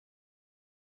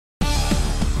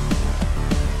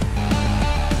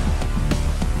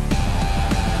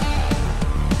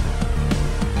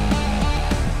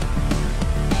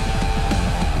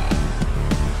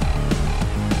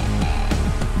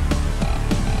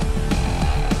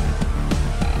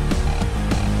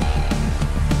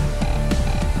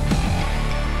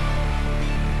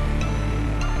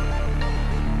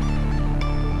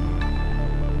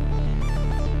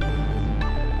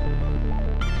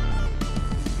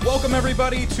Welcome,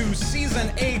 everybody, to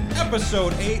Season 8,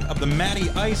 Episode 8 of the Matty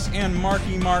Ice and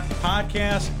Marky Mark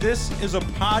podcast. This is a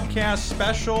podcast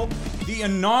special, the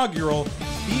inaugural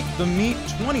Beat the Meat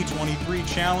 2023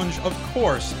 challenge. Of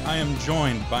course, I am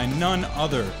joined by none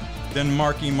other than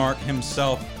Marky Mark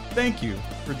himself. Thank you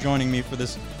for joining me for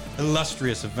this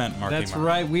illustrious event, Marky Mark. That's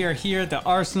right. We are here at the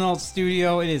Arsenal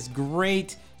studio. It is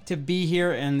great to be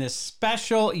here in this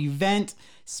special event,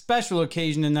 special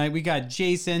occasion tonight. We got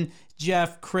Jason,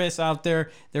 Jeff, Chris out there.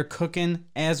 They're cooking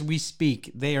as we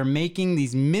speak. They are making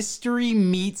these mystery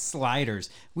meat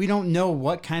sliders. We don't know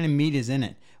what kind of meat is in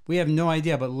it. We have no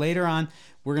idea, but later on,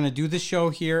 we're going to do the show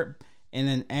here. And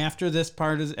then after this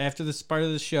part of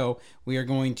the show, we are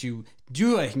going to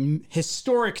do a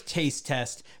historic taste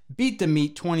test. Beat the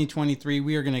Meat 2023.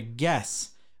 We are going to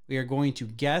guess. We are going to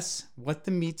guess what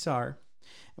the meats are.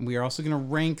 And we are also going to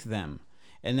rank them.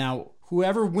 And now,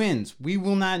 whoever wins, we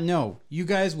will not know. You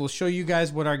guys, will show you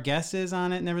guys what our guess is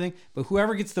on it and everything. But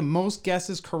whoever gets the most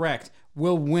guesses correct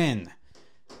will win.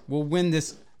 Will win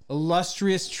this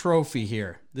illustrious trophy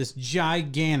here. This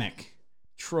gigantic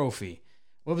trophy.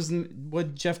 What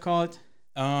did Jeff call it?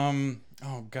 Oh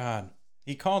God.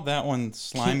 He called that one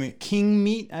slimy. King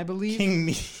meat, I believe. King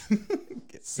meat.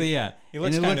 So yeah, He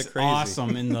looks and it kind looks of crazy.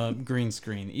 awesome in the green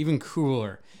screen. Even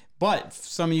cooler. But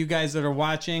some of you guys that are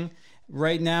watching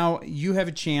right now, you have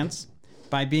a chance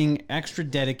by being extra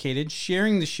dedicated,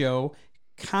 sharing the show,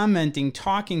 commenting,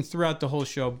 talking throughout the whole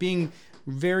show, being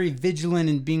very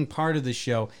vigilant and being part of the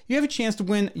show. You have a chance to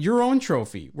win your own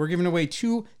trophy. We're giving away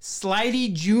 2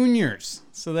 Slidey Juniors.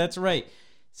 So that's right.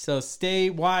 So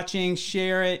stay watching,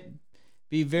 share it,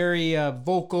 be very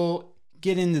vocal,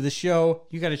 get into the show.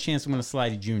 You got a chance to win a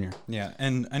Slidey Junior. Yeah,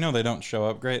 and I know they don't show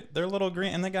up great. They're little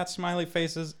green, and they got smiley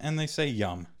faces, and they say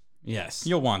yum. Yes.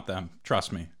 You'll want them.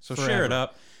 Trust me. So Forever. share it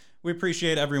up. We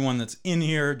appreciate everyone that's in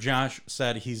here. Josh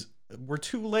said we're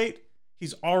too late.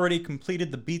 He's already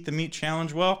completed the Beat the Meat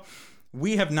challenge. Well,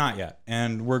 we have not yet,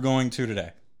 and we're going to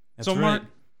today. That's so, right. Mark,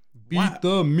 Beat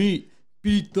the meat.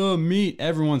 Beat the meat.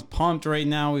 Everyone's pumped right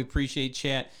now. We appreciate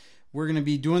chat. We're going to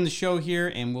be doing the show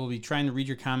here, and we'll be trying to read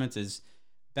your comments as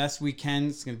best we can.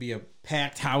 It's going to be a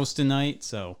packed house tonight.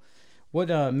 So,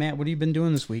 Matt, what have you been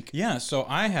doing this week? Yeah, so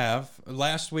I have,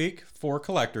 last week for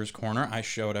Collector's Corner, I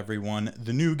showed everyone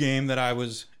the new game that I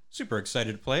was super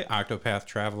excited to play, Octopath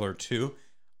Traveler 2.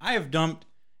 I have dumped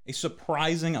a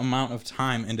surprising amount of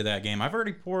time into that game. I've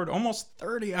already poured almost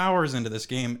 30 hours into this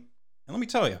game. And let me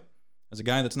tell you, as a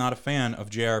guy that's not a fan of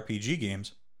JRPG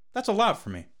games, that's a lot for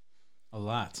me. A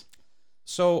lot.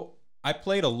 So I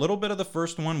played a little bit of the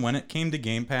first one when it came to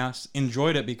Game Pass,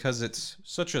 enjoyed it because it's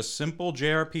such a simple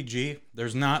JRPG.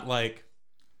 There's not like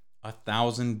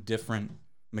 1,000 different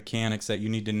mechanics that you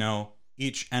need to know.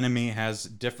 Each enemy has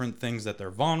different things that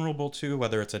they're vulnerable to,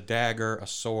 whether it's a dagger, a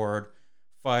sword,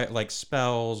 fight, like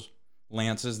spells,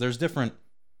 lances. There's different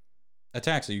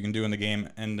attacks that you can do in the game,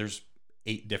 and there's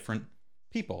 8 different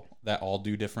people that all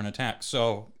do different attacks.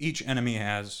 So each enemy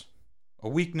has a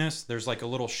weakness. There's like a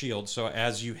little shield, so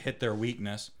as you hit their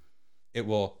weakness, it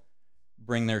will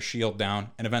bring their shield down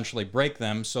and eventually break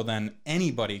them, so then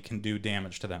anybody can do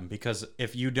damage to them, because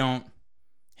if you don't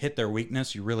hit their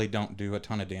weakness, you really don't do a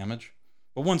ton of damage.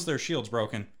 But once their shield's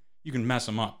broken, you can mess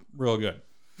them up real good.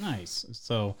 Nice.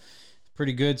 So,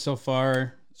 pretty good so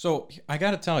far. So I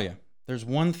gotta tell you, there's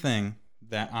one thing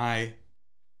that I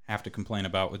have to complain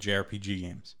about with JRPG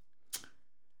games.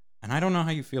 And I don't know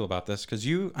how you feel about this, because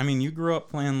you grew up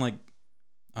playing like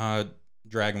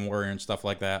Dragon Warrior and stuff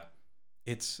like that.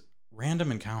 It's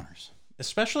random encounters,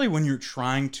 especially when you're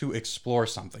trying to explore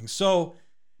something. So,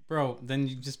 Bro, then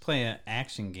you just play an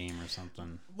action game or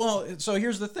something. well, so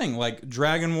here's the thing, like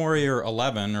Dragon Warrior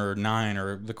 11 or 9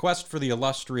 or the Quest for the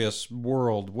Illustrious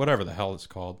World, whatever the hell it's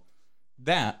called,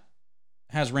 that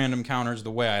has random encounters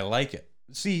the way I like it.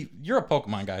 See, you're a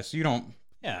Pokemon guy, so you don't...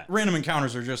 Yeah. Random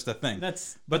encounters are just a thing.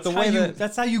 That's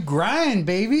That's how you grind,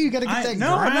 baby. You gotta get that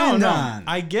grind on.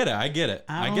 I get it.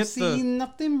 I don't get see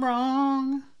nothing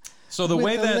wrong. So the with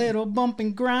way a that little bump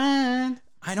and grind.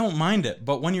 I don't mind it,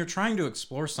 but when you're trying to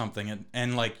explore something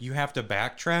and like you have to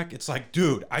backtrack, it's like,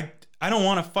 dude, I don't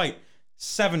want to fight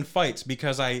 7 fights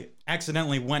because I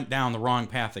accidentally went down the wrong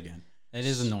path again. It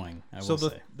is annoying, I So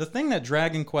will say. the thing that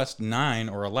Dragon Quest 9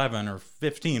 or 11 or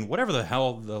 15, whatever the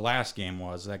hell the last game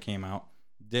was that came out,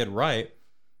 did right,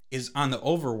 is on the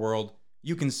overworld,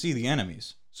 you can see the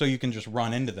enemies. So you can just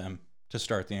run into them to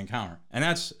start the encounter. And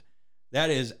that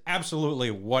is absolutely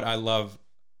what I love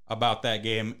about that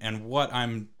game, and what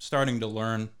I'm starting to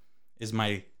learn is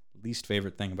my least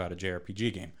favorite thing about a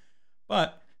JRPG game.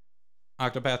 But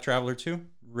Octopath Traveler 2,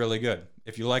 really good.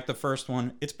 If you like the first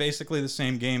one, it's basically the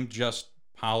same game, just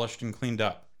polished and cleaned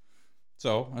up.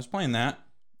 So I was playing that,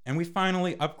 and we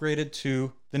finally upgraded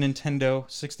to the Nintendo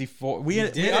 64. We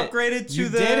upgraded to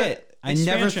the. You did it. I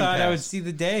never expansion thought I would pass. see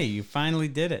the day. You finally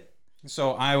did it.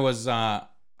 So I was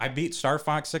I beat Star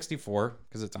Fox 64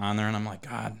 because it's on there, and I'm like,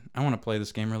 God, I want to play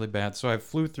this game really bad. So I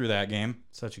flew through that game.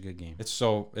 Such a good game.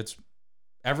 It's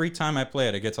every time I play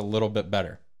it, it gets a little bit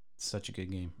better. Such a good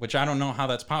game. Which I don't know how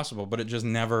that's possible, but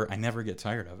I never get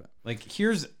tired of it. Like,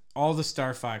 here's all the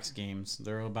Star Fox games.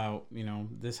 They're about,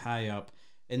 this high up.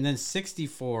 And then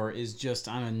 64 is just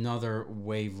on another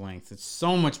wavelength. It's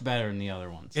so much better than the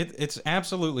other ones. It's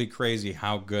absolutely crazy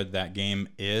how good that game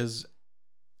is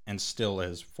and still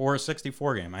is for a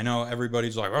 64 game. I know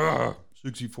everybody's like,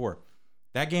 64.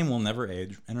 That game will never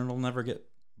age, and it'll never get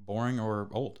boring or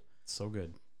old. It's so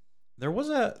good. There was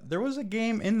a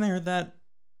game in there that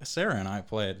Sarah and I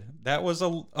played. That was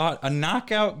a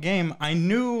knockout game. I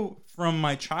knew from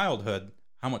my childhood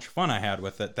how much fun I had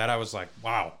with it that I was like,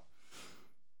 wow.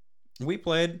 We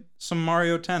played some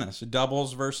Mario Tennis,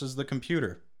 doubles versus the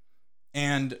computer.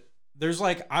 And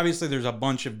obviously there's a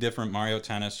bunch of different Mario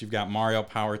Tennis. You've got Mario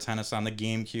Power Tennis on the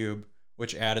GameCube,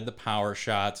 which added the power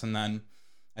shots. And then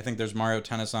I think there's Mario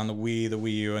Tennis on the Wii, the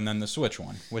Wii U, and then the Switch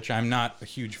one, which I'm not a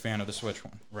huge fan of the Switch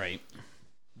one. Right.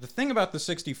 The thing about the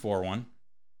 64 one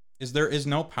is there is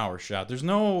no power shot. There's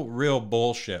no real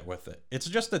bullshit with it. It's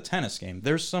just a tennis game.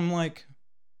 There's some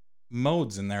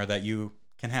modes in there that you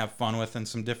can have fun with and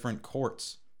some different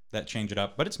courts that change it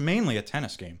up, but it's mainly a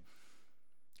tennis game.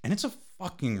 And it's a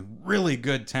fucking really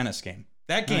good tennis game.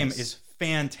 That game is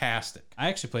fantastic. I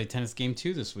actually played a tennis game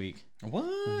too this week.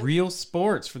 What? Real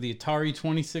Sports for the Atari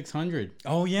 2600.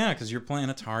 Oh yeah, because you're playing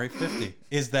Atari 50.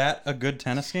 Is that a good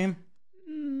tennis game?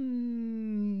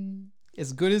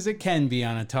 As good as it can be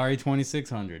on Atari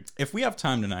 2600. If we have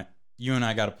time tonight, you and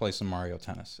I got to play some Mario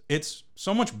Tennis. It's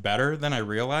so much better than I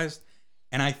realized.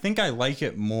 And I think I like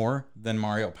it more than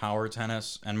Mario Power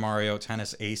Tennis and Mario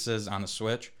Tennis Aces on the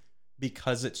Switch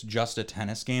because it's just a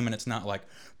tennis game and it's not like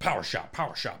power shot,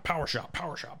 power shot, power shot,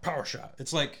 power shot, power shot.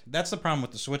 It's like, that's the problem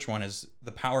with the Switch one is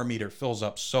the power meter fills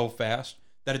up so fast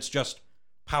that it's just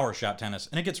power shot tennis.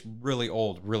 And it gets really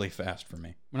old really fast for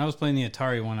me. When I was playing the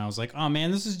Atari one, I was like, oh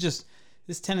man,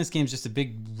 this tennis game's just a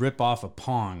big rip off of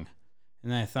Pong.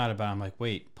 And then I thought about it, I'm like,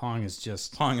 wait, Pong is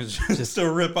just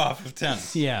a rip off of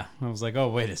tennis. Yeah. I was like, oh,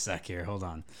 wait a sec here. Hold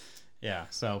on. Yeah.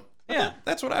 So, yeah.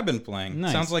 That's what I've been playing.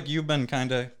 Nice. Sounds like you've been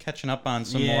kind of catching up on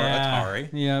some more Atari.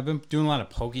 Yeah, I've been doing a lot of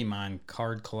Pokemon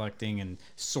card collecting and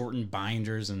sorting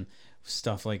binders and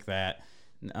stuff like that.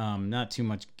 Not too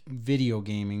much video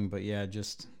gaming, but yeah,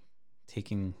 just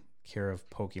taking care of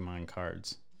Pokemon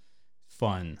cards.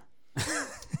 Fun.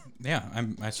 Yeah,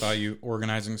 I saw you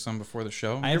organizing some before the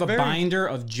show. I have a binder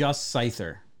of just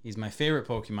Scyther. He's my favorite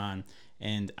Pokemon,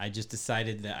 and I just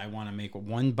decided that I want to make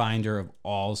one binder of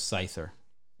all Scyther,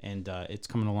 and it's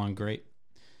coming along great.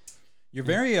 You're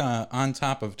very on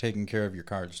top of taking care of your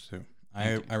cards, too.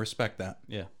 I respect that.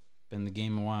 Yeah, been in the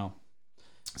game a while.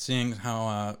 Seeing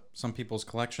how some people's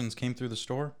collections came through the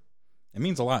store, it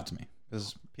means a lot to me,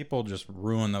 because people just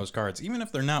ruin those cards, even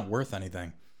if they're not worth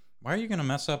anything. Why are you going to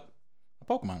mess up a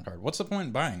Pokemon card? What's the point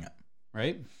in buying it?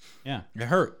 Right? Yeah. It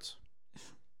hurts.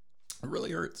 It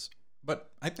really hurts.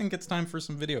 But I think it's time for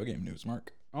some video game news,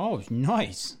 Mark. Oh,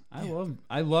 nice.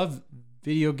 I love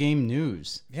video game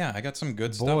news. Yeah, I got some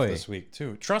good stuff this week,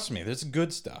 too. Trust me, there's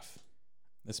good stuff.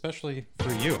 Especially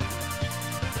for you.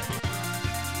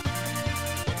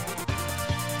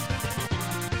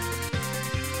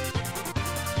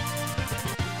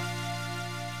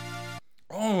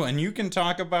 Oh, and you can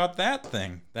talk about that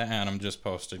thing that Adam just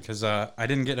posted, because I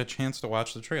didn't get a chance to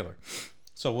watch the trailer.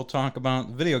 So we'll talk about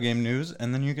video game news,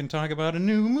 and then you can talk about a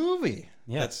new movie.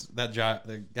 Yeah. That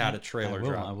got a trailer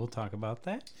drop. I will talk about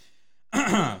that.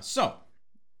 So,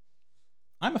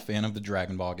 I'm a fan of the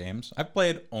Dragon Ball games. I've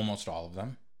played almost all of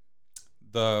them.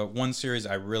 The one series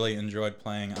I really enjoyed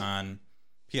playing on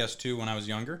PS2 when I was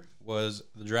younger was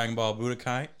the Dragon Ball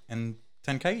Budokai and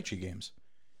Tenkaichi games.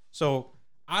 So,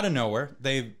 out of nowhere,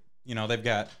 they've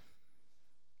got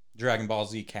Dragon Ball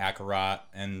Z Kakarot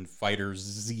and Fighter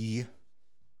Z,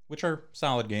 which are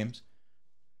solid games.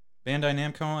 Bandai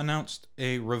Namco announced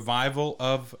a revival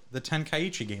of the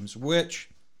Tenkaichi games, which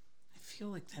I feel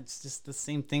like that's just the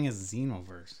same thing as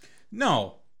Xenoverse.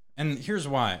 No, and here's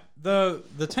why. The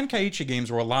Tenkaichi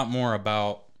games were a lot more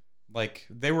about,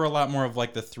 they were a lot more of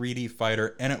the 3D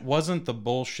fighter, and it wasn't the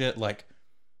bullshit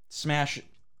smash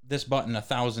this button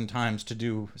 1,000 times to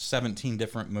do 17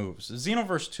 different moves.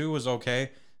 Xenoverse 2 was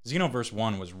okay. Xenoverse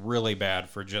 1 was really bad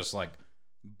for just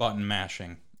button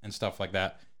mashing and stuff like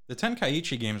that. The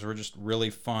Tenkaichi games were just really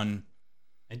fun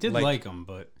I did like them,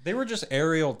 but they were just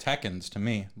aerial Tekkens to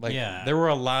me. Like, Yeah. there were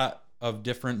a lot of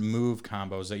different move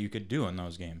combos that you could do in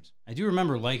those games. I do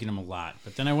remember liking them a lot.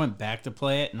 But then I went back to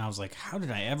play it, and I was like, how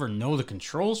did I ever know the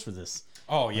controls for this?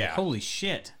 Oh, Like, yeah. holy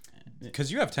shit.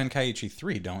 Because you have Tenkaichi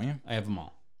 3, don't you? I have them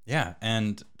all. Yeah,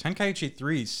 and Tenkaichi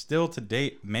 3 still to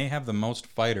date may have the most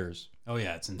fighters Oh,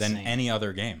 yeah, it's insane. than any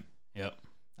other game. Yep.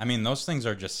 I mean, those things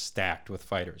are just stacked with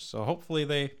fighters. So hopefully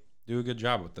they do a good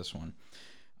job with this one.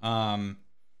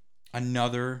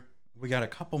 We got a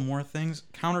couple more things.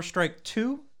 Counter-Strike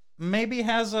 2 maybe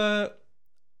has a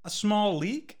small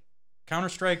leak.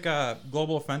 Counter-Strike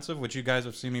Global Offensive, which you guys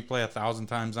have seen me play 1,000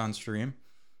 times on stream,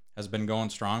 has been going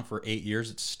strong for 8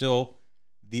 years. It's still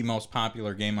the most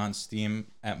popular game on Steam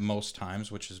at most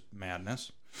times, which is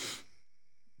madness.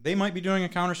 They might be doing a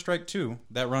Counter-Strike 2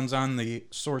 that runs on the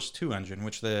Source 2 engine,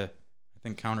 which I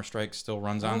think Counter-Strike still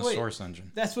runs on the wait. Source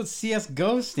engine. That's what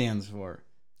CSGO stands for.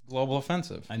 Global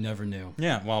Offensive. I never knew.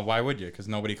 Yeah, well, why would you? Because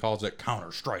nobody calls it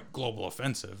Counter-Strike Global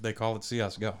Offensive. They call it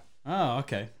CSGO. Oh,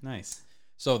 okay. Nice.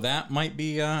 So that might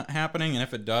be happening, and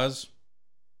if it does,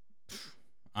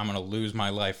 I'm going to lose my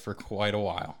life for quite a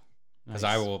while. Because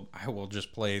Nice. I will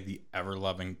just play the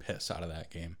ever-loving piss out of that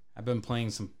game. I've been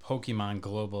playing some Pokemon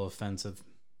Global Offensive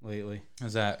lately.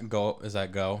 Is that go?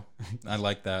 I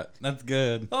like that. That's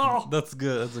good. Oh. That's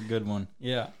good. That's a good one.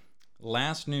 Yeah.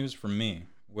 Last news from me,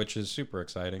 which is super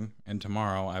exciting, and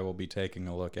tomorrow I will be taking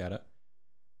a look at it.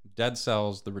 Dead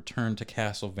Cells: The Return to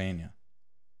Castlevania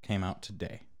came out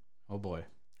today, Oh, boy.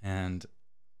 and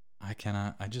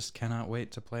I just cannot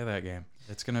wait to play that game.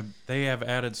 They have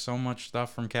added so much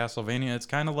stuff from Castlevania. It's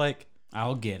kind of like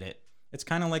I'll get it.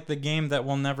 the game that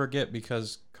we'll never get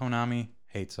because Konami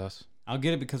hates us. I'll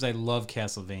get it because I love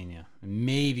Castlevania.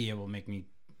 Maybe it will make me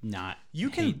not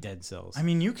hate Dead Cells. I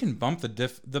mean, you can bump the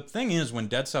diff. The thing is, when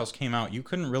Dead Cells came out, you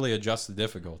couldn't really adjust the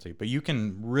difficulty, but you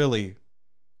can really,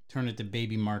 Turn it to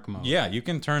baby mark mode. yeah, you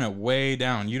can turn it way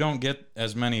down. You don't get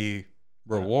as many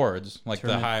rewards like Turn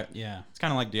the it- high. Yeah. It's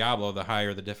kind of like Diablo. The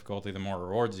higher the difficulty, the more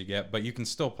rewards you get. But you can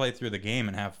still play through the game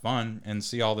and have fun and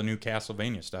see all the new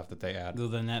Castlevania stuff that they add. Well,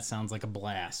 then that sounds like a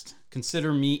blast.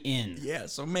 Consider me in. Yeah,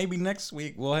 so maybe next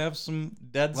week we'll have some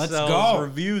Dead Let's Cells go.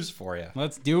 reviews for you.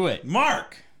 Let's do it.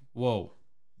 Mark, Whoa.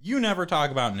 you never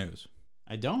talk about news.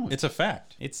 I don't. It's a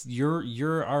fact. It's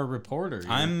you're our reporter.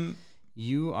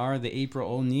 You are the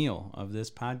April O'Neil of this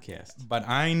podcast. But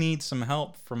I need some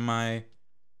help from my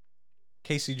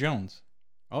Casey Jones.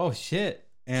 Oh shit.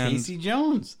 And Casey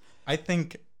Jones. I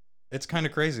think it's kind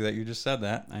of crazy that you just said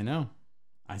that I know.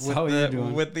 I with saw what you're the,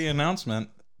 doing. with the announcement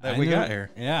that I we know. got here.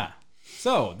 Yeah.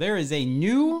 So there is a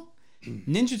new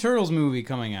Ninja Turtles movie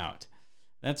coming out.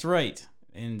 That's right.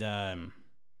 And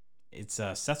it's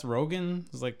Seth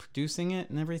Rogen is like producing it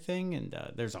and everything. And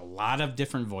there's a lot of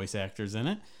different voice actors in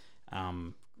it.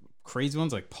 Crazy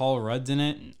ones like Paul Rudd's in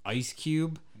it and Ice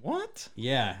Cube. What?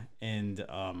 Yeah, and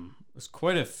there's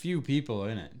quite a few people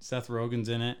in it. Seth Rogen's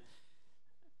in it,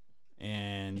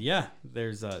 and yeah,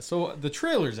 there's so the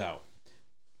trailer's out.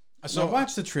 So I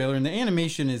watched the trailer, and the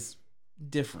animation is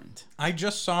different. I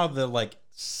just saw the like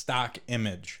stock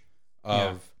image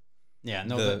of Yeah,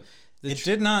 no, the. the It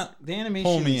did not the animation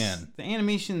pull me in. The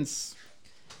animation's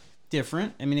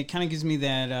different. I mean, it kind of gives me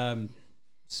that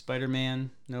Spider-Man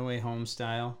No Way Home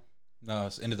style.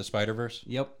 It's Into the Spider-Verse.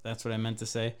 Yep, that's what I meant to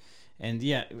say. And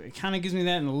yeah, it kind of gives me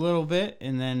that in a little bit.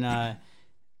 And then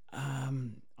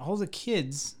all the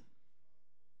kids,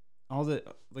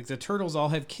 the turtles all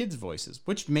have kids' voices,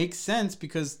 which makes sense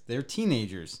because they're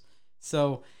teenagers.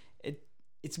 So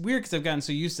it's weird because I've gotten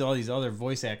so used to all these other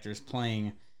voice actors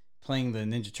playing the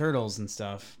Ninja Turtles and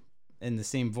stuff in the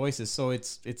same voices. So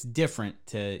it's different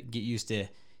to get used to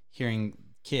hearing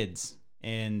kids,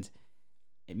 and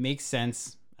it makes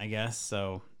sense, I guess.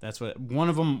 So that's what one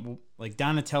of them, like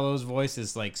Donatello's voice,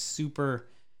 is like super.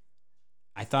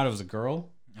 I thought it was a girl.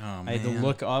 Oh man. I had to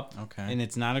look up, Okay. and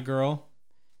it's not a girl.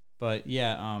 But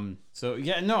yeah, so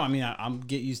yeah, no, I mean, I'm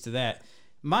get used to that.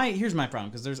 Here's my problem,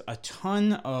 because there's a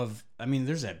ton of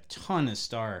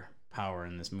star power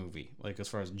in this movie. Like as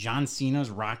far as John Cena's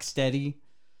Rocksteady.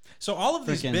 So all of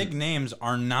these Freaking- big names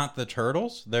are not the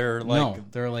Turtles. They're like, No,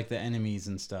 they're like the enemies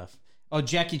and stuff. Oh,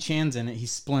 Jackie Chan's in it.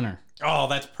 He's Splinter. oh,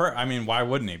 that's I mean, why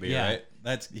wouldn't he be? Yeah.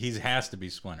 Right? He has to be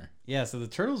Splinter. Yeah, so the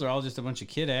Turtles are all just a bunch of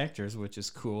kid actors, which is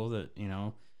cool that,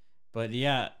 but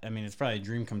yeah, I mean, it's probably a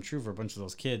dream come true for a bunch of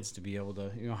those kids to be able to,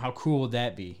 how cool would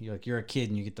that be? You're a kid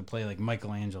and you get to play like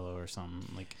Michelangelo or something.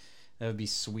 Like, that would be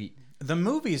sweet. The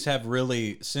movies have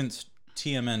really, since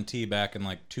TMNT back in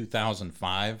like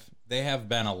 2005, they have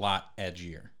been a lot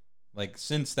edgier. Like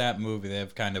since that movie,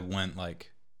 they've kind of went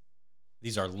like,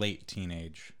 these are late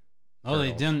teenage Oh,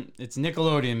 they Turtles. didn't. It's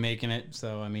Nickelodeon making it,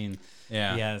 so I mean,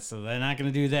 Yeah. so they're not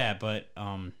gonna do that. But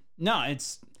no,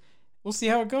 we'll see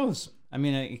how it goes. I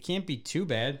mean, it can't be too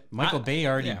bad. Michael Bay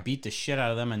already beat the shit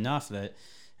out of them enough that,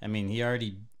 I mean, he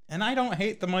already. And I don't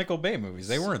hate the Michael Bay movies.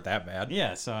 They weren't that bad.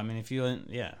 Yeah, so I mean, if you,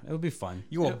 it'll be fun.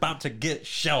 You about to get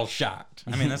shell shocked.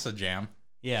 I mean, that's a jam.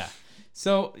 Yeah.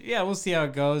 So yeah, we'll see how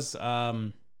it goes.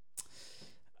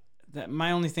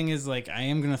 My only thing is, like, I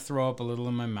am gonna throw up a little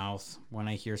in my mouth when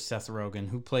I hear Seth Rogen,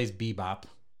 who plays Bebop,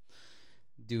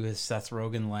 do his Seth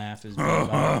Rogen laugh as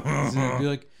Bebop. He's gonna be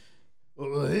like,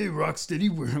 "Oh, hey, Rocksteady,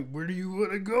 where do you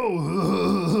want to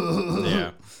go?"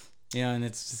 Yeah. Yeah, and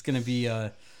it's just gonna be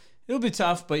it'll be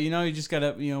tough, but you just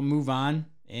gotta move on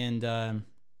and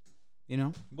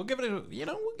We'll give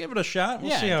it a shot.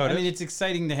 We'll yeah, see how it is. I mean, it's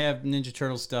exciting to have Ninja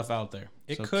Turtle stuff out there.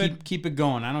 It So could- keep it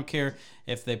going. I don't care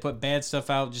if they put bad stuff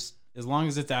out, just as long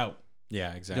as it's out.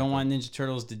 Yeah, exactly. Don't want Ninja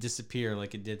Turtles to disappear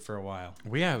like it did for a while.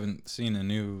 We haven't seen a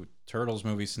new Turtles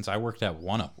movie since I worked at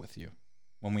One Up with you,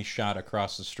 when we shot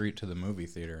across the street to the movie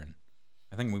theater, and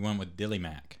I think we went with Dilly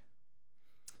Mac.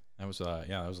 That was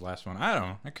that was the last one. I don't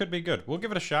know. It could be good. We'll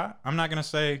give it a shot. I'm not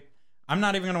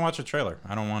even gonna watch a trailer.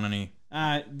 I don't want any.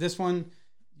 This one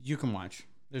you can watch.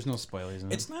 There's no spoilers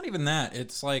in it. It's not even that.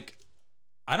 It's like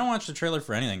I don't watch the trailer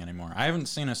for anything anymore. I haven't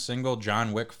seen a single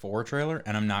John Wick 4 trailer,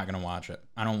 and I'm not gonna watch it.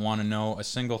 I don't want to know a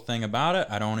single thing about it.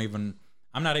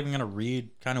 I'm not even gonna read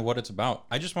kind of what it's about.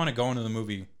 I just want to go into the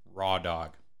movie raw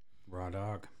dog. Raw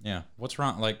dog. Yeah. What's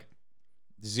wrong? Like,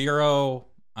 zero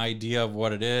idea of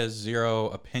what it is, zero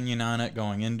opinion on it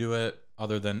going into it,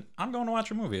 other than I'm going to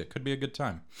watch a movie. It could be a good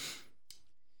time.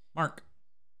 Mark,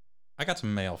 I got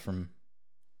some mail from.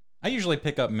 I usually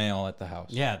pick up mail at the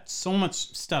house. Yeah, so much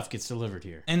stuff gets delivered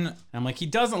here. And I'm like, he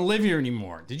doesn't live here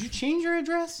anymore. Did you change your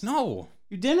address? no,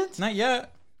 You didn't? not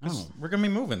yet. 'Cause Oh. we're going to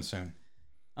be moving soon.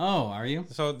 Oh, are you?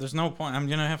 So there's no point. I'm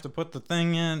going to have to put the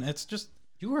thing in. It's just,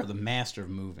 You are the master of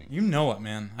moving. you know it,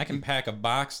 man. I can pack a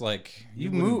box like You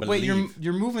wouldn't move. Wait, believe.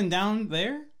 you're moving down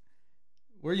there?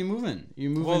 Where are you moving? You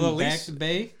moving Well, the back lease- to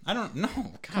Bay? I don't know.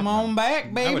 God, Come on back, I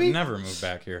baby. would never move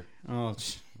back here. Oh,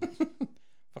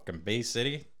 Fucking Bay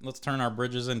City. Let's turn our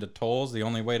bridges into tolls. The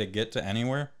only way to get to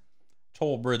anywhere.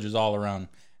 Toll bridges all around.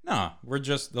 No, we're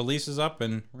just, the lease is up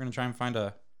and we're going to try and find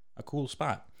a cool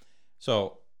spot.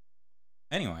 So,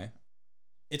 anyway,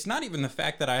 it's not even the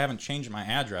fact that I haven't changed my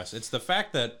address. It's the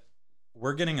fact that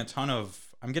I'm getting a ton of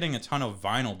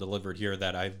vinyl delivered here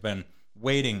that I've been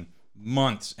waiting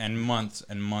months and months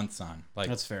and months on. Like,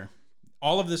 that's fair.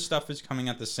 all of this stuff is coming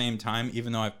at the same time,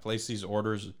 even though I've placed these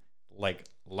orders like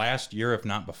last year, if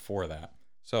not before that.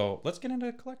 So let's get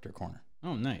into Collector Corner.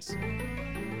 Oh, nice.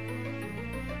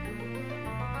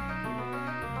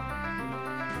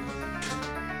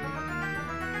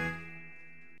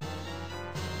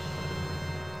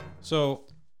 So,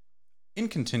 in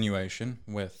continuation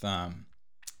with the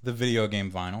video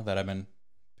game vinyl that I've been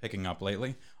picking up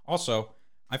lately, also,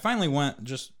 I finally went,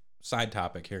 just side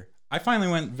topic here, I finally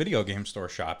went video game store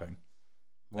shopping.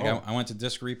 Like I went to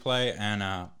Disc Replay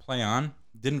and Play On.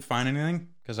 Didn't find anything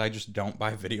because I just don't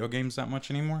buy video games that much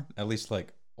anymore. At least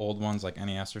like old ones like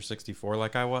NES or 64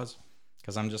 like I was.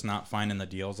 Because I'm just not finding the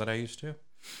deals that I used to.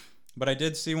 But I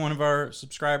did see one of our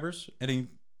subscribers and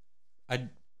I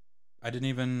didn't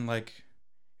even like,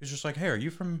 he was just like, hey, are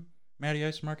you from Matty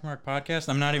Ice Marky Mark podcast?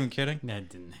 I'm not even kidding. That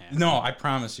didn't happen. No, I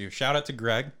promise you. Shout out to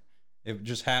Greg. It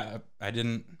just I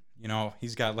didn't,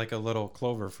 he's got like a little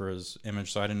clover for his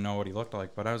image, so I didn't know what he looked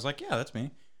like. But I was like, yeah, that's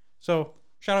me. So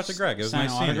shout out to Greg. It was Sign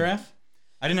nice seeing him. autograph?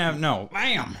 I didn't have, no,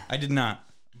 Bam! I did not.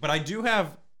 But I do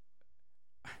have.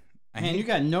 Man, you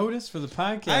got notice for the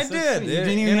podcast. I That's did. sweet. You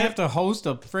didn't even And have to host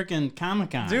a freaking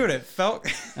Comic-Con. Dude, it felt.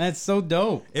 That's so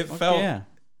dope. It Fuck felt. Yeah.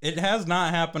 It has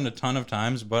not happened a ton of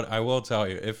times, but I will tell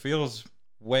you, it feels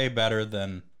way better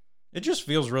than. It just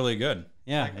feels really good.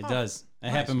 Yeah, Like, it oh, does. It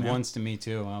nice, happened man. once to me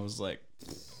too. I was like,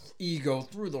 ego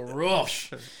through the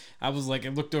roof. I was like, I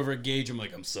looked over at Gage. I'm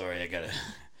like, I'm sorry, I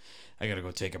gotta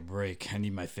go take a break. I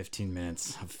need my 15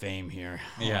 minutes of fame here.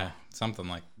 Yeah, something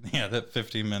like that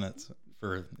 15 minutes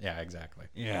for exactly.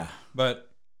 Yeah. But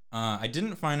I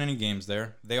didn't find any games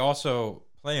there. They also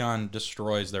Play On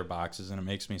destroys their boxes, and it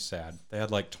makes me sad. They had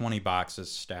like 20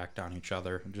 boxes stacked on each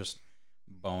other, just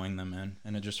bowing them in,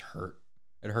 and it just hurt.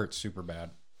 It hurt super bad.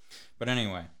 But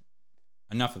anyway,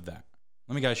 enough of that.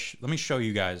 Let me show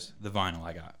you guys the vinyl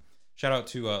I got. Shout out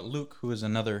to Luke, who is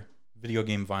another video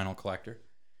game vinyl collector.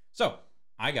 So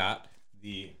I got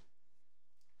the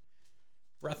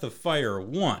Breath of Fire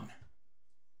 1,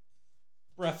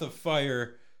 Breath of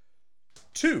Fire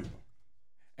 2,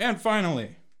 and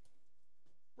finally,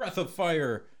 Breath of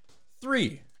Fire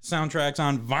 3 soundtracks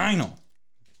on vinyl.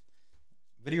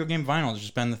 video game vinyl has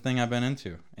just been the thing I've been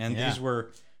into. And Yeah.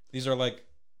 these are like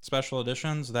special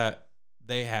editions that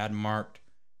they had marked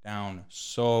down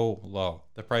so low.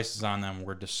 The prices on them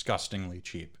were disgustingly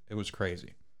cheap. It was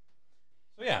crazy.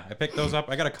 So yeah, I picked those up.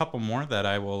 I got a couple more that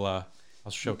I will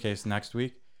I'll showcase next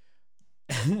week.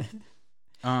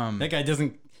 That guy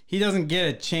doesn't get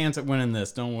a chance at winning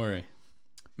this. Don't worry.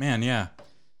 Man, yeah.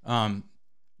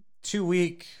 2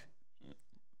 week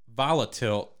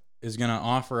Volatilt is going to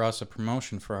offer us a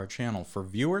promotion for our channel. For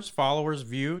viewers, followers,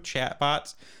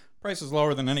 chatbots, price is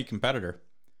lower than any competitor.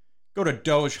 Go to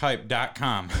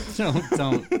dogehype.com.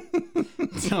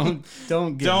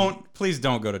 Please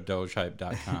don't go to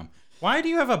dogehype.com. Why do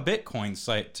you have a Bitcoin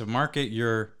site to market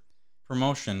your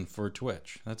promotion for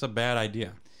Twitch? That's a bad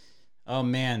idea. Oh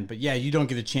man, but yeah, you don't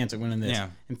get a chance at winning this. Yeah.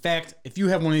 In fact, if you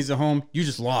have one of these at home, you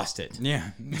just lost it. Yeah.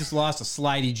 You just lost a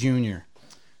Slidey Jr.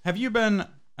 Have you been,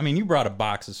 I mean, you brought a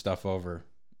box of stuff over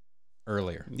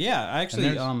earlier. Yeah, I actually,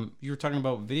 there's- you were talking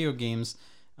about video games.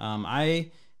 I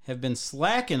have been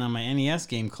slacking on my NES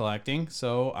game collecting.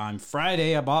 So on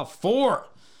Friday, I bought 4.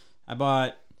 I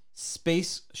bought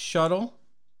Space Shuttle.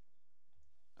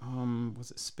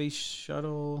 Was it Space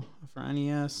Shuttle for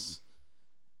NES?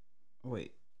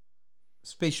 Wait.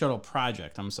 Space Shuttle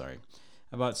Project, I'm sorry.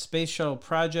 I bought Space Shuttle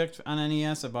Project on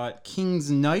NES. I bought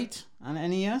King's Knight on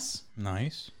NES.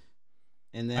 Nice.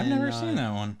 And then I've never seen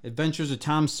that one. Adventures of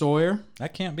Tom Sawyer.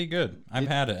 That can't be good. I've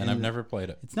had it and I've never played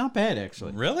it. It's not bad,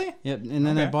 actually. Really? Yep. And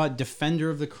then I Okay. bought Defender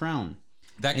of the Crown.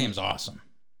 That game's awesome.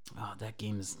 Oh, that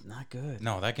game is not good.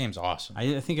 No, that game's awesome.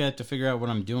 I think I have to figure out what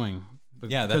I'm doing.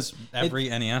 Yeah, that's Because every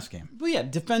NES game. But yeah,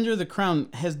 Defender of the Crown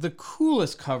has the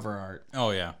coolest cover art.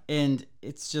 Oh, yeah. And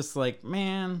it's just like,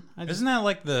 man. Isn't that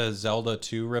like the Zelda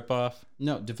 2 ripoff?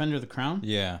 No, Defender of the Crown?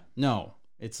 Yeah. No.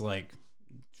 It's like,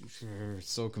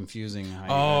 so confusing. How you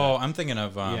Oh, I'm thinking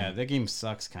of... yeah, that game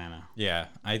sucks, kind of. Yeah.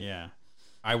 Yeah.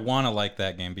 I want to like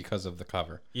that game because of the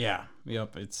cover. Yeah.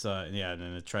 Yep. It's yeah, and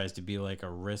then it tries to be like a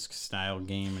Risk style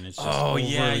game, and it's just Oh,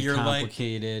 yeah, overly you're like-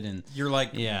 complicated and You're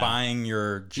like Yeah. buying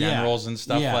your generals and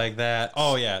stuff Yeah. like that.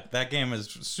 Oh, yeah. That game is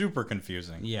super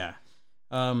confusing. yeah.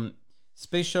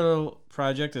 Space Shuttle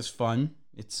Project is fun.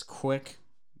 It's quick.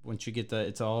 Once you get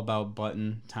it's all about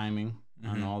button timing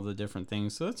on all the different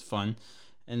things, so that's fun.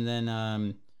 And then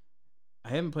I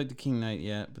haven't played the King Knight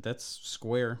yet, but that's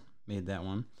Square made that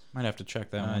one. Might have to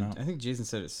check that one out. I think Jason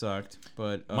said it sucked,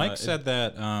 but Mike said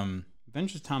that...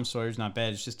 Adventures of Tom Sawyer's not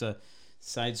bad. It's just a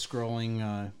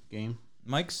side-scrolling game.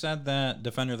 Mike said that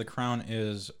Defender of the Crown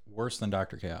is worse than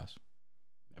Dr. Chaos.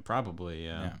 Probably,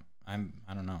 yeah. Yeah.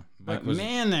 I don't know. But Mike was...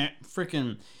 man, that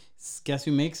freaking guess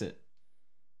who makes it?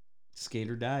 Skate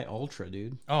or Die Ultra,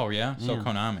 dude. Oh, yeah? So Yeah.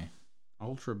 Konami.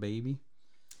 Ultra, baby.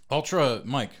 Ultra,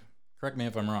 Mike, correct me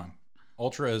if I'm wrong.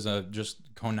 Ultra is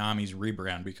just Konami's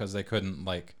rebrand because they couldn't,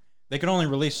 like... They could only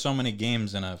release so many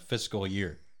games in a fiscal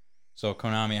year. So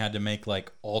Konami had to make,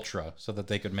 like, Ultra so that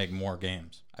they could make more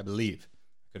games. I believe.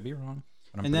 Could be wrong,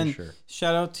 but I'm And pretty then sure.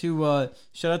 shout out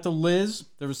to Liz.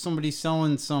 There was somebody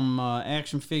selling some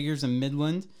action figures in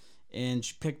Midland, and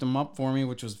she picked them up for me,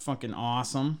 which was fucking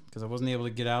awesome because I wasn't able to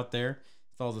get out there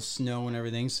with all the snow and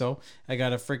everything. So I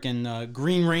got a freaking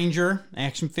Green Ranger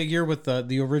action figure with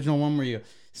the original one where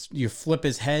you flip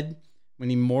his head when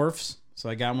he morphs. So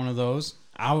I got one of those.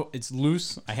 It's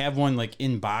loose. I have one like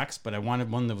in box, but I wanted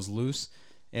one that was loose.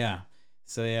 Yeah.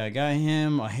 So yeah, I got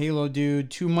him, a Halo dude,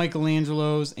 2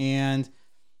 Michelangelos, and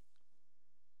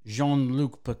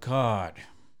Jean-Luc Picard.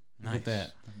 Look at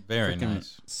that. Very Freaking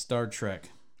nice. Star Trek.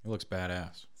 He looks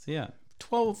badass. So yeah,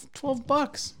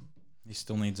 $12. He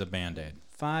still needs a Band-Aid.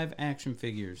 5 action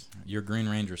figures. Your Green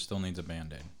Ranger still needs a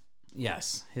Band-Aid.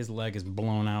 Yes, his leg is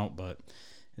blown out, but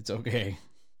it's okay.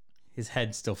 His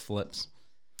head still flips.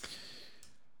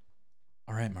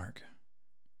 All right, Mark.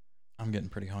 I'm getting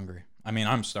pretty hungry. I mean,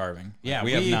 I'm starving. Yeah,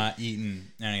 we have not eaten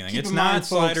anything. Keep It's in not mind,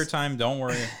 slider folks, time. Don't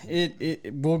worry.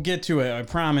 We'll get to it, I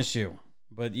promise you.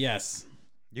 But yes,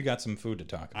 You got some food to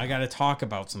talk about. I got to talk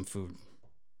about some food.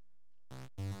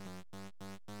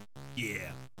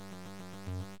 Yeah.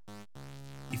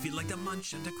 If you'd like to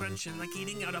munch and to crunch and like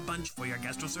eating out a bunch for your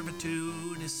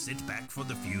gastroservitude, sit back for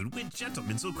the feud with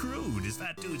gentlemen so crude as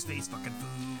fat dudes face fucking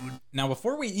food. Now,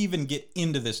 before we even get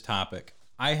into this topic,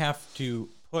 I have to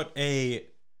put a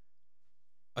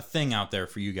thing out there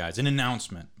for you guys, an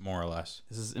announcement, more or less.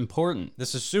 This is important,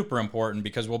 This is super important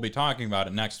because we'll be talking about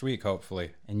it next week,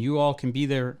 hopefully. and you all can be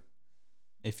there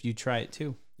if you try it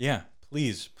too. Yeah,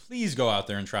 please go out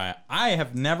there and try it. I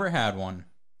have never had one,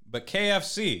 but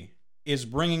KFC is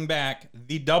bringing back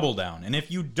the Double Down. And if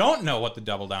you don't know what the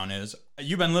Double Down is,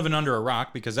 you've been living under a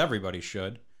rock because everybody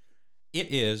should.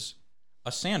 It is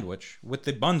a sandwich with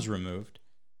the buns removed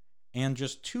and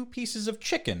just 2 pieces of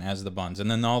chicken as the buns, and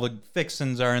then all the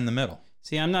fixins are in the middle.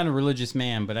 See, I'm not a religious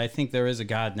man, but I think there is a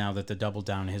God now that the Double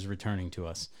Down is returning to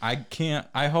us. I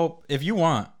hope, if you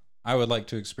want, I would like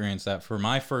to experience that for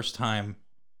my first time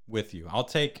with you.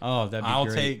 Oh, that'd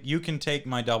be great. You can take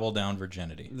my Double Down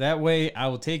virginity. That way I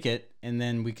will take it, and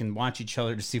then we can watch each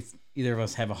other to see if either of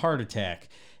us have a heart attack.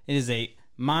 It is a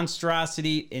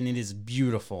monstrosity, and it is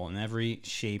beautiful in every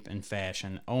shape and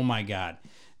fashion. Oh my God.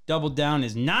 Double Down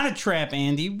is not a trap,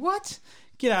 Andy. What?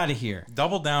 Get out of here.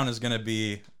 Double Down is going to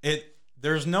be it.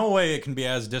 There's no way it can be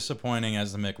as disappointing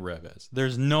as the McRib is.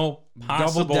 There's no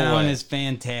possible Double Down way. is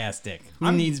fantastic.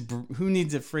 Who needs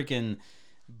a freaking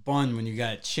bun when you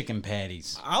got chicken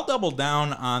patties? I'll double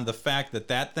down on the fact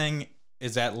that thing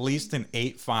is at least an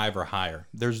 8.5 or higher.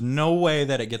 There's no way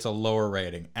that it gets a lower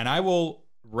rating, and I will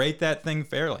rate that thing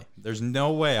fairly. There's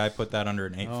no way I put that under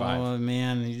an 8.5. Oh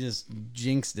man, you just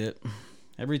jinxed it.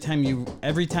 Every time you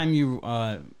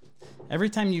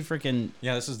freaking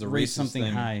Yeah, this is the rate Reese's something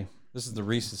thing. high. This is the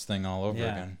Reese's thing all over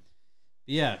Yeah. again.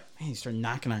 Yeah, man, you start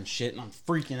knocking on shit, and I'm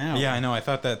freaking out. Yeah, I know. I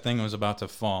thought that thing was about to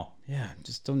fall. Yeah,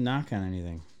 just don't knock on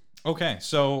anything. Okay,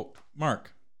 so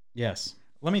Mark, Yes.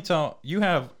 let me tell you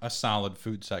have a solid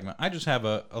food segment. I just have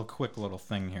a quick little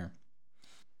thing here.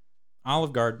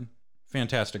 Olive Garden,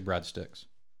 fantastic breadsticks.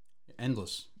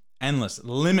 Endless. Endless,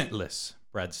 limitless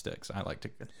breadsticks. I like to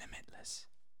limitless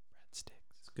breadsticks.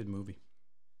 It's a good movie.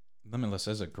 Limitless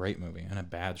is a great movie and a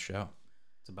bad show.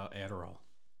 It's about Adderall.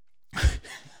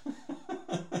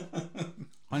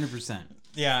 100%.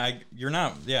 Yeah, you're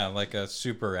not. Yeah, like a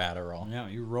super Adderall. Yeah,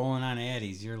 you're rolling on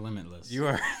Addies. You're limitless. You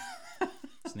are.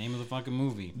 It's the name of the fucking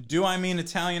movie. Do I mean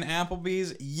Italian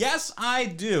Applebee's? Yes, I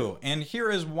do. And here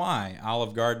is why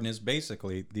Olive Garden is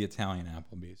basically the Italian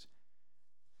Applebee's.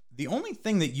 The only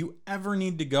thing that you ever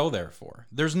need to go there for,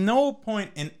 there's no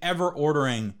point in ever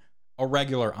ordering a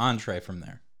regular entree from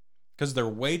there because they're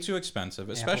way too expensive,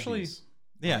 especially. Applebee's.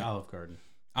 Yeah, Olive Garden.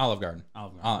 Olive Garden.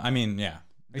 Olive Garden. I mean, yeah.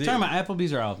 Are you talking about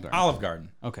Applebee's or Olive Garden? Olive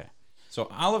Garden? Okay. So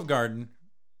Olive Garden,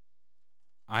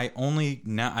 I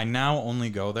now only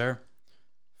go there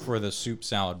for the soup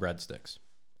salad breadsticks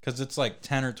because it's like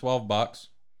 $10 or $12,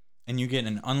 and you get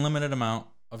an unlimited amount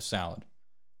of salad,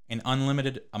 an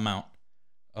unlimited amount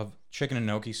of chicken and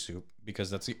gnocchi soup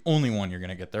because that's the only one you're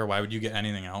gonna get there. Why would you get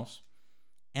anything else?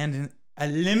 And a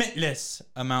limitless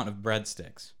amount of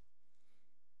breadsticks.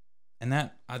 And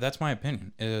that's my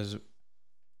opinion. Is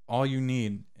all you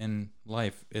need in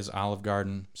life is Olive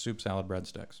Garden soup salad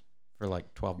breadsticks for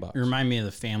like $12. You remind me of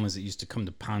the families that used to come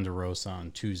to Ponderosa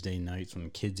on Tuesday nights when the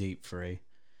kids ate free.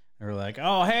 They were like,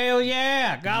 "Oh hell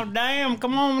yeah! Goddamn,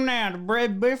 come on now, the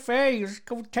bread buffet. Let's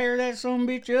go tear that son of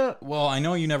a bitch up." Well, I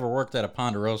know you never worked at a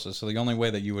Ponderosa, so the only way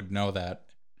that you would know that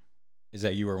is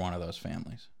that you were one of those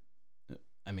families.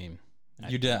 I mean,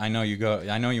 You did. I know you go.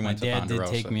 I know you my went to dad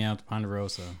Ponderosa. did take me out to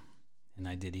Ponderosa, and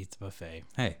I did eat the buffet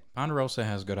Hey, Ponderosa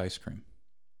has good ice cream.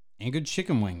 and good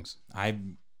chicken wings. I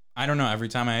don't know. Every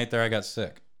time I ate there, I got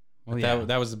sick. Well, But yeah.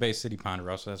 that was the Bay City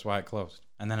Ponderosa. That's why it closed.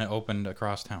 And then it opened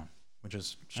across town, which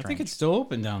is strange. I think it's still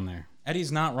open down there.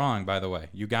 Eddie's not wrong, by the way.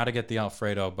 You got to get the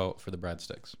Alfredo boat for the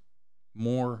breadsticks.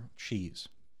 More cheese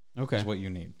Okay. is what you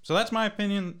need. So that's my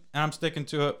opinion, and I'm sticking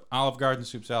to it. Olive Garden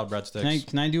soup salad breadsticks.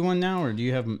 Can I do one now, or do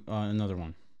you have another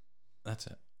one? That's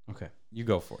it. Okay. You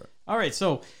go for it. All right,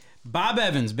 so Bob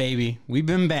Evans, baby, we've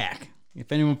been back.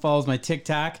 If anyone follows my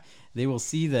TikTok, they will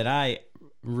see that I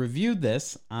reviewed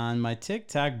this on my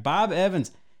TikTok. Bob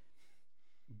Evans,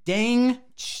 dang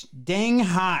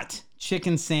hot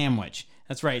chicken sandwich.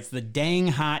 That's right, it's the dang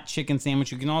hot chicken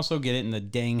sandwich. You can also get it in the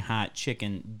dang hot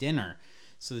chicken dinner.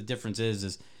 So the difference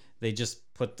is they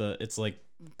just put it's like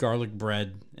garlic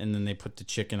bread, and then they put the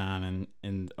chicken on,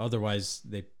 and otherwise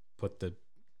they put the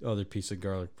other piece of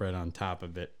garlic bread on top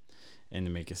of it and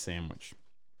to make a sandwich.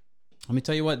 Let me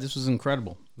tell you what, this was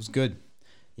incredible. It was good.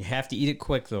 You have to eat it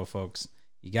quick though, folks.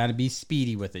 You got to be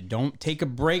speedy with it. Don't take a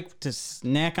break to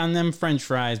snack on them french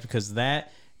fries, because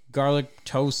that garlic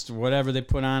toast or whatever they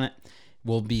put on it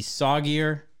will be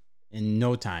soggier in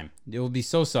no time. It will be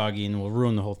so soggy and will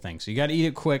ruin the whole thing. So you got to eat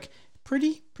it quick.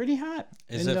 Pretty hot.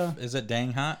 Is it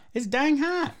dang hot? It's dang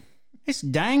hot. It's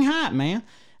dang hot, man.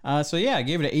 So yeah, I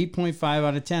gave it an 8.5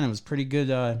 out of 10. It was pretty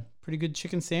good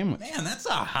chicken sandwich. Man, that's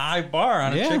a high bar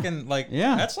on a Yeah. chicken.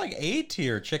 Yeah. That's like A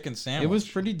tier chicken sandwich. It was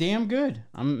pretty damn good.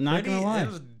 I'm not gonna lie. It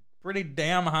was pretty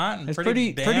damn hot and It's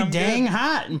pretty dang good.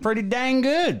 hot and pretty dang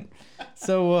good.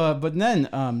 So, but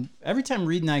then every time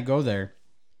Reed and I go there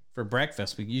for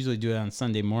breakfast, we usually do it on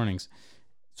Sunday mornings.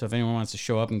 So if anyone wants to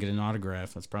show up and get an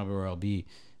autograph, that's probably where I'll be.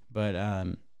 But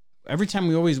every time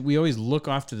we always look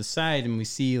off to the side and we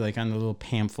see like on the little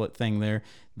pamphlet thing there,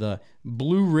 the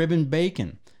blue ribbon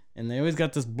bacon. And they always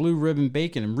got this blue ribbon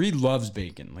bacon, and Reed loves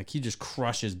bacon. Like, he just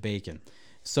crushes bacon.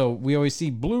 So we always see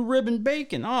blue ribbon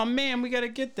bacon. Oh man, we got to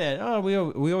get that. Oh,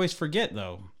 we always forget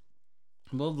though.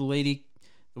 Well, the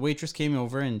waitress came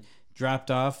over and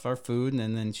dropped off our food,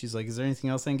 and then she's like, "Is there anything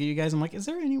else I can get you guys?" I'm like, "Is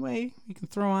there any way you can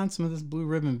throw on some of this blue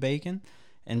ribbon bacon?"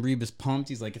 And Reed was pumped.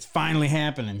 He's like, "It's finally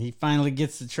happening. He finally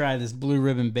gets to try this blue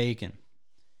ribbon bacon."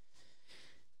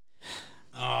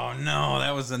 Oh no,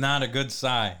 that was not a good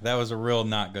sigh. That was a real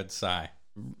not good sigh.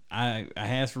 I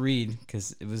asked Reed,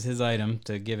 because it was his item,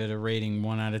 to give it a rating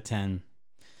 1 out of 10.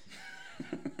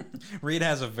 Reed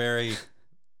has a very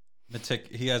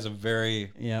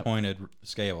Yep. pointed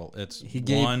scale. It's He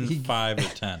gave- 1, he- 5,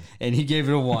 or 10. And he gave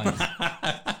it a 1.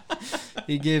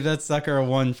 He gave that sucker a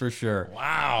 1 for sure.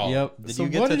 Wow. Yep. Did So you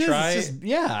get what to it is, try it's it? just-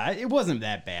 yeah, it wasn't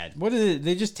that bad. What is it?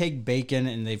 They just take bacon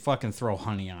and they fucking throw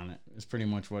honey on it. It's pretty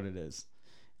much what it is.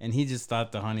 And he just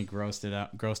thought the honey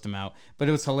grossed him out. But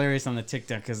it was hilarious on the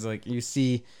TikTok because like you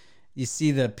see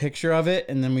the picture of it,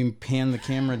 and then we pan the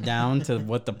camera down to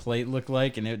what the plate looked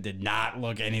like, and it did not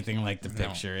look anything like the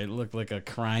picture. It looked like a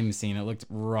crime scene. It looked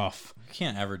rough. You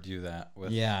can't ever do that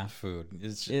with Yeah. food.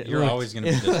 It You're looked- always going to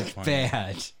be it looked disappointed.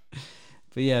 bad.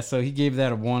 But yeah, so he gave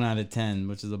that a 1 out of 10,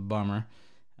 which is a bummer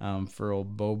for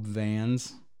old Bob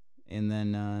Vans. And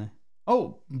then,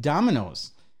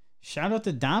 Domino's. Shout out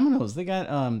to Domino's. They got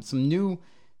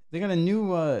a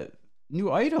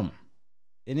new item,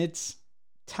 and it's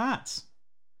tots.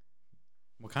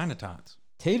 What kind of tots?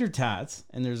 Tater tots,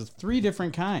 and there's 3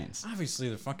 different kinds. Obviously,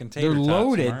 they're fucking tater They're tots.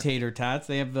 loaded Mark. tater tots.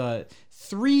 They have the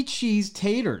 3 cheese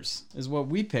taters is what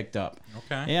we picked up.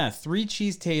 Okay. Yeah, 3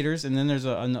 cheese taters, and then there's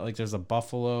there's a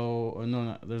buffalo. Or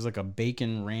no, there's like a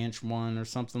bacon ranch one or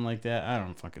something like that. I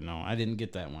don't fucking know. I didn't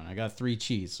get that one. I got 3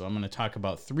 cheese, so I'm gonna talk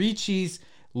about 3 cheese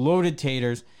loaded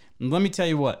taters. And let me tell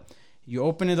you what, you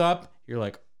open it up, you're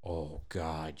like, oh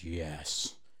god,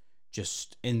 yes.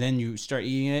 And then you start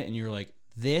eating it, and you're like,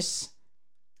 this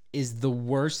is the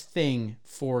worst thing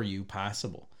for you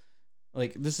possible.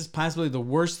 Like, this is possibly the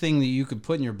worst thing that you could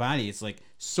put in your body. It's like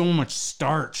so much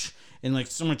starch and like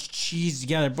so much cheese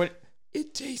together, but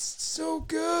it tastes so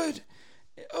good.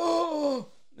 Oh,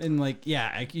 and like,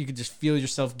 yeah, you could just feel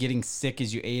yourself getting sick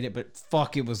as you ate it, but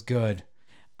fuck, it was good.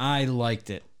 I liked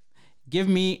it. Give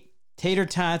me tater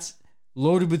tots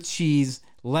loaded with cheese.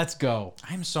 Let's go.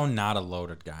 I'm so not a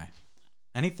loaded guy.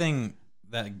 Anything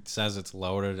that says it's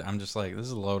loaded, I'm just like, this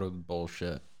is loaded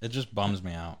bullshit. It just bums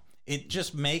me out. It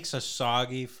just makes a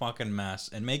soggy fucking mess.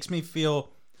 It makes me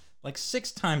feel like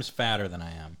 6 times fatter than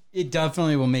I am. It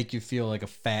definitely will make you feel like a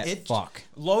fat fuck.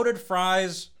 Loaded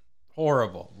fries,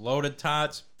 horrible. Loaded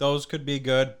tots, those could be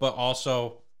good, but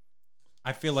also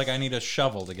I feel like I need a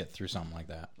shovel to get through something like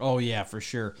that. Oh yeah, for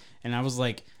sure. And I was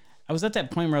at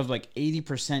that point where I was like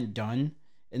 80% done,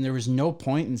 and there was no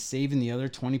point in saving the other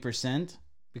 20%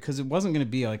 because it wasn't going to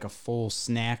be like a full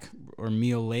snack or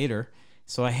meal later.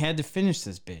 So I had to finish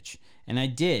this bitch, and I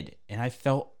did, and I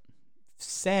felt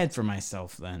sad for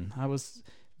myself then. I was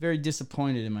very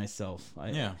disappointed in myself.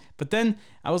 Yeah. But then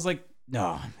I was like,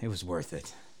 no, it was worth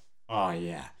it. Oh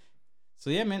yeah. So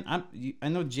yeah, man, I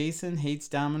know Jason hates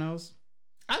Domino's.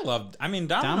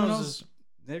 Domino's is,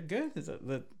 They're good.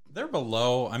 they're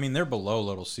below, they're below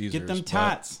Little Caesars. Get them but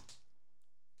tots.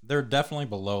 They're definitely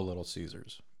below Little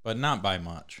Caesars, but not by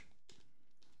much.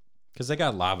 Because they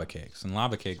got lava cakes, and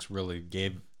lava cakes really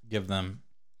give them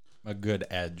a good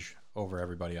edge over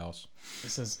everybody else.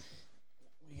 This is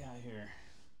what we got here.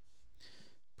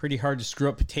 Pretty hard to screw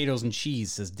up potatoes and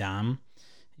cheese, says Dom.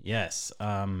 Yes.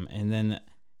 And then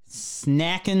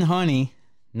snackin' honey,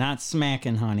 not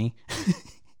smacking honey.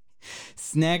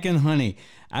 Snackin' honey.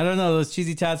 I don't know. Those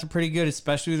cheesy tots are pretty good,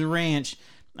 especially the ranch.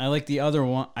 I like the other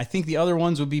one. I think the other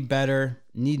ones would be better.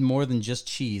 Need more than just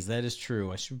cheese. That is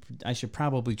true. I should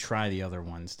probably try the other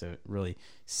ones to really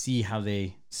see how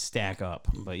they stack up.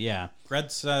 But yeah.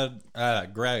 Greg said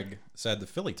the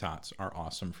Philly tots are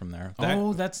awesome from there.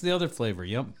 That's the other flavor.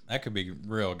 Yep. That could be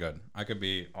real good. I could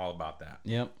be all about that.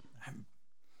 Yep.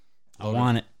 I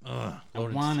want it. Ugh, I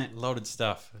want it. Loaded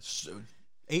stuff.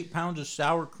 8 pounds of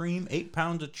sour cream, 8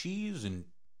 pounds of cheese, and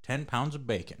 10 pounds of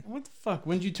bacon. What the fuck?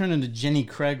 When did you turn into Jenny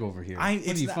Craig over here?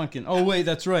 It's Oh wait,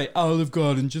 that's right. Olive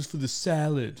Garden just for the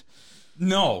salad.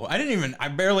 No, I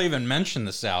barely even mentioned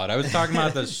the salad. I was talking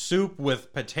about the soup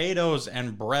with potatoes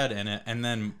and bread in it, and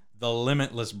then the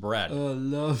limitless bread. I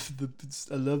love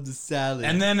the salad.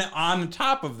 And then on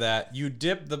top of that, you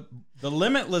dip the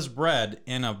limitless bread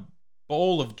in a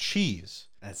bowl of cheese.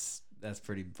 That's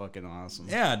pretty fucking awesome.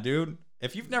 Yeah, dude.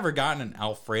 If you've never gotten an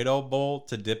Alfredo bowl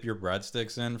to dip your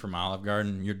breadsticks in from Olive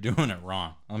Garden, you're doing it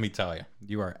wrong. Let me tell you.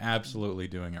 You are absolutely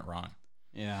doing it wrong.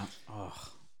 Yeah. Oh.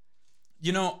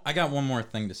 You know, I got one more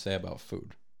thing to say about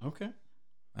food. Okay.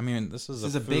 I mean, this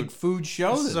is a big food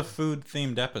show. This is a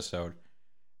food-themed episode.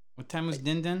 What time was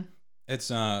Din Din? It's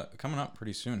coming up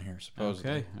pretty soon here,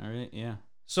 supposedly. Okay. All right. Yeah.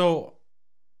 So,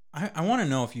 I want to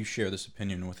know if you share this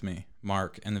opinion with me,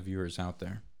 Mark, and the viewers out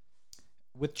there.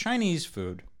 With Chinese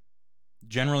food,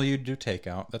 generally you do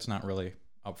takeout. That's not really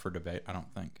up for debate, I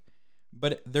don't think.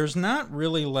 But there's not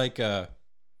really like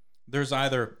there's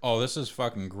either, oh, this is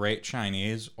fucking great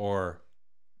Chinese, or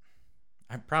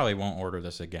I probably won't order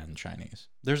this again Chinese.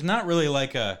 There's not really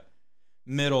like a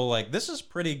middle, like this is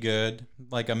pretty good,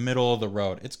 like a middle of the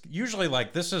road. It's usually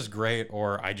like this is great,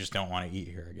 or I just don't want to eat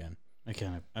here again.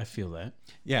 I feel that.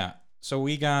 Yeah. So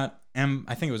we got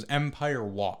I think it was Empire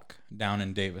Walk down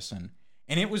in Davison.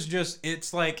 And it was just,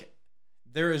 it's like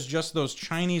there is just those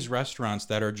Chinese restaurants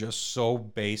that are just so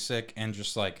basic and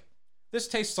just like, this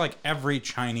tastes like every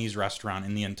Chinese restaurant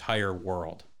in the entire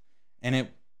world. And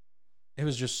it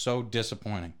was just so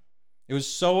disappointing. It was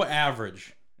so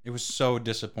average. It was so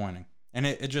disappointing. And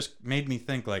it just made me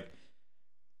think, like,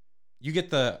 you get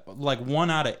the, like, 1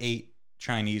 out of 8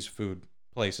 Chinese food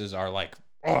places are like,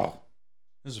 oh,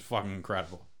 this is fucking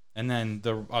incredible. And then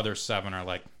the other 7 are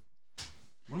like,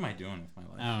 what am I doing with my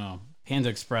life? I don't know. Panda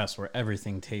Express, where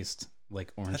everything tastes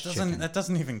like orange chicken. That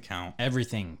doesn't even count.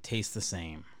 Everything tastes the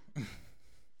same.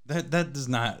 That does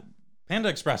not. Panda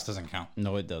Express doesn't count.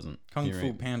 No, it doesn't. Kung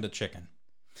Fu Panda chicken.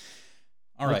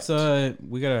 All right.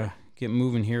 We gotta get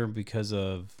moving here because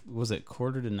of, was it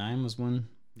 8:45 was when?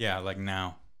 Yeah, like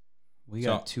now. We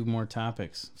got 2 more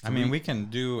topics. I mean, we can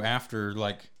do after,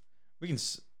 like, we can,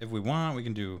 if we want, we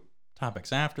can do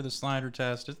topics after the slider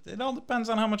test. It all depends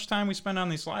on how much time we spend on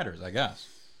these sliders, I guess.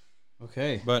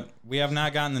 Okay. But we have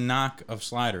not gotten the knock of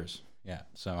sliders yet,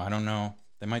 so I don't know.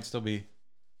 They might still be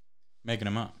making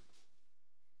them up.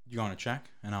 You want to check,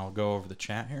 and I'll go over the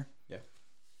chat here? Yeah.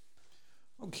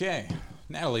 Okay.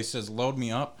 Natalie says, load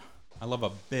me up. I love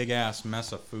a big-ass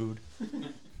mess of food.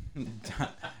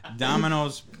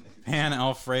 Domino's Pan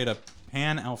Alfredo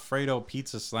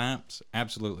pizza slaps.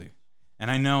 Absolutely. And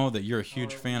I know that you're a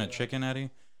huge fan of chicken, Eddie.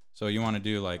 So you want to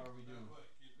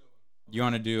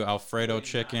do Alfredo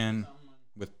chicken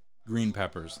with green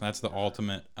peppers. That's the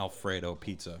ultimate Alfredo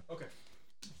pizza. Okay.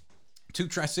 2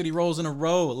 Tri-City rolls in a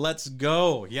row. Let's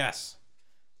go. Yes.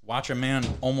 Watch a man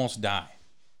almost die.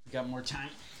 We got more time.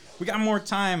 We got more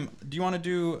time. Do you want to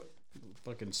do...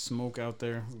 Fucking smoke out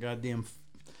there. Goddamn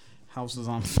house is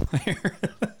on fire.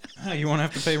 You won't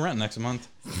have to pay rent next month.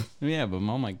 Yeah, but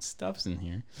all my stuff's in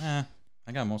here. I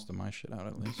got most of my shit out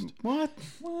at least. What?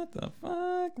 What the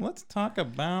fuck?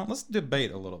 Let's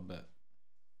debate a little bit.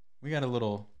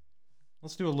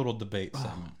 Let's do a little debate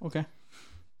segment. Okay.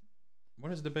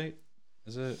 What is debate?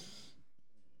 Is it...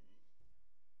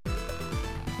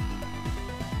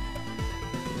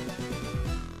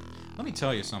 Let me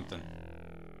tell you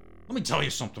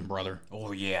something, brother.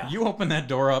 Oh, yeah. You opened that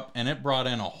door up, and it brought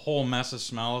in a whole mess of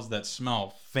smells that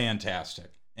smell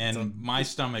fantastic. And my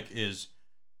stomach is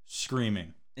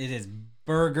screaming. It is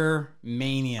burger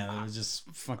mania. It was just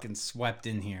fucking swept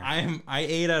in here. I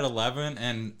ate at 11,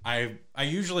 and I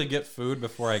usually get food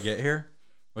before I get here,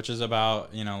 which is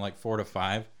about, like 4 to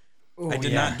 5. I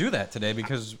did not do that today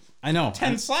because I know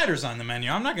 10 sliders on the menu.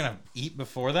 I'm not gonna eat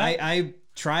before that. I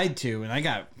tried to, and I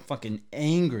got fucking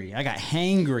angry. I got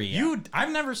hangry. I've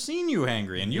never seen you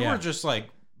hangry, and you were just like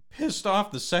pissed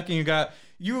off the second you got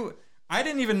you. I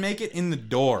didn't even make it in the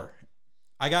door.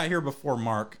 I got here before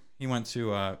Mark. He went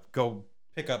to go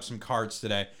pick up some cards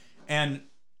today, and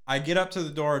I get up to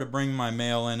the door to bring my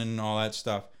mail in and all that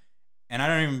stuff, and I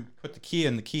don't even put the key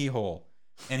in the keyhole,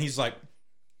 and he's like.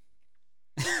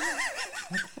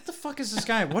 What the fuck is this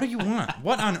guy? What do you want?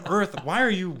 What on earth? Why are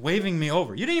you waving me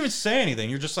over? You didn't even say anything.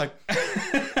 You're just like,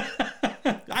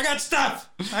 I got stuff.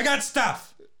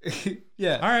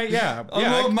 Yeah. All right, yeah.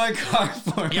 Unload my car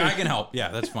for me. Yeah, I can help. Yeah,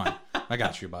 that's fine. I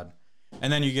got you, bud.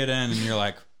 And then you get in and you're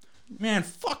like, man,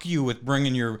 fuck you with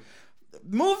bringing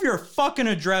move your fucking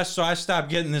address so I stop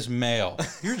getting this mail.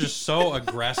 You're just so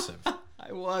aggressive.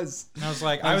 I was. And I was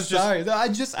like, I'm sorry.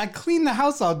 I cleaned the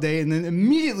house all day, and then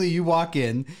immediately you walk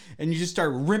in and you just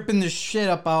start ripping the shit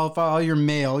up off all your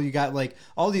mail. You got like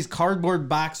all these cardboard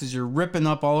boxes you're ripping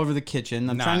up all over the kitchen.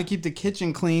 I'm trying to keep the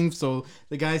kitchen clean so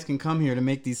the guys can come here to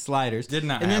make these sliders. Did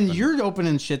not And happen. then you're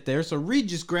opening shit there, so Reed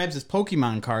just grabs his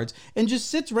Pokemon cards and just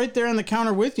sits right there on the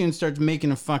counter with you and starts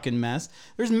making a fucking mess.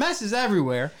 There's messes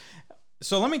everywhere.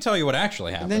 So let me tell you what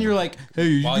actually happened. And then you're like,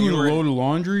 hey, are you doing a load of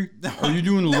laundry? Are you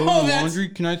doing a load of laundry?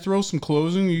 Can I throw some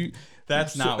clothes in?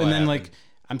 That's not what And then happened. like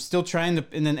I'm still trying to,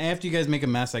 and then after you guys make a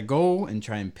mess, I go and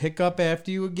try and pick up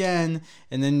after you again.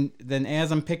 And then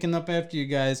as I'm picking up after you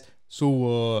guys,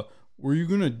 so were you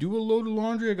gonna do a load of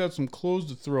laundry? I got some clothes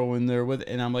to throw in there with,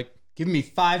 and I'm like, give me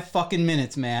 5 fucking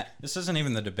minutes, Matt. This isn't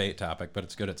even the debate topic, but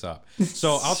it's good it's up.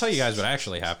 So I'll tell you guys what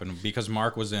actually happened because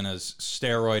Mark was in his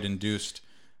steroid-induced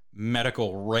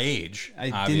medical rage. I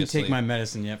didn't obviously. take my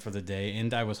medicine yet for the day,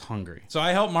 and I was hungry. So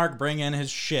I helped Mark bring in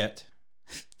his shit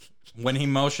when he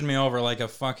motioned me over like a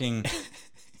fucking,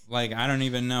 like, I don't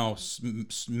even know,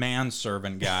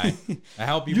 manservant guy. I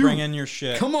help you bring in your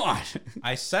shit. Come on.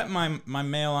 I set my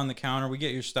mail on the counter. We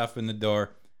get your stuff in the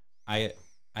door. I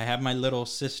have my little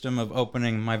system of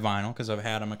opening my vinyl because I've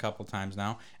had them a couple times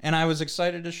now. And I was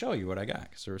excited to show you what I got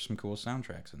because there were some cool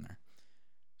soundtracks in there.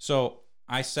 So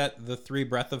I set the 3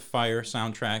 Breath of Fire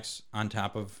soundtracks on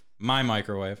top of my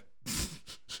microwave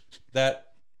that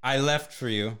I left for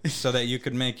you so that you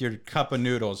could make your cup of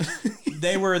noodles.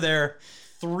 They were there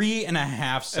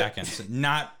 3.5 seconds,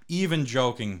 not even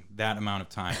joking that amount of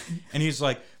time. And he's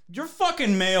like, your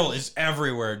fucking mail is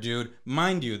everywhere, dude.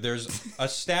 Mind you, there's a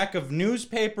stack of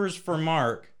newspapers for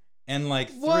Mark and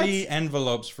like 3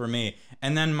 envelopes for me.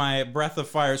 And then my Breath of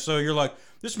Fire. So you're like,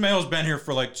 this mail's been here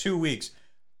for like 2 weeks.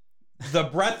 The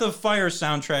Breath of Fire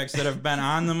soundtracks that have been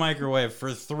on the microwave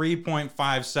for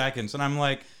 3.5 seconds. And I'm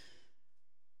like,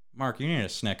 Mark, you need a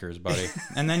Snickers, buddy.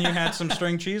 And then you had some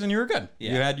string cheese and you were good.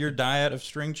 Yeah. You had your diet of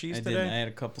string cheese I today. did. I had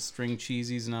a couple string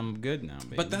cheesies, and I'm good now,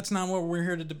 baby. But that's not what we're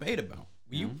here to debate about.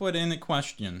 You put in a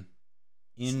question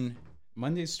in...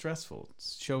 Monday's stressful.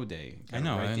 It's show day. I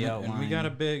know, Write the and we outline. had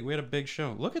a big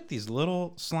show. Look at these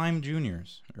little slime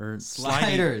juniors or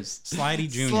Sliders. slidey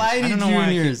juniors. I don't know Slidey why I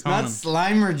keep juniors, calling not them.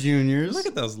 Slimer juniors. Look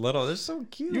at those little. They're so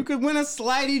cute. You could win a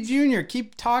Slidey Junior.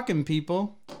 Keep talking,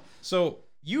 people. So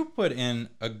you put in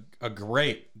a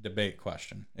great debate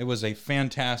question. It was a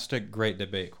fantastic, great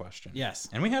debate question. Yes.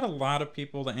 And we had a lot of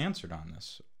people that answered on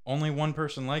this. Only one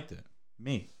person liked it.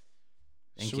 Me.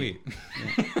 Thank Sweet.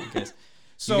 you. Guys,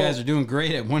 So you guys are doing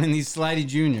great at winning these Slidey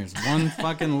Juniors. One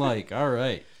fucking like. All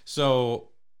right. So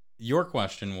your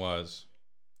question was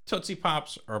Tootsie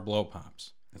Pops or Blow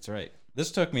Pops? That's right.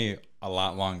 This took me a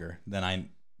lot longer than I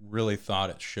really thought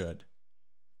it should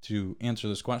to answer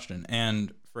this question.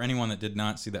 And for anyone that did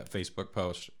not see that Facebook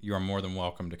post, you are more than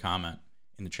welcome to comment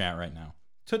in the chat right now.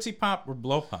 Tootsie Pop or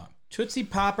Blow Pop? Tootsie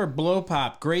Pop or Blow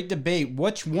Pop? Great debate.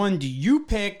 Which one do you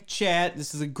pick, chat?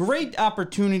 This is a great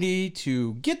opportunity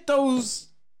to get those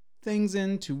things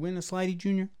in to win a Slidey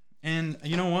Junior. And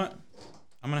you know what?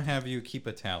 I'm going to have you keep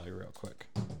a tally real quick.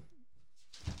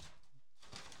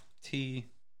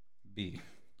 TB.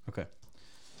 Okay.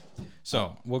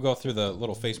 So we'll go through the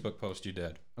little Facebook post you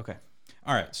did. Okay.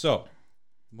 All right. So,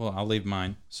 well, I'll leave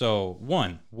mine. So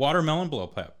 1, watermelon blow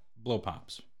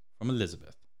pops from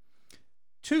Elizabeth.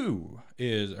 2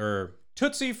 is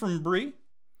Tootsie from Bree.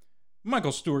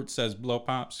 Michael Stewart says blow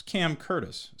pops. Cam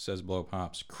Curtis says blow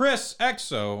pops. Chris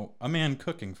Exo, a man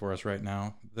cooking for us right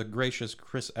now, the gracious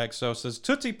Chris Exo says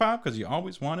Tootsie Pop because you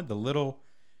always wanted the little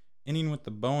inning with the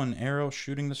bow and arrow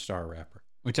shooting the star wrapper.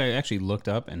 Which I actually looked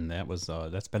up, and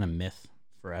that's been a myth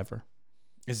forever.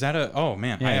 Is that oh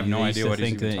man, I have no idea what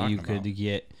he's even talking about. You could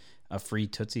get a free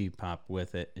Tootsie Pop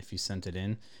with it if you sent it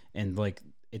in, and like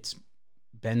it's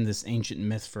been this ancient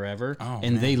myth forever,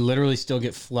 and they literally still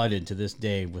get flooded to this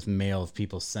day with mail of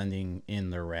people sending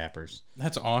in their wrappers.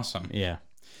 That's awesome. Yeah.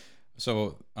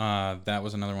 So that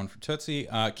was another one for Tootsie.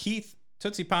 Keith,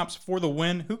 Tootsie Pops for the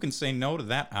win. Who can say no to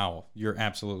that owl? You're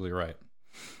absolutely right.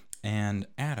 And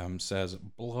Adam says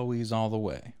blowies all the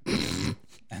way.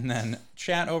 And then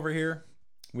chat over here,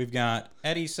 we've got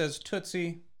Eddie says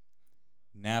Tootsie.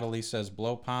 Natalie says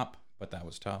blow pop, but that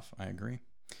was tough. I agree.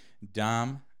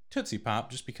 Dom, Tootsie Pop,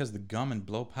 just because the gum and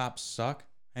blow pops suck.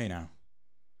 Hey now.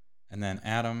 And then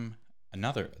Adam,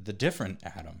 the different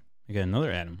Adam. I got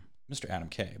another Adam. Mr. Adam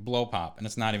K. Blow pop, and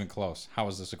it's not even close. How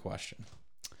is this a question?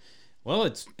 Well,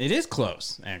 it is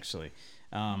close actually.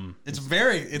 It's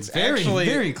very Very,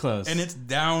 very close. And it's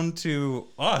down to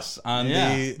us on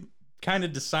the kind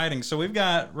of deciding. So we've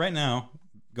got right now,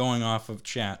 going off of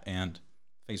chat and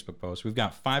Facebook posts, we've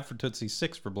got 5 for Tootsie,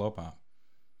 6 for Blow Pop.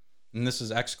 And this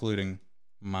is excluding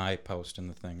my post in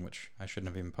the thing, which I shouldn't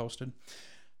have even posted.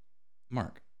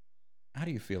 Mark, how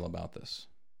do you feel about this?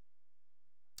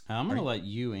 I'm gonna let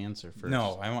you answer first.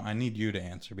 No, I need you to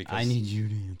answer because I need you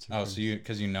to answer. Oh, first. so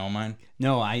because you know mine?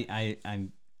 No, I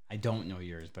don't know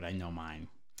yours, but I know mine.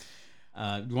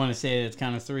 You want to say it's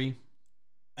kind of 3?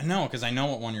 No, because I know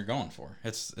what one you're going for.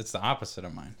 It's the opposite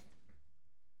of mine.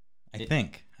 I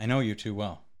think I know you too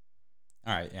well.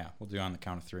 All right, yeah, we'll do it on the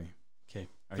count of 3. Okay.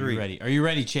 Are 3. you ready? Are you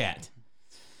ready, chat?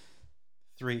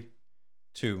 3,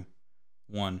 2,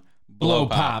 1. Blow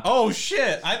Pop. Oh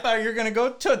shit! I thought you were gonna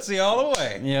go Tootsie all the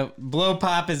way. Yeah, Blow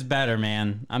Pop is better,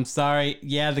 man. I'm sorry.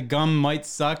 Yeah, the gum might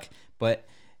suck, but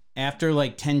after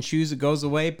like 10 chews, it goes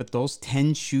away. But those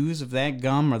 10 chews of that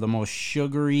gum are the most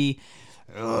sugary.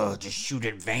 Oh, just shoot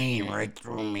it vein right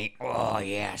through me. Oh,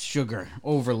 yeah, sugar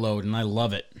overload, and I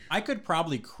love it. I could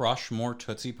probably crush more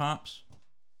Tootsie Pops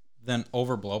than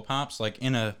over Blow Pops. Like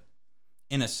in a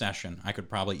session, I could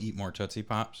probably eat more Tootsie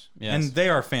Pops. Yes. And they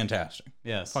are fantastic.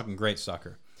 Yes. Fucking great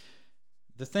sucker.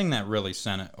 The thing that really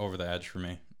sent it over the edge for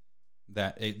me,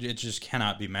 that it just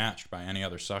cannot be matched by any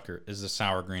other sucker, is the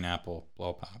sour green apple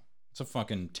Blow Pop. It's a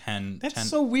fucking 10. That's 10.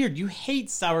 so weird. You hate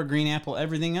sour green apple,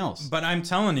 everything else. But I'm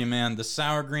telling you, man, the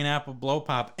sour green apple Blow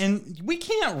Pop, and we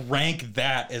can't rank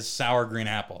that as sour green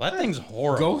apple. That thing's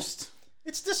horrible. Ghost?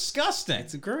 It's disgusting.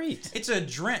 It's great. It's a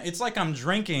drink. It's like I'm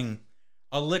drinking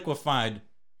a liquefied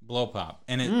Blow Pop,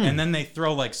 and and then they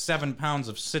throw like 7 pounds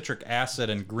of citric acid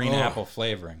and green apple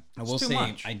flavoring. I will It's too say,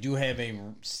 much. I do have a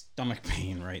stomach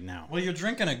pain right now. Well, you're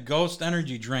drinking a Ghost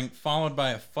energy drink followed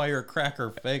by a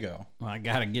Firecracker Fago. Well, I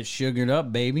gotta get sugared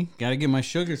up, baby. Gotta get my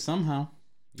sugar somehow.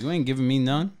 You ain't giving me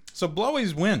none. So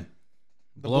Blowies win.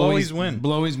 The Blowies win.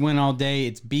 Blowies win all day.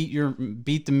 It's beat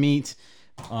the meat.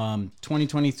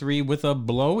 2023 with a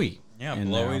blowy. Yeah,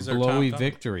 in there. Blowies are blowy top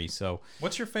dog. victory. So,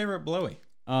 What's your favorite Blowy?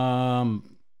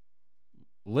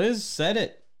 Liz said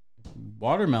it.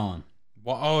 Watermelon.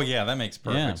 Well, oh yeah, that makes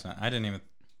perfect Yeah. sense.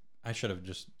 I should have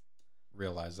just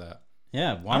realized that.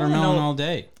 Yeah, watermelon know- all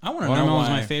day. I want to know Watermelon's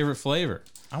why. my favorite flavor.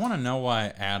 I want to know why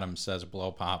Adam says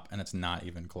Blow Pop and it's not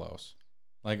even close.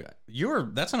 Like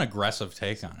that's an aggressive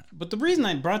take on it. But the reason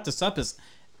I brought this up is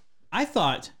I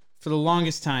thought for the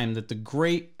longest time that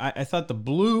I thought the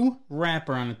blue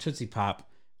wrapper on a Tootsie Pop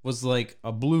was like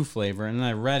a blue flavor, and then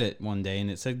I read it one day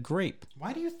and it said grape.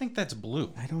 Why do you think that's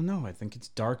blue? I don't know. I think it's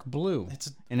dark blue.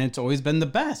 It's always been the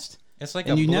best. It's like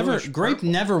And a you never bluish grape purple.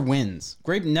 never wins.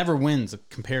 Grape never wins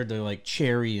compared to like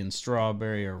cherry and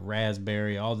strawberry or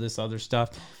raspberry, all this other stuff.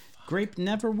 Grape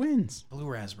never wins. Blue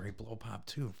raspberry Blow Pop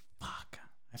too. Fuck,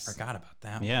 I forgot about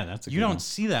that. Yeah, that's a You good don't one.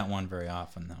 see that one very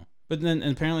often though. But then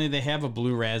apparently they have a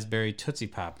blue raspberry Tootsie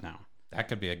Pop now. That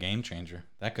could be a game changer.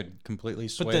 That could completely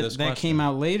sway But this that question. came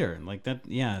out later. Like that,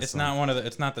 yeah. It's so not one of the.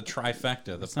 It's not the trifecta: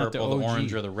 the It's not the purple, the OG.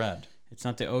 orange, or the red. It's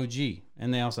not the OG.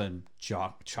 And they also had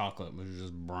chocolate, which is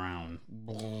just brown.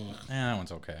 But That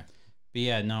one's okay.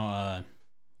 yeah, no.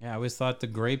 Yeah, I always thought the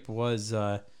grape was.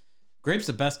 Grape's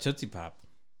the best Tootsie Pop.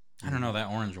 I don't know. That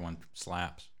orange one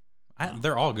slaps.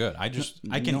 They're all good. I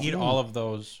can No, eat no. all of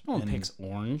those. No one in- picks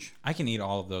orange. I can eat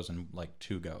all of those in like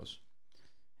 2 goes.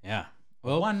 Yeah.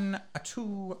 Well, 1, a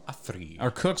 2, a 3. our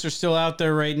cooks are still out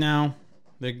there right now.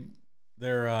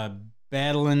 They're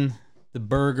battling the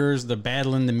burgers. They're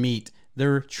battling the meat.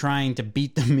 They're trying to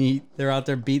beat the meat. They're out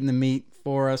there beating the meat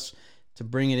for us to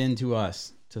bring it into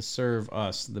us, to serve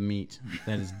us the meat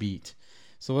that is beat.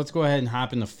 So let's go ahead and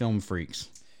hop into Film Freaks.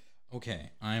 Okay,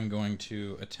 I'm going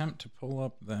to attempt to pull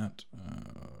up that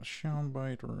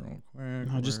soundbite real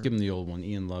quick. I'll just give him the old one.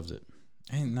 Ian loves it.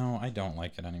 No, I don't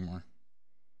like it anymore.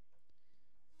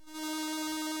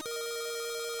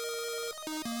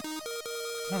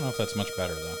 I don't know if that's much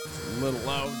better though. A little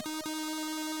loud.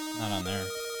 Not on there.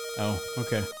 Oh,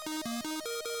 okay.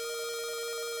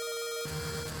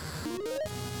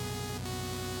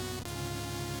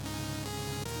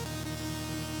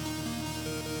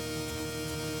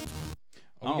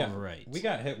 Alright. We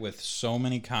got hit with so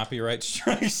many copyright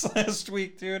strikes last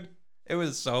week, dude. It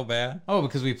was so bad. Oh,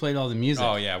 because we played all the music.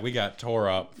 Oh yeah, we got tore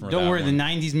up. For Don't that worry, one. the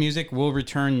 90s music will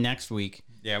return next week.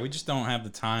 Yeah, we just don't have the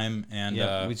time, and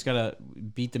Yeah, we just gotta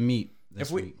beat the meat this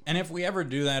week. if we ever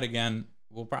do that again,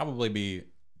 we'll probably be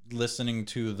listening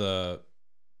to the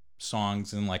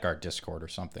songs in like our Discord or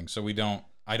something. So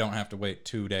I don't have to wait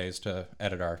 2 days to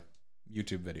edit our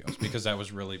YouTube videos because that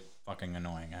was really fucking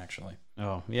annoying actually.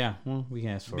 Oh yeah, well we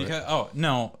asked for Because it.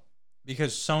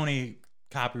 because Sony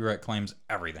copyright claims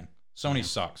everything. Sony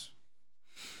sucks.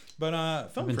 But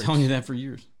I've Film been Freaks, telling you that for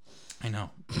years, I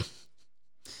know.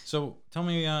 So tell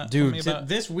me, dude. about,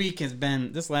 This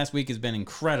last week has been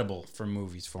incredible for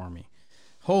movies for me.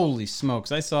 Holy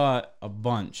smokes, I saw a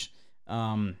bunch.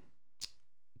 And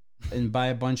by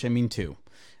a bunch I mean 2.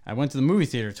 I went to the movie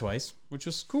theater twice, which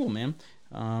was cool, man.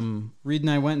 Reed and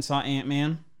I went and saw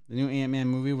Ant-Man, the new Ant-Man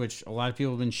movie, which a lot of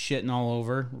people have been shitting all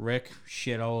over. Rick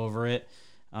shit all over it.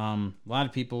 A lot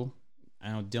of people, I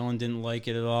know Dylan didn't like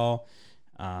it at all.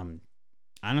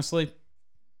 Honestly,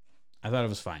 I thought it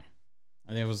was fine.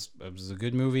 I think it was a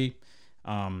good movie.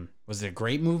 Was it a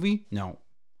great movie? No.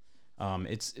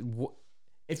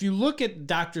 if you look at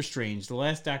Doctor Strange, the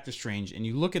last Doctor Strange, and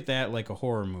you look at that like a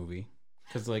horror movie,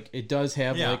 because like it does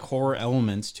have Yeah. like horror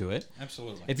elements to it.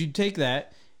 Absolutely. If you take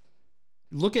that,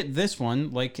 look at this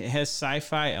one, like it has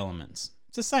sci-fi elements.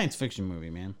 It's a science fiction movie,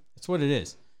 man. That's what it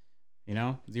is. You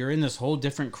know, you're in this whole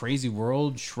different crazy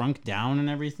world, shrunk down and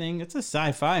everything. It's a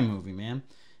sci-fi movie, man.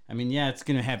 I mean, yeah, it's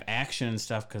gonna have action and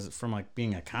stuff because from like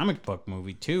being a comic book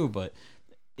movie too, but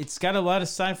it's got a lot of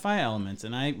sci-fi elements,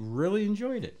 and I really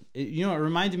enjoyed it. It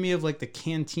reminded me of like the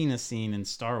cantina scene in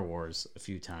Star Wars a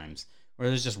few times, where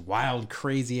there's just wild,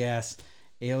 crazy ass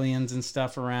aliens and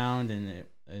stuff around,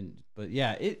 but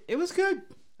yeah, it was good.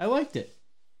 I liked it.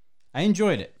 I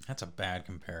enjoyed it. That's a bad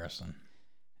comparison.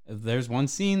 There's one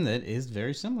scene that is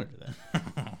very similar to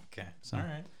that. Okay. So- All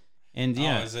right. And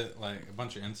yeah, Oh, is it like a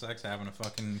bunch of insects having a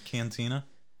fucking cantina?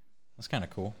 That's kind of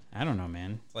cool. I don't know,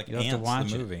 man. It's like You'll have Ants, to watch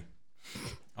the it. movie.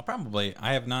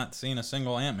 I have not seen a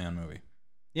single Ant-Man movie.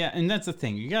 Yeah, and that's the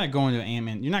thing. You gotta go into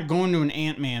Ant-Man. You're not going to an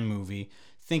Ant-Man movie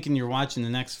thinking you're watching the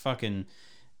next fucking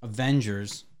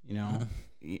Avengers. You know,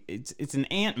 it's an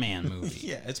Ant-Man movie.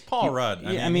 Yeah, it's Paul Rudd.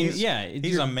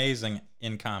 He's amazing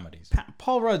in comedies.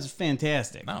 Paul Rudd's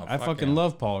fantastic. No, I fuck fucking yeah.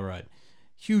 love Paul Rudd.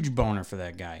 Huge boner for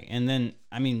that guy. And then,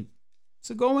 I mean,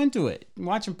 so go into it.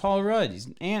 Watching Paul Rudd, he's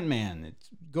Ant-Man.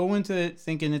 Go into it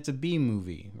thinking it's a B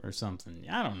movie or something.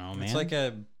 I don't know,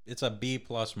 man. It's a B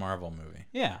plus Marvel movie.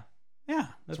 Yeah.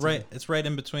 It's right. It's right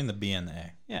in between the B and the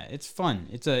A. Yeah, it's fun.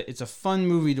 It's a fun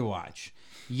movie to watch.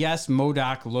 Yes,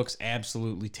 MODOK looks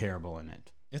absolutely terrible in it.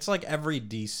 It's like every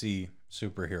DC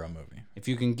superhero movie. If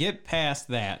you can get past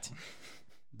that,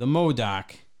 the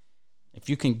MODOK, if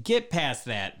you can get past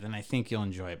that, then I think you'll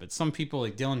enjoy it. But some people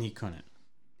like Dylan, he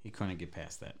couldn't get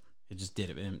past that. It just did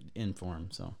it in for him.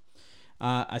 So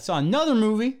I saw another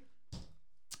movie.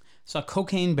 Saw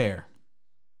Cocaine Bear.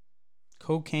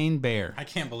 Cocaine Bear. I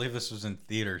can't believe this was in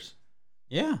theaters.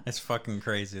 Yeah. It's fucking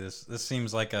crazy. This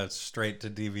seems like a straight to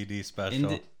DVD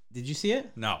special. And did you see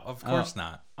it? No, of course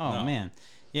not. Oh No. man.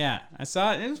 Yeah, I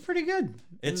saw it. It was pretty good.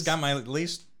 It's got my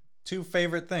least two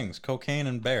favorite things: cocaine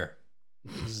and bear.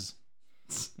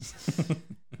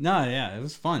 No, yeah, it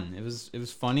was fun. It was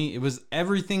funny. It was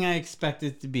everything I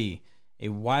expected it to be. A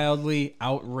wildly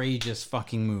outrageous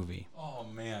fucking movie. Oh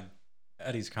man,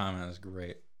 Eddie's comment is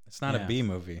great. It's not Yeah. a B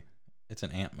movie; it's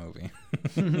an ant movie.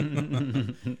 Tell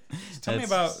me That's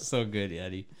about so good,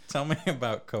 Eddie. Tell me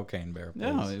about Cocaine Bear, please.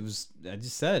 No, it was. I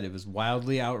just said it was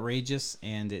wildly outrageous,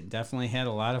 and it definitely had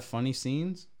a lot of funny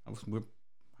scenes. I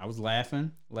was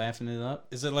laughing it up.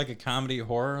 Is it like a comedy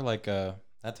horror, like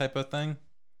that type of thing? Is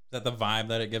that the vibe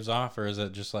that it gives off, or is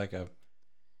it just like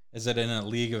is it in a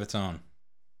league of its own?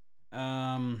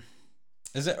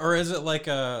 Is it like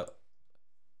a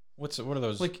what are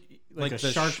those like like a the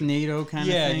Sharknado kind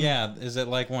of thing. Yeah. Is it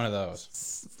like one of those?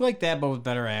 It's like that, but with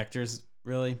better actors.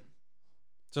 Really.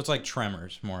 So it's like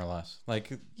Tremors, more or less. Like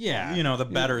Yeah, the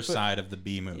better but- side of the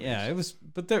B movies. Yeah, it was,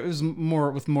 but there was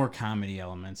more with more comedy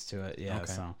elements to it. Yeah, Okay.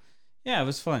 so yeah, it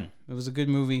was fun. It was a good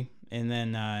movie, and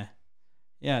then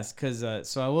yes, because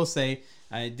so I will say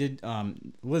I did.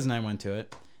 Liz and I went to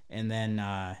it, and then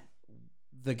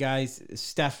the guys,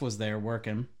 Steph was there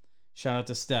working. Shout out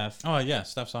to Steph. Oh yeah,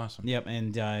 stuff's awesome. Yep,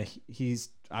 and I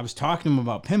was talking to him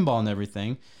about pinball and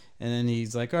everything, and then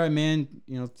he's like, "All right, man,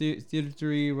 Theater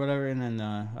 3, whatever." And then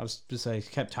I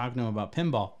kept talking to him about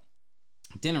pinball.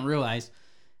 Didn't realize,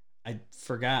 I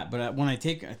forgot, but when I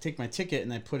take my ticket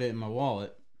and I put it in my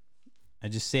wallet, I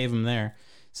just save them there.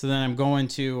 So then I'm going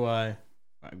to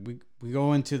we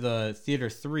go into the Theater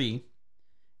 3,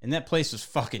 and that place was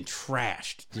fucking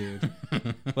trashed, dude.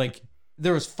 Like,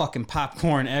 there was fucking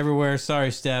popcorn everywhere. Sorry,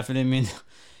 Steph, I didn't mean to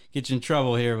get you in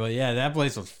trouble here, but yeah, that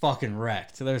place was fucking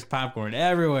wrecked. So there's popcorn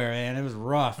everywhere, man. It was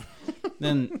rough.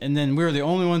 And then we were the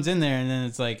only ones in there, and then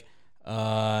it's like,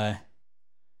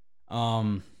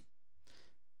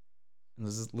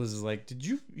 Liz is like,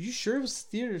 you sure it was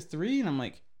Theater 3? And I'm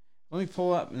like, let me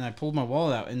pull up, and I pulled my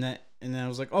wallet out, and then I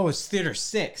was like, oh, it's Theater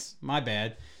 6. My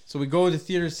bad. So we go to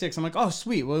Theater 6. I'm like, oh,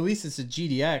 sweet. Well, at least it's a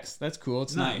GDX. That's cool.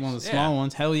 It's not Nice. one of the small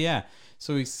ones. Hell yeah.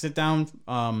 So we sit down,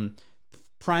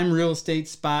 prime real estate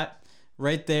spot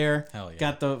right there. Hell yeah.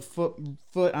 Got the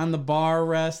foot on the bar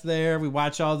rest there. We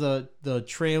watch all the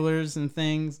trailers and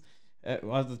things,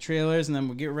 all the trailers, and then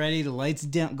we get ready. The lights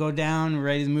go down. We're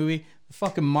ready to the movie. The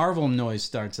fucking Marvel noise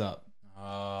starts up.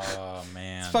 Oh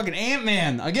man. It's fucking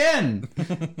Ant-Man again.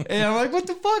 And I'm like, what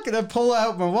the fuck? And I pull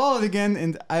out my wallet again,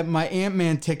 and my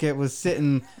Ant-Man ticket was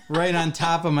sitting right on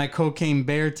top of my Cocaine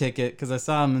Bear ticket because I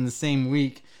saw them in the same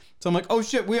week. So I'm like, oh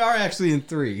shit, we are actually in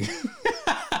 3.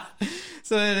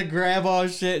 So I had to grab all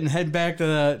shit and head back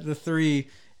to the 3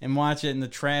 and watch it in the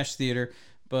trash theater.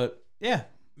 But yeah,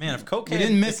 Man, if We Cocaine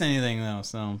didn't miss anything though.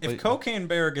 So if Cocaine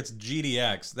Bear gets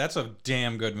GDX, that's a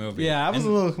damn good movie. yeah, I was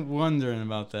And a little wondering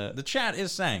about that. the chat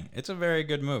is saying it's a very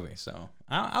good movie, so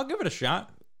I'll give it a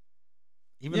shot.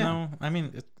 Even Yeah. though, I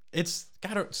mean, it's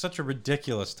got such a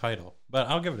ridiculous title, but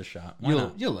I'll give it a shot. Why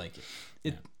not? You'll like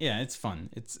it. Yeah, it's fun.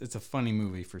 It's a funny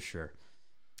movie for sure.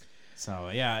 So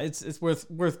yeah, it's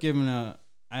worth giving a.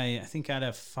 I think out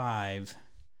of 5.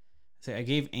 So I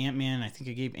gave Ant-Man. I think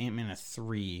I gave Ant-Man a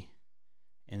 3,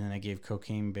 and then I gave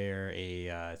Cocaine Bear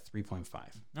a 3.5.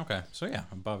 Okay, so yeah,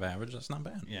 above average. That's not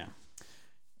bad. Yeah.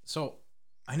 So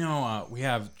I know we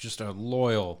have just a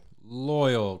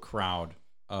loyal crowd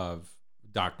of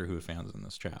Doctor Who fans in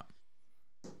this chat,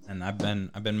 and I've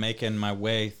been making my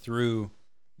way through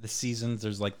the seasons.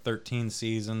 There's like 13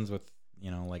 seasons with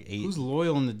like 8. Who's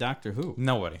loyal in the Doctor Who?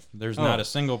 Nobody. There's Oh. not a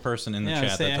single person in the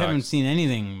chat I that haven't talks. seen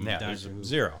anything. With Yeah, Doctor there's Who.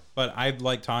 0. But I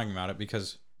like talking about it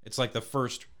because it's like the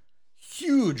first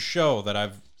huge show that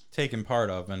I've taken part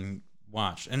of and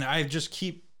watched, and I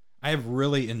have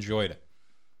really enjoyed it.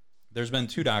 There's been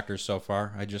 2 Doctors so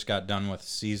far. I just got done with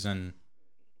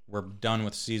we're done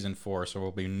with season 4, so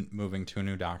we'll be moving to a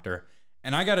new Doctor.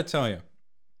 And I got to tell you,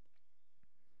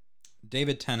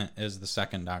 David Tennant is the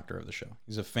second Doctor of the show.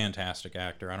 He's a fantastic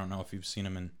actor. I don't know if you've seen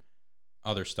him in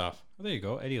other stuff. Oh, there you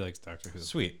go. Eddie likes Doctor Who.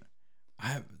 Sweet.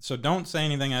 So don't say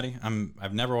anything, Eddie.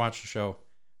 I've never watched the show,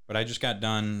 but I just got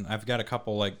done. I've got a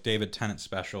couple like David Tennant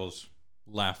specials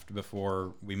left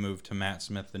before we move to Matt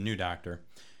Smith, the new Doctor.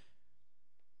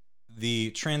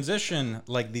 The transition,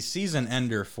 like the season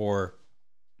ender for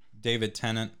David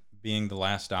Tennant being the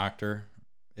last Doctor,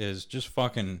 is just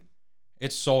fucking,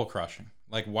 it's soul crushing.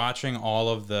 Like watching all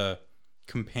of the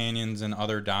companions and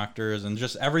other Doctors and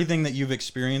just everything that you've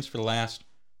experienced for the last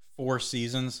 4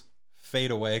 seasons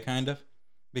fade away, kind of,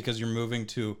 because you're moving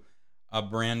to a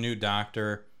brand new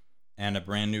Doctor and a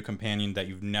brand new companion that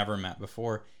you've never met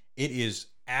before. It is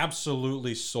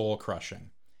absolutely soul crushing.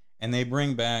 And they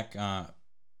bring back,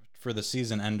 for the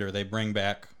season ender, they bring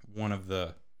back one of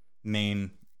the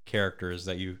main characters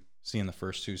that you see in the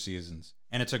first 2 seasons.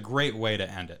 And it's a great way to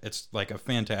end it. It's like a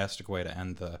fantastic way to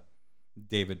end the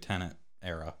David Tennant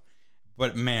era.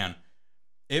 But man,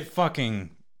 it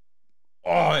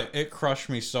crushed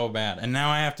me so bad. And now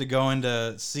I have to go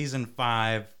into season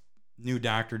 5, new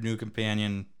Doctor, new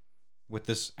companion, with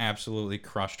this absolutely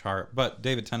crushed heart. But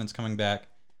David Tennant's coming back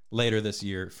later this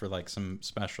year for like some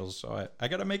specials. So I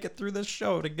got to make it through this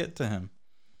show to get to him.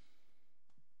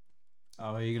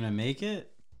 Oh, are you gonna make it?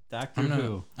 Doctor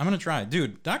Who. I'm gonna try,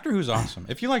 dude. Doctor Who's awesome.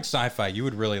 If you like sci-fi, you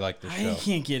would really like this show. I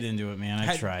can't get into it, man.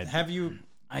 I tried. Have you?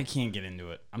 I can't get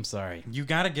into it. I'm sorry. You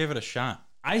got to give it a shot.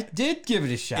 I did give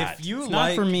it a shot. If you it's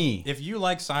like, not for me. If you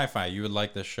like sci-fi, you would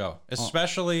like this show,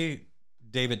 especially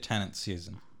David Tennant's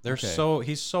season.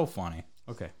 He's so funny.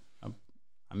 Okay,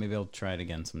 maybe I'll try it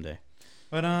again someday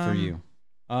But for you.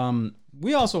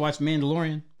 We also watched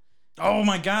Mandalorian. Oh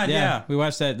my God, yeah. We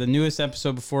watched the newest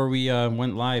episode before we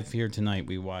went live here tonight.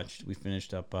 We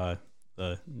finished up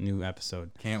the new episode.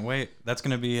 Can't wait. That's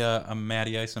gonna be a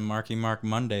Matty Ice and Marky Mark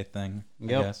Monday thing. I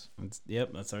guess.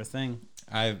 That's our thing.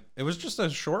 It was just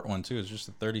a short one too. It was just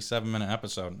a 37-minute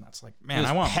episode, and that's like, man, It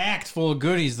was I want packed full of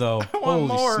goodies though. want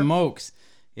more. Holy smokes!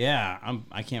 Yeah,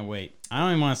 I can't wait. I don't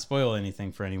even want to spoil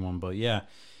anything for anyone, but yeah,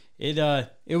 it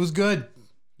was good.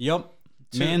 Yep.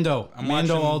 Mando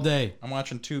all day. I'm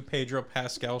watching 2 Pedro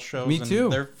Pascal shows. Me and too.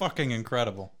 They're fucking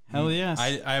incredible. Hell yes.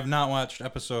 I have not watched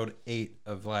episode 8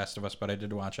 of Last of Us, but I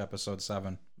did watch episode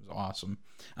 7. It was awesome.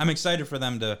 I'm excited for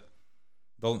them to.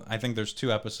 I think there's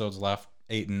 2 episodes left,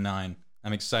 8 and 9.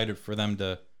 I'm excited for them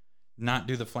to not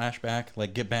do the flashback,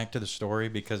 like get back to the story,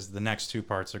 because the next 2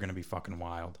 parts are going to be fucking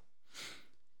wild.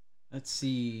 Let's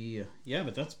see. Yeah,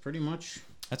 but that's pretty much.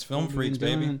 That's Film what we've Freaks,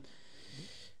 been baby. doing.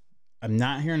 I'm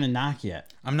not hearing a knock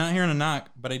yet. I'm not hearing a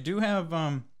knock, but I do have.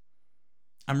 I'm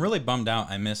really bummed out.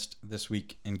 I missed This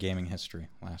Week in Gaming History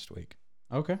last week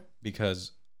Okay.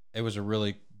 because it was a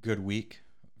really good week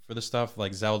for the stuff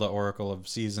like Zelda Oracle of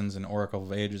Seasons and Oracle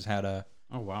of Ages had a.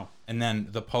 Oh wow. And then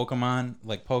the Pokemon,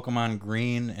 like Pokemon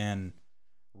Green and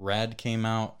Red came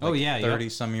out. Like 30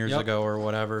 some years ago or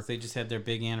whatever. They just had their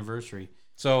big anniversary.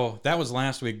 So that was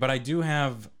last week, but I do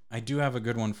have a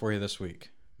good one for you this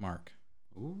week, Mark.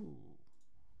 Ooh.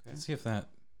 Let's see if that.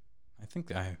 I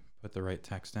think I put the right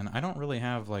text in. I don't really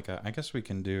have like a. I guess we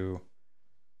can do.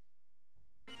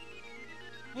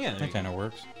 Yeah, That kind of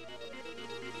works.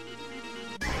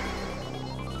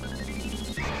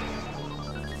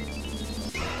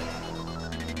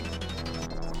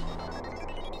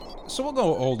 So we'll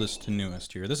go oldest to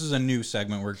newest here. This is a new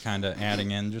segment we're kind of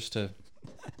adding in just to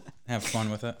have fun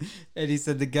with it. And he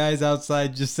said the guys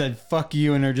outside just said "fuck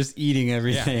you" and are just eating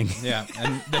everything. Yeah,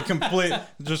 and they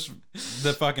just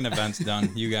the fucking event's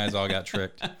done. You guys all got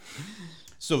tricked.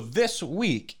 So this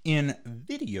week in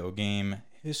video game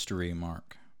history,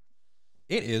 Mark,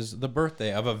 it is the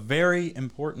birthday of a very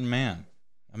important man,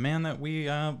 a man that we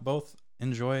both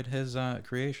enjoyed his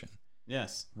creation.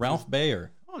 Yes. Ralph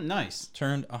Baer. Oh, nice.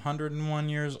 Turned 101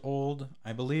 years old.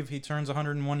 I believe he turns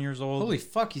 101 years old. Holy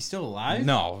fuck, he's still alive?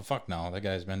 No, fuck no. That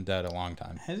guy's been dead a long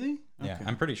time. Has he? Yeah, Okay.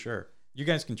 I'm pretty sure. You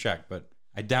guys can check, but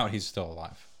I doubt he's still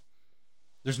alive.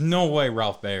 There's no way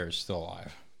Ralph Baer is still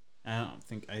alive. I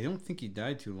don't think he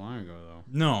died too long ago though.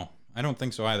 No, I don't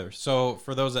think so either. So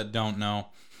for those that don't know,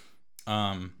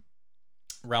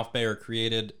 Ralph Baer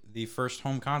created the first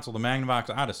home console, the Magnavox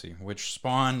Odyssey, which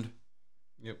spawned.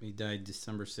 Yep, he died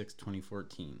December 6,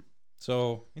 2014.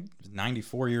 So he's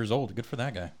 94 years old. Good for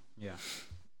that guy. Yeah.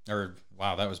 Or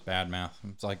wow, that was bad math.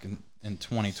 It's like in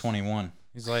 2021.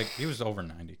 He was over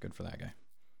 90. Good for that guy.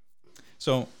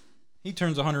 So he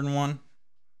turns 101.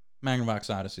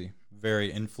 Magnavox Odyssey,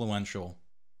 very influential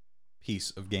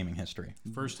piece of gaming history.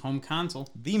 First home console.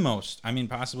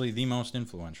 Possibly the most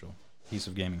influential piece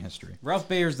of gaming history. Ralph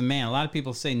Baer's the man. A lot of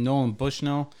people say Nolan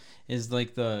Bushnell is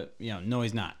like no,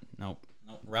 he's not. Nope.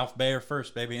 Ralph Baer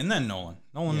first, baby, and then Nolan.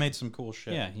 Nolan made some cool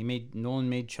shit. Yeah, Nolan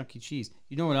made Chuck E. Cheese.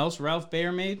 You know what else Ralph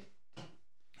Baer made?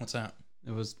 What's that?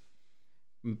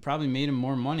 It probably made him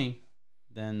more money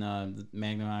than the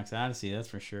Magnavox Odyssey, that's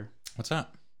for sure. What's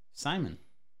that? Simon.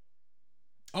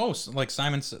 Oh, like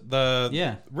Simon's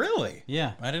Yeah. Really?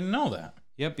 Yeah. I didn't know that.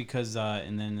 Yep, because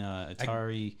and then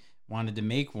Atari wanted to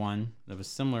make one that was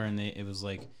similar, and it was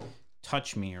like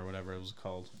Touch Me or whatever it was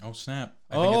called. Oh snap!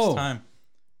 I think it's time.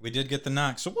 We did get the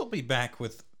knock, so we'll be back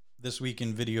with This Week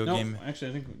in Video Game. Actually,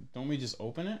 I think don't we just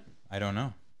open it? I don't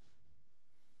know.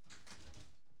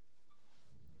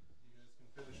 You guys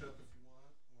can finish up if you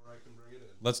want, or I can bring it in.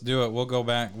 Let's do it. We'll go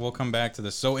back. We'll come back to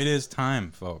this. So it is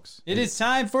time, folks. It is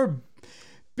time for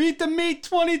Beat the Meat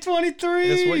 2023.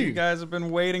 It's what you guys have been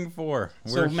waiting for.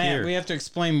 So We're Matt, here. we have to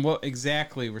explain what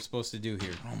exactly we're supposed to do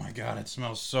here. Oh my god, it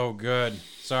smells so good.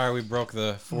 Sorry we broke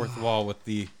the fourth wall with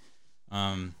the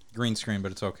green screen,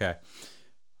 but it's okay.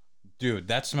 Dude,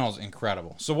 that smells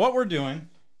incredible. So what we're doing,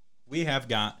 we have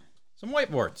got some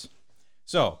whiteboards.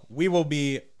 So we will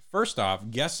be, first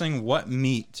off, guessing what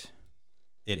meat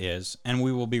it is, and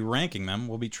we will be ranking them.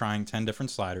 We'll be trying 10 different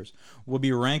sliders. We'll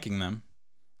be ranking them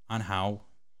on how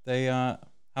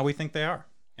we think they are.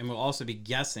 And we'll also be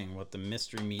guessing what the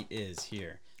mystery meat is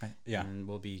here. Yeah. And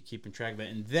we'll be keeping track of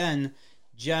it. And then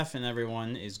Jeff and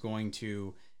everyone is going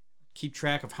to keep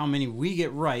track of how many we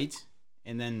get right.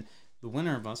 And then the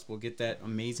winner of us will get that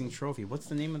amazing trophy. What's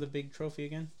the name of the big trophy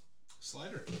again?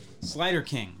 Slider King. Slider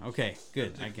King. Okay,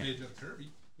 good. Take a page of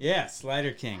Kirby. Yeah,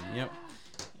 Slider King. Yep.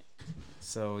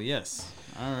 So, yes.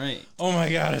 All right. Oh my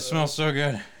god, it smells so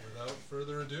good. Without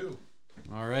further ado,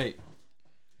 All right.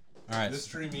 All right.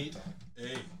 mystery meat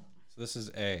A. So this is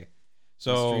A. Mystery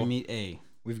So meat A.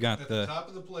 we've got At the top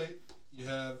of the plate, you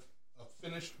have a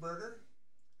finished burger.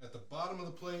 At the bottom of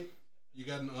the plate, you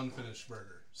got an unfinished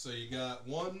burger. So you got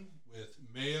one with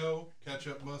mayo,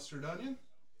 ketchup, mustard, onion,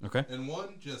 Okay. and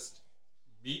one just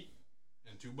meat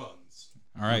and 2 buns.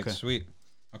 All right, Okay. sweet.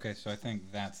 Okay, so I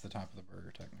think that's the top of the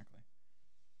burger technically.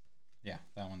 Yeah,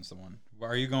 that one's the one.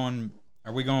 Are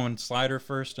we going slider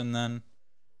first and then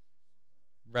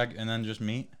and then just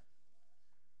meat?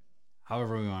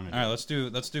 However we want to do All right, let's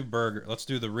do burger. Let's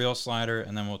do the real slider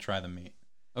and then we'll try the meat.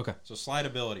 Okay. So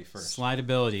slideability first.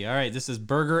 Slideability. All right, this is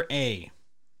Burger A.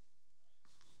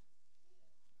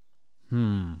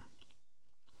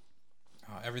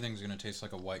 Everything's going to taste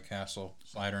like a White Castle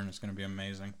slider and it's going to be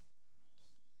amazing.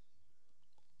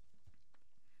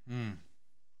 You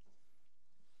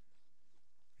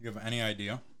have any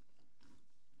idea?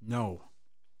 No.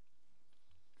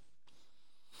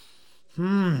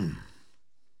 I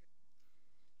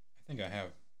think I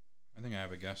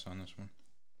have a guess on this one.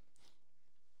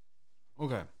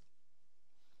 Okay.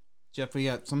 Jeff, we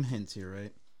got some hints here,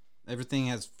 right? Everything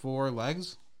has 4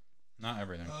 legs? Not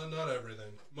everything. Not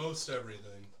everything. Most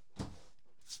everything.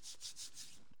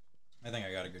 I think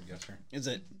I got a good guess here. Is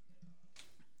it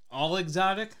all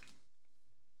exotic?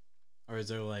 Or is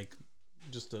there like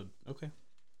just a... Okay.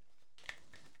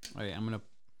 All right, I'm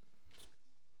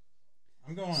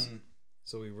going...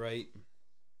 So we write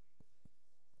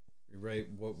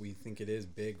what we think it is,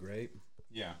 big, right?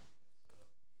 Yeah.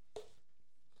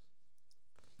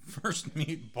 First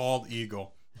meat, bald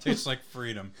eagle. Tastes like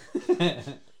freedom.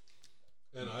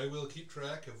 And I will keep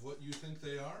track of what you think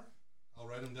they are. I'll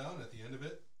write them down. At the end of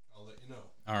it, I'll let you know.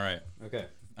 All right. Okay.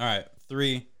 All right.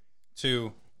 3,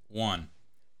 2, 1.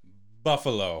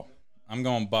 Buffalo. I'm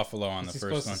going Buffalo on the he first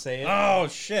supposed one. to say it? Oh,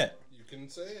 shit. You can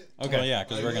say it. Okay. Well, yeah,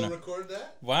 because I we're will going to... record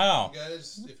that. Wow. You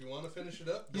guys, if you want to finish it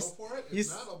up, go for it. you If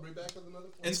s- not, I'll be back with another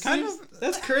point. It's kind of...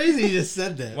 That's crazy you just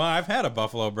said that. Well, I've had a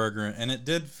Buffalo burger, and it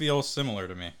did feel similar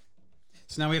to me.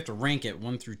 So now we have to rank it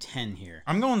 1 through 10 here.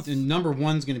 I'm going... And number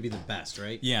 1's going to be the best,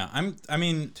 right? Yeah, I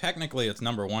mean, technically it's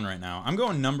number 1 right now. I'm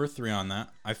going number 3 on that.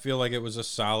 I feel like it was a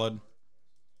solid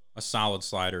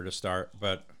slider to start,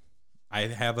 but I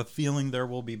have a feeling there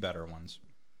will be better ones.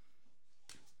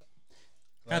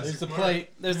 There's the plate.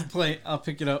 There's the plate. I'll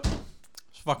pick it up.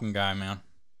 This fucking guy, man.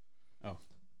 Oh.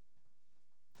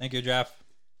 Thank you, Jeff.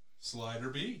 Slider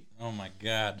B. Oh my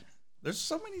god. There's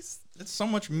so many... It's so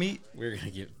much meat. We're going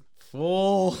to get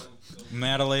full.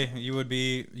 Natalie, you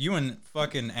and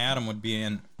fucking Adam would be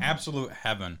in absolute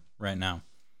heaven right now.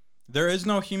 There is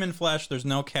no human flesh, there's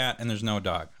no cat, and there's no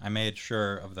dog. I made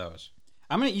sure of those.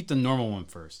 I'm going to eat the normal one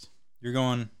first. You're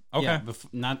going... Okay. Yeah,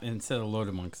 not instead of the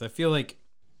loaded one, because I feel like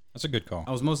That's a good call.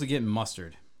 I was mostly getting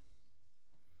mustard.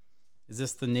 Is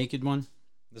this the naked one?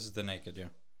 This is the naked, yeah.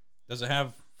 Does it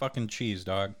have fucking cheese,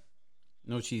 dog?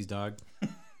 No cheese, dog.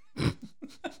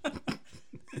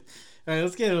 All right,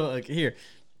 let's get it like here.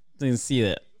 So you can see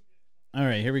that. All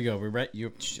right, here we go. We're right.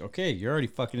 Okay? You're already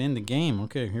fucking in the game.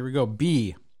 Okay, here we go.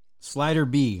 B, slider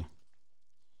B.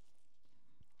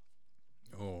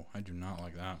 Oh, I do not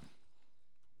like that.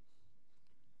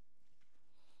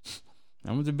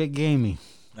 That was a bit gamey.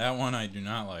 That one I do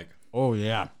not like. Oh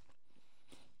yeah.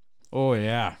 Oh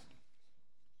yeah.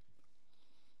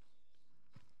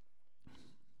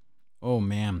 Oh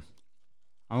man.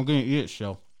 I'm gonna eat it,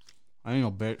 Shell. I ain't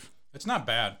no bitch. It's not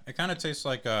bad. It kind of tastes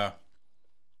like a...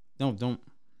 Don't.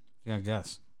 Yeah,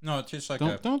 guess. No, it tastes like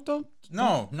Don't. a...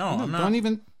 No, I'm not. Don't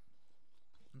even.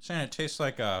 I'm saying it tastes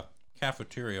like a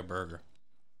cafeteria burger.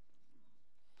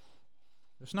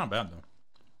 It's not bad, though.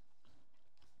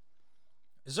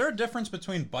 Is there a difference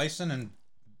between bison and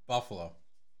buffalo?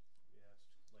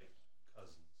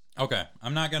 Okay,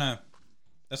 I'm not gonna...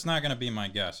 That's not gonna be my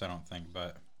guess, I don't think,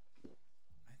 but...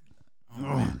 Oh,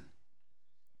 man.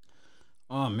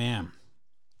 Oh man.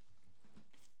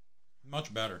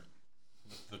 Much better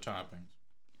with the toppings.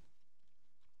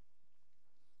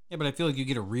 Yeah, but I feel like you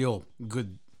get a real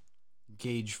good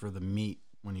gauge for the meat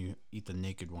when you eat the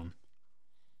naked one.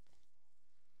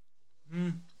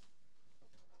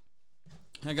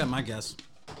 I got my guess.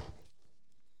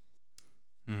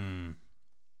 So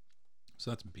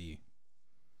that's B.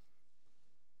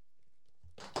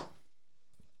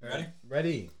 Ready?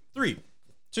 Ready. 3,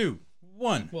 2,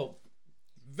 1. Well,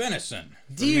 Venison.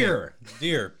 for deer. me.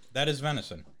 Deer. That is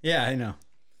venison. Yeah, I know.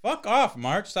 Fuck off,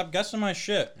 Mark. Stop guessing my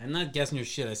shit. I'm not guessing your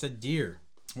shit. I said deer.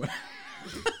 Okay.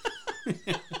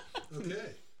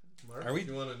 Mark, Are we-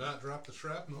 you want to not drop the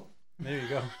shrapnel? There you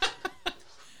go.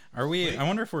 Are we... I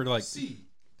wonder if we're like... C.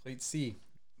 Plate C.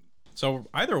 So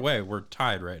either way, we're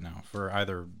tied right now for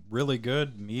either really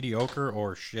good, mediocre,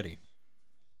 or shitty.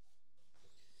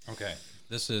 Okay.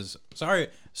 This is... Sorry.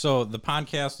 So the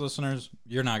podcast listeners,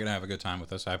 you're not going to have a good time with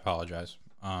this. I apologize.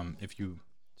 If you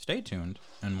stay tuned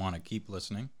and want to keep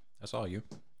listening, that's all you.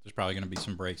 There's probably going to be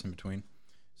some breaks in between.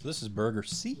 So this is Burger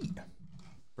C.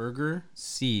 Burger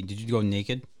C. Did you go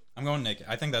naked? I'm going naked.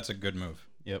 I think that's a good move.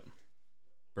 Yep.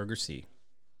 Burger C.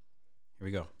 Here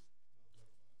we go.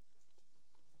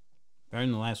 Better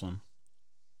than the last one.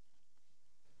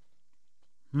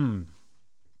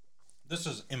 This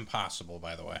is impossible,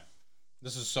 by the way.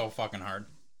 This is so fucking hard.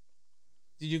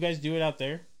 Did you guys do it out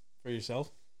there for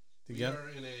yourself? We Together? are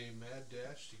in a mad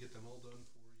dash to get them all done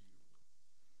for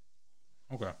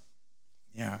you. Okay.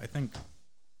 Yeah, I think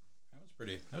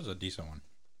that was a decent one.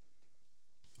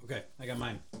 Okay, I got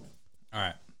mine. All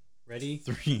right. Ready?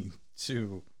 3,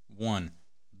 2, 1.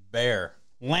 Bear.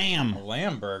 Lamb. A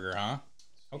lamb burger, huh?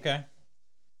 Okay.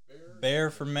 Bear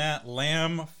for Matt,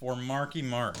 lamb for Marky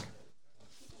Mark.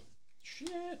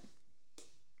 Shit.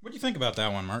 What do you think about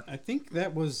that one, Mark? I think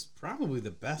that was probably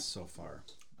the best so far.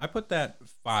 I put that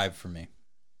 5 for me.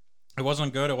 It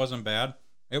wasn't good. It wasn't bad.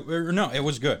 It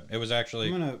was good. It was actually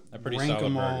I'm gonna a pretty rank solid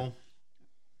them burger. all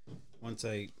once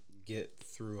I get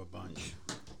through a bunch.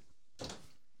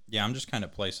 Yeah, I'm just kind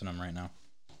of placing them right now.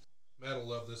 Matt will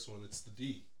love this one. It's the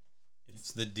D.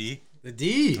 It's the D. The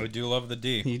D. I do love the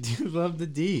D. You do love the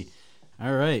D.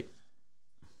 All right.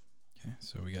 Okay,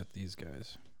 so we got these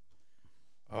guys.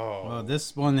 Well,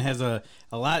 this one has a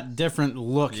lot different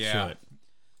look Yeah. to it.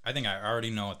 I think I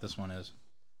already know what this one is.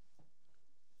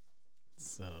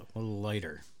 It's a little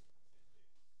lighter.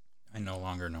 I no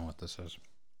longer know what this is.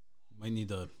 Might need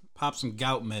to pop some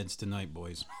gout meds tonight,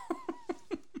 boys.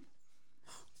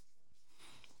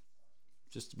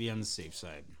 Just to be on the safe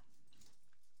side.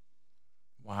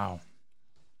 Wow.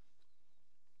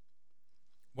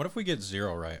 What if we get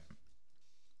 0 right?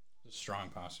 There's a strong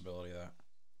possibility of that.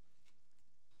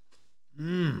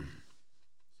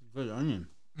 Good onion.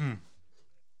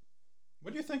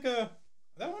 What do you think? That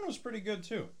one was pretty good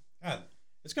too. God,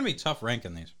 it's gonna be tough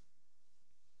ranking these.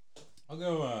 I'll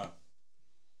go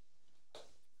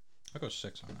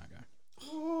 6 on that guy.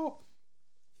 Oh,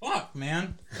 fuck,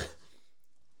 man.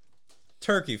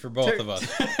 Turkey for both of us.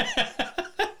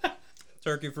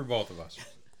 Turkey for both of us.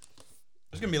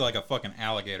 There's gonna be like a fucking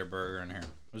alligator burger in here.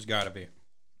 There's got to be.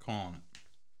 Calling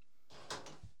it.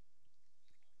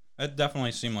 That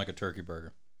definitely seemed like a turkey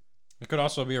burger. It could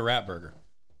also be a rat burger.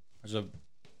 There's a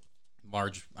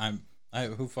large.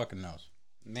 Who fucking knows?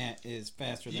 Matt is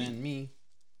faster than me.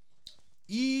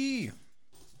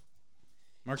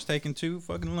 Mark's taking too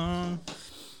fucking long.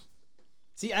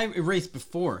 See, I erased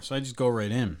before, so I just go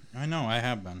right in. I know, I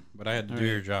have been, but I had to do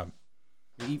your job.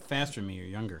 You eat faster than me. You're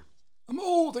younger. I'm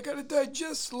old. I gotta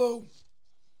digest slow.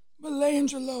 My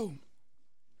lands are low.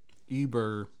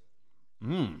 E-burger.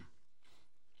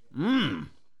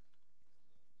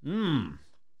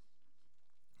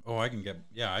 Oh, I can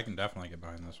definitely get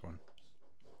behind this one.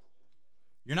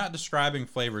 You're not describing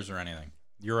flavors or anything.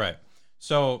 You're right.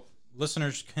 So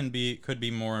listeners could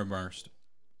be more immersed.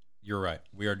 You're right.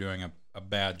 We are doing a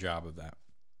bad job of that.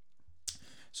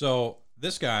 So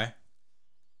this guy.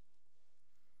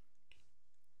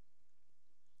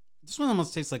 This one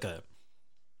almost tastes like a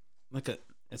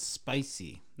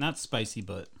spicy. Not spicy,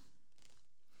 but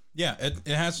Yeah, it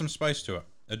has some spice to it.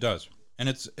 It does. And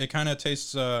it kind of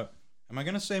tastes am I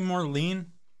going to say more lean?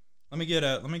 Let me get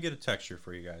a texture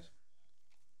for you guys.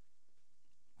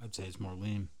 I'd say it's more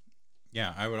lean.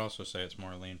 Yeah, I would also say it's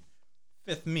more lean.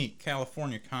 Fifth Meat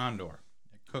California Condor.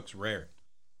 It cooks rare.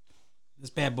 This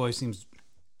bad boy seems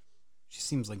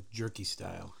like jerky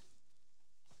style.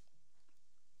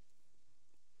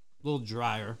 A little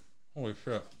drier Holy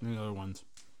shit. than the other ones.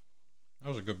 That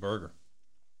was a good burger.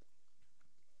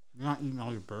 You're not eating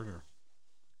all your burger.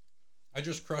 I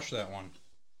just crushed that one.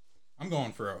 I'm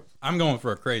going for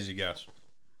a crazy guess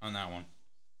on that one.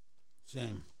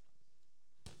 Same.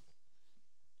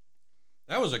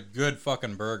 That was a good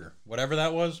fucking burger. Whatever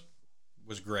that was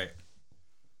great.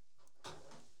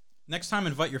 Next time,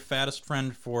 invite your fattest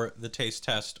friend for the taste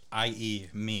test, i.e.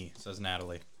 me, says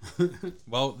Natalie.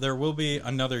 Well, there will be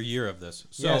another year of this.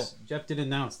 So, Yes, Jeff did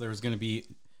announce there was going to be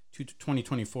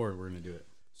 2024. We're going to do it.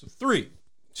 so 3,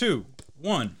 2,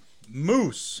 1.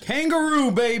 Moose.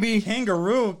 Kangaroo, baby.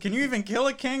 Kangaroo. Can you even kill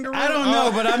a kangaroo? I don't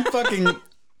know, but I'm fucking.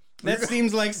 That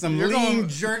seems like some You're lean, going-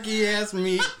 jerky ass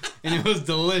meat, and it was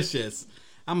delicious.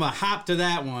 I'm going to hop to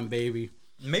that one, baby.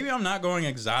 Maybe I'm not going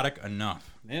exotic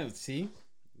enough. Yeah, see?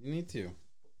 You need to.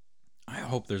 I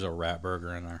hope there's a rat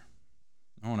burger in there.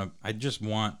 I just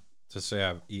want to say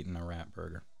I've eaten a rat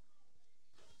burger.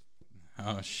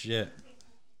 Oh shit.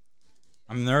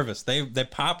 I'm nervous. They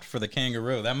popped for the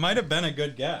kangaroo. That might have been a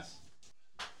good guess.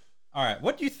 All right,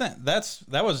 what do you think? That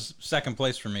was second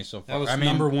place for me so far. That was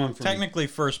number one for me. technically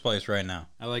first place right now.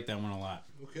 I like that one a lot.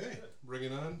 Okay, bring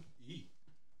it on. E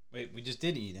Wait, we just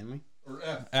did eat, didn't we? or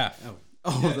F. F.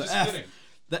 Oh, Yeah, the just F. kidding.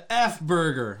 The F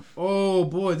burger. Oh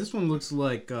boy, this one looks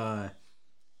like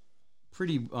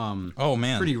pretty Oh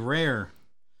man. pretty rare.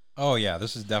 Oh yeah,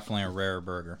 this is definitely a rare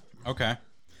burger. Okay.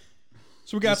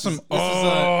 So we got This is- some. this is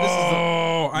a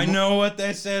I know what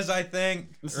this is. I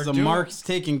think This Or is a do- Mark's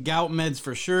taking gout meds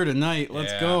for sure tonight.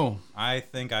 Let's Yeah. go. I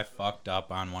think I fucked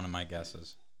up on one of my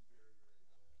guesses.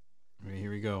 Right,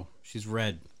 here we go. She's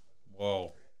red.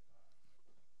 Whoa.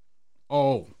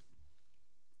 Oh.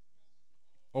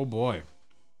 Oh boy.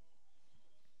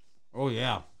 Oh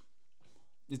yeah.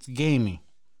 It's gamey.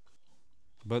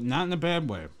 But not in a bad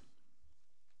way.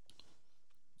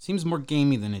 Seems more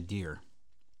gamey than a deer.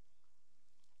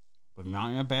 But not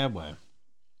in a bad way.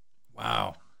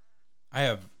 Wow. I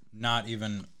have not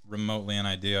even remotely an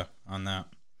idea on that.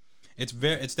 It's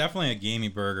definitely a gamey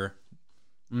burger.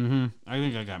 Mm-hmm. I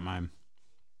think I got mine.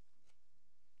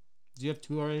 Do you have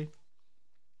two already?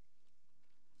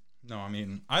 No, I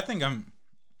mean, I think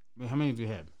Wait, how many have you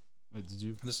had? Wait, did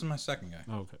you? this is my second guy.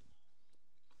 Oh, okay.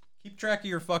 Keep track of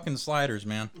your fucking sliders,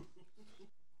 man.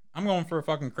 I'm going for a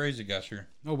fucking crazy guess here.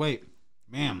 Oh, wait.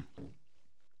 Man.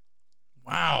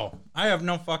 Wow. I have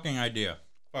no fucking idea.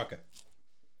 Fuck it.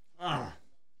 Ah.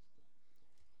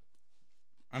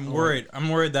 I'm worried. I'm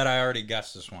worried that I already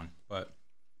guessed this one, but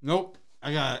Nope.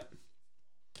 I got it.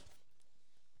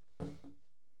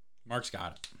 Mark's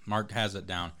got it. Mark has it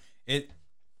down.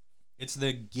 It's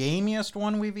the gamiest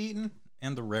one we've eaten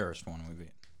and the rarest one we've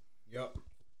eaten. Yep.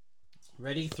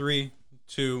 Ready? 3,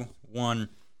 2, 1.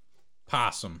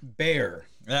 Possum. Bear.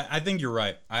 I think you're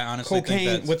right. I honestly think Cocaine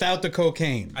that's, without the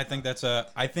cocaine. I think that's a.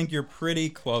 I think you're pretty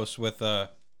close with I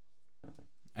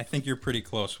think you're pretty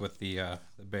close with the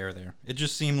bear there. It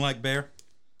just seemed like bear.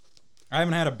 I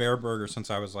haven't had a bear burger since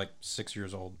I was like 6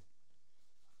 years old.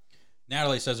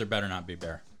 Natalie says there better not be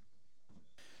bear.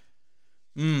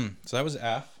 So that was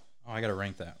F. Oh, I gotta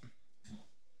rank that.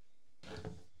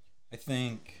 I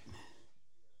think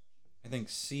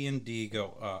C and D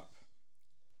go up.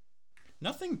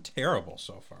 Nothing terrible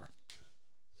so far,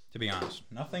 to be honest.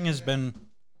 Nothing has been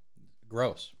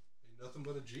gross. Ain't nothing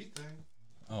but a G thing.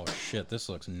 Oh shit, this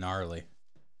looks gnarly.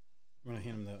 I'm gonna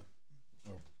hand him that,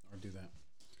 or do that.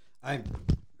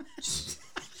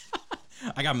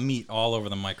 I got meat all over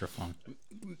the microphone.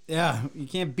 Yeah, you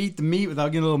can't beat the meat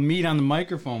without getting a little meat on the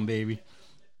microphone, baby.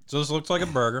 So this looks like a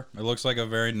burger. It looks like a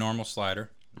very normal slider.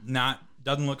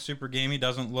 Doesn't look super gamey.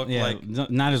 Doesn't look Yeah, like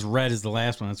not as red as the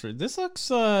last one. That's right. This looks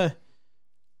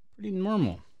pretty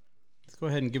normal. Let's go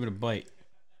ahead and give it a bite.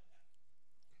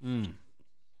 A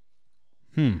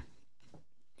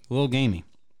little gamey.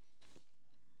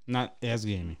 Not as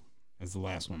gamey as the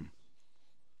last one.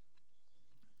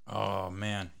 Oh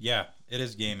man, yeah, it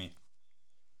is gamey,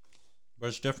 but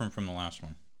it's different from the last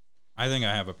one. I think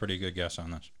I have a pretty good guess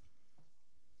on this.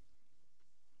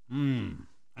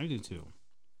 I do too.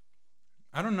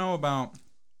 I don't know about.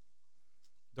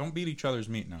 Don't beat each other's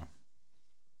meat now.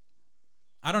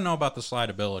 I don't know about the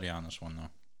slidability on this one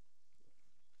though.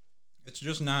 It's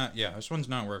just not. Yeah, this one's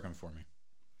not working for me.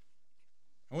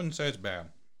 I wouldn't say it's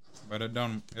bad, but it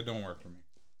don't work for me.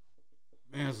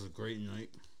 Man, this is a great night.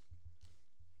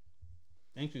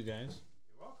 Thank you, guys.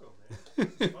 You're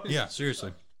welcome, man. Yeah,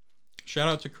 seriously. Shout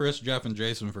out to Chris, Jeff, and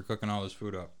Jason for cooking all this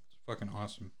food up. It's fucking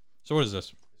awesome. So what is this?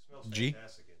 It smells G?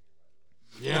 fantastic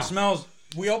in here, It smells.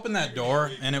 We opened that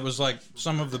door and it was like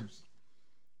some of the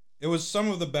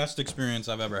best experience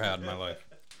I've ever had in my life.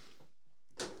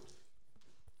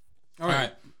 All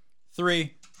right.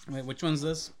 3. Wait, which one's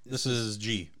this? This is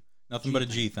G. Nothing but a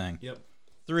G thing. Yep.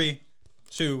 3,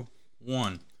 2,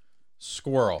 1.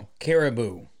 Squirrel.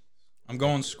 Caribou. I'm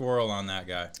going squirrel on that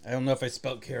guy. I don't know if I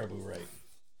spelled caribou right.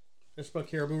 Did I spell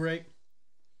caribou right?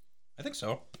 I think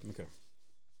so. Okay.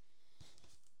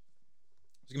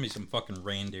 There's gonna be some fucking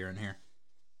reindeer in here.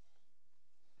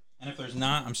 And if there's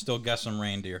not, I'm still guessing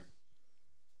reindeer.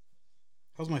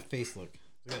 How's my face look?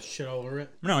 I got shit all over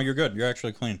it. No, you're good. You're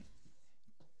actually clean.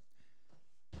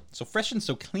 So fresh and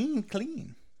so clean.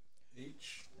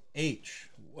 H.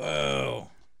 Whoa.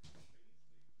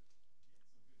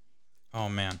 Oh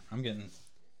man, I'm getting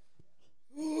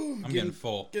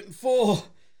full. Getting full.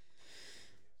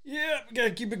 Yeah, we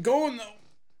gotta keep it going though.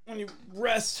 When you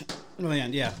rest. Oh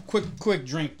man, yeah. Quick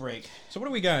drink break. So what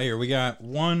do we got here? We got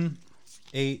 1,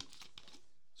 8.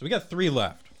 So we got 3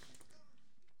 left.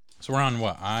 So we're on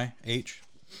what? I, H.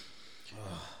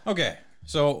 Okay.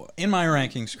 So in my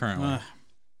rankings currently,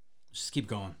 Just keep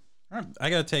going. I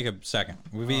gotta take a second.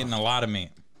 We've eaten a lot of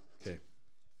meat. Okay.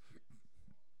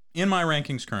 In my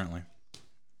rankings currently,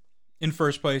 in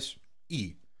first place,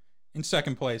 E. In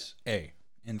second place, A.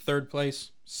 In third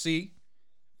place, C.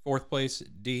 Fourth place,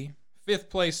 D. Fifth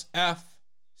place, F.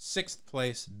 Sixth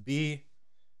place, B.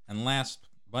 And last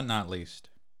but not least,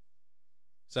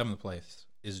 seventh place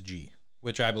is G,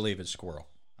 which I believe is squirrel.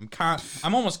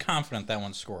 I'm almost confident that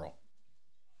one's squirrel.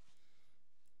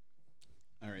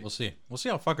 All right. We'll see. We'll see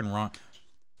how fucking wrong.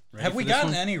 Ready Have for we this gotten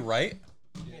one? any right?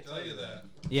 Can't tell you that.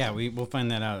 Yeah, we'll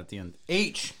find that out at the end.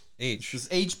 H. H. This is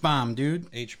H-bomb, dude.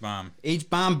 H-bomb.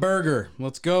 H-bomb burger.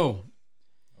 Let's go.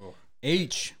 Oh.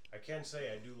 H. I can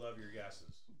say I do love your guesses.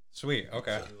 Sweet.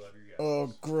 Okay. I do love your guesses.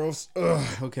 Oh, gross.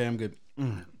 Ugh. Okay, I'm good.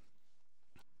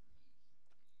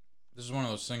 This is one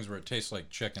of those things where it tastes like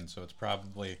chicken, so it's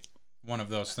probably one of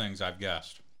those things I've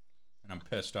guessed. And I'm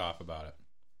pissed off about it.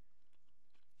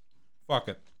 Fuck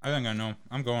it. I think I know.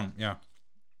 I'm going, yeah.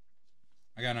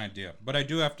 I got an idea. But I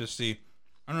do have to see.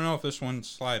 I don't know if this one's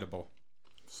slidable.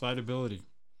 Slidability.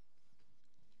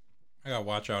 I gotta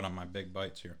watch out on my big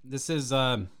bites here. This is,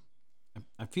 I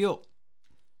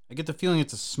get the feeling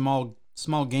it's a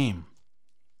small game.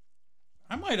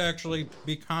 I might actually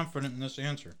be confident in this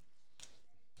answer.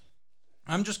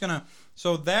 I'm just gonna.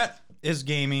 So that is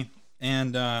gamey,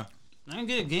 and I can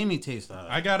get a gamey taste out of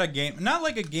it. I got a game, not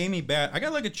like a gamey bat. I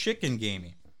got like a chicken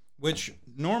gamey, which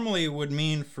normally would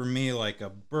mean for me like a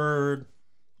bird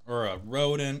or a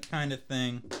rodent kind of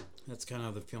thing. That's kind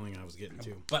of the feeling I was getting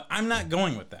too. But I'm not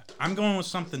going with that. I'm going with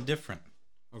something different.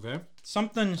 Okay.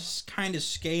 Something kind of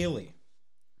scaly.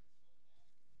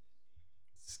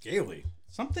 Scaly.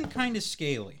 Something kind of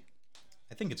scaly.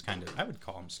 I think it's kind of. I would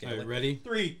call them scaly. All right, ready?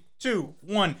 3, 2,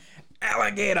 1.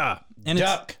 Alligator. And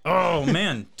Duck. Oh,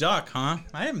 man. Duck, huh?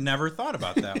 I have never thought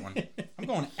about that one. I'm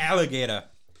going alligator.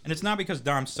 And it's not because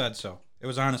Dom said so. It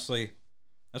was honestly...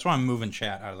 That's why I'm moving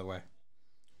chat out of the way.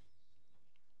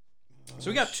 So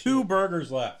we got 2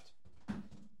 burgers left.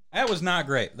 That was not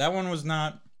great. That one was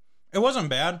not... It wasn't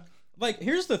bad. Like,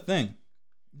 here's the thing.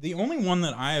 The only one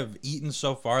that I have eaten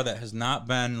so far that has not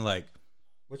been, like...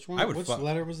 Which one? I would Which fuck-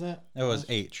 letter was that? It was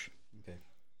H. Okay.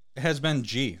 It has been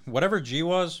G. Whatever G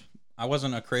was, I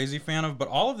wasn't a crazy fan of, but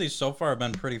all of these so far have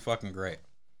been pretty fucking great.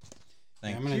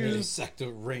 Thank I'm gonna you. need a sec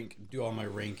to do all my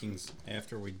rankings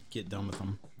after we get done with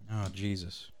them. Oh,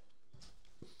 Jesus.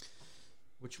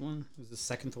 Which one was the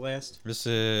second to last? This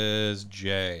is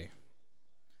J.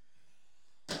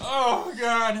 Oh,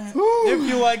 God. If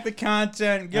you like the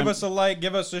content, give us a like,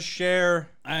 give us a share.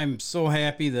 I'm so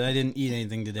happy that I didn't eat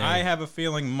anything today. I have a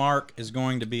feeling Mark is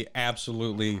going to be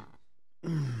absolutely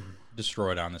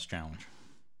destroyed on this challenge.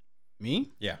 Me?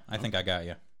 Yeah, I think I got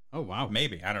you. Oh wow.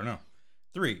 Maybe. I don't know.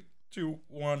 3, 2,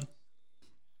 1.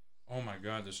 Oh, my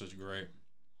God. This is great.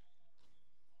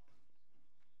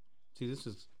 See, this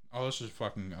is Oh, this is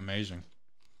fucking amazing.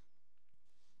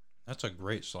 That's a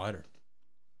great slider.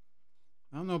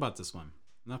 I don't know about this one.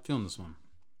 I'm not feeling this one.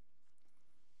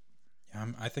 Yeah,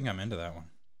 I think I'm into that one.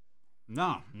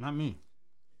 No, not me.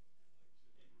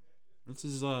 This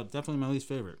is definitely my least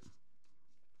favorite.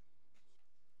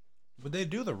 Would they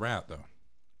do the wrap though?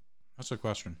 That's the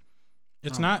question.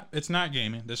 It's not. It's not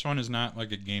gamey. This one is not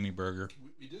like a gamey burger.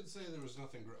 We did say there was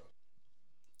nothing gross.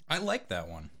 I like that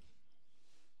one.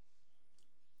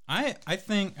 I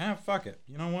think fuck it.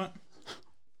 You know what?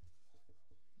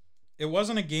 It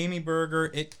wasn't a gamey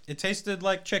burger. It tasted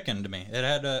like chicken to me. It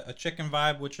had a chicken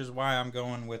vibe, which is why I'm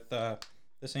going with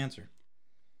this answer.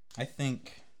 I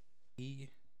think E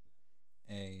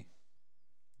A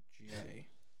J.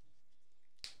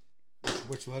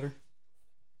 Which letter?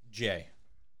 J.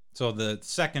 So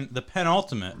the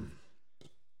penultimate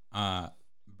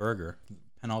burger,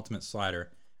 penultimate slider,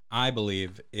 I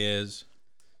believe is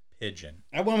pigeon.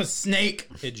 I went with snake.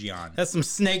 Pigeon. That's some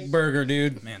snake burger,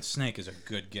 dude. Man, snake is a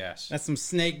good guess. That's some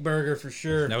snake burger for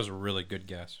sure. That was a really good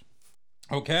guess.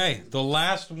 Okay, the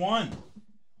last one.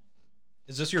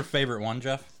 Is this your favorite one,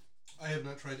 Jeff? I have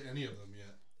not tried any of them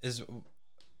yet.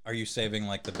 Are you saving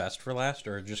like the best for last,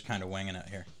 or just kind of winging it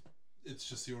here? It's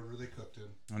just the order they cooked in.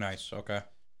 Oh, nice. Okay.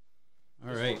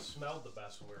 All right. It smelled the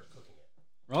best when we were cooking it.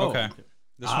 Oh, Okay.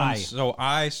 This I. one. So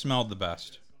I smelled the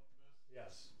best.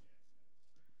 Yes.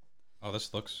 Oh,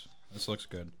 this looks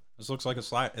good. This looks like a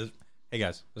slider. Hey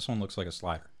guys, this one looks like a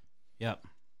slider. Yep.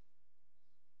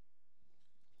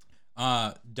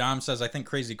 Dom says, I think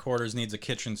Crazy Quarters needs a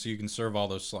kitchen so you can serve all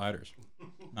those sliders.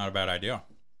 Not a bad idea.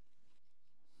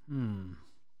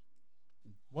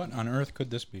 What on earth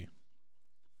could this be?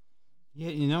 Yeah,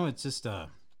 you know, it's just had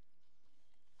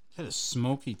a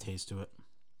smoky taste to it.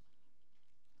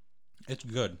 It's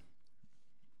good.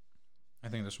 I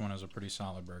think this one is a pretty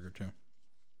solid burger too.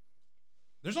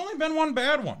 There's only been one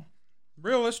bad one,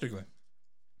 realistically.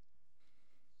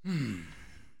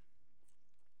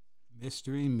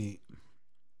 Mystery meat.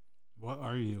 What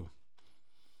are you?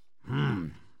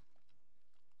 I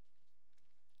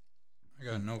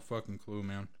got no fucking clue,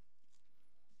 man.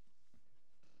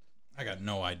 I got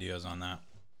no ideas on that.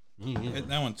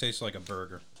 That one tastes like a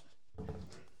burger. All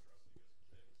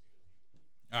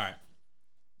right.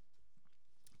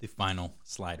 The final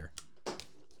slider.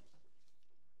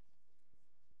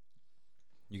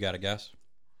 You got a guess?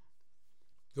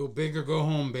 Go big or go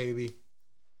home, baby.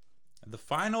 The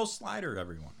final slider,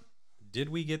 everyone. Did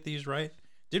we get these right?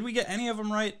 Did we get any of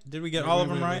them right? Did we get all of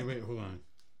them right? Wait, hold on.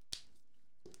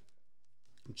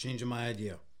 I'm changing my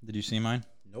idea. Did you see mine?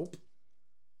 Nope.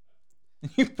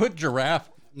 You put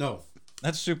giraffe. No.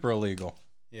 That's super illegal.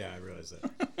 Yeah, I realize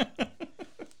that.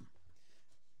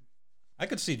 I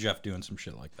could see Jeff doing some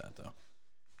shit like that, though.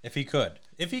 If he could.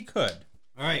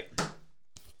 All right.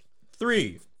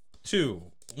 3, 2,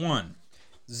 1.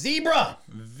 Zebra.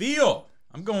 Veal.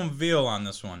 I'm going veal on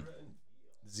this one.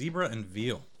 Zebra and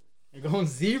veal. You're going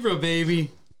zebra, baby. It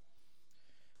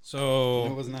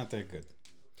So, was not that good.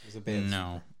 It was a bad.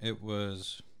 no, it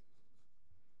was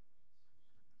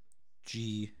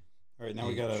G All right, now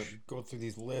we gotta go through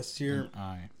these lists here.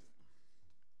 I.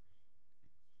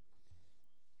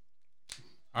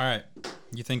 All right.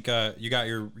 You think you got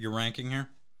your ranking here?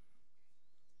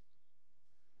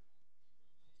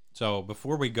 So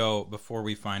before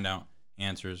we find out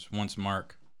answers, once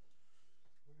Mark.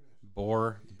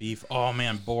 Boar, beef. Oh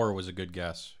man, boar was a good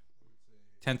guess.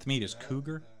 10th meat is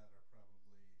cougar.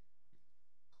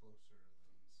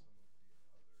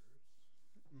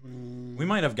 We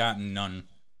might have gotten none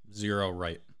 0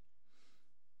 right.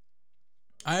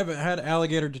 I have had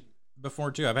alligator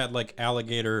before too. I've had like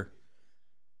alligator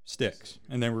sticks,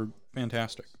 and they were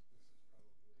fantastic.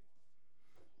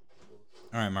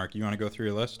 All right, Mark, you want to go through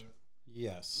your list?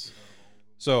 Yes.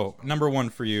 So number 1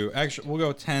 for you. Actually, we'll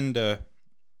go 10 to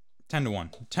 1.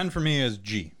 10 for me is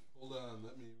G. Hold on,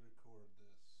 let me record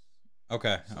this.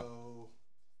 Okay. So,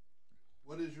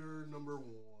 what is your number 1?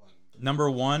 Number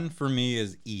 1 for me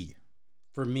is E.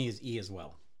 For me is E as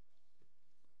well.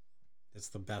 It's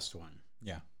the best one.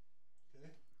 Yeah. Okay.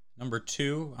 Number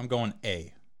 2, I'm going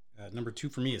A. Number 2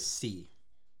 for me is C.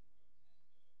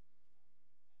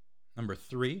 Number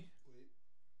 3, Wait,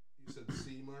 you said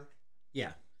C, Mark?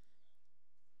 Yeah.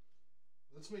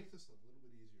 Let's make this a little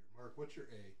bit easier. Mark, what's your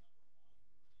A?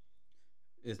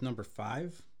 It's number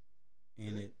 5,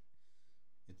 and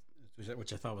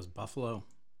which I thought was Buffalo.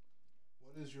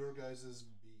 What is your guys'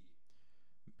 B?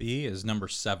 B is number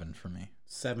 7 for me.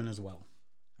 7 as well.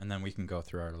 And then we can go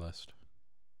through our list.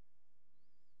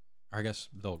 Or I guess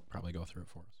they'll probably go through it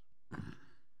for us.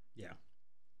 Yeah.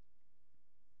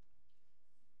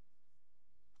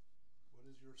 What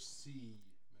is your C,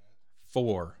 Matt?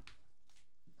 4.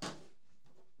 Okay.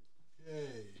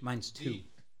 Mine's 2. D.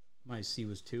 My C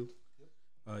was 2.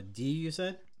 D, you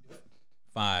said?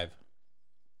 5.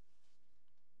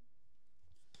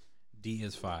 D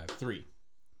is 5. 3.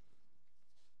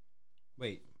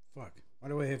 Wait, fuck. Why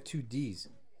do I have 2 Ds?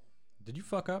 Did you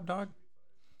fuck up, dog?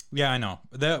 Yeah, I know.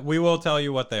 That we will tell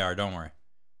you what they are. Don't worry.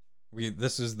 We got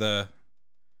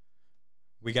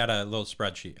a little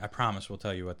spreadsheet. I promise we'll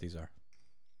tell you what these are.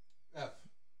 F.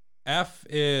 F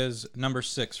is number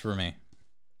 6 for me.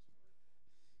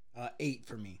 8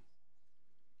 for me.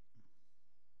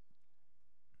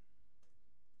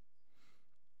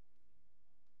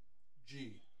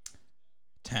 G.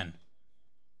 10.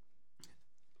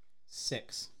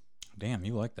 6. Damn,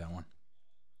 you like that one.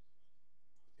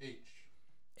 H.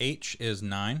 H is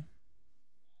 9.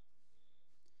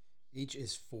 H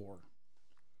is 4.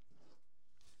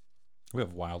 We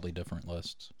have wildly different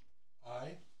lists.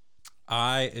 I.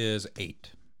 I is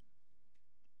 8.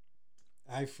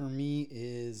 I for me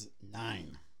is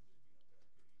 9.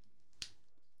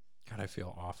 God, I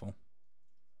feel awful.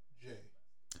 J.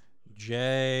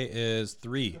 J is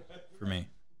 3 for me.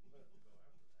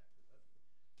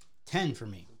 10 for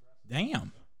me.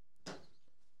 Damn.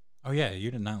 Oh, yeah,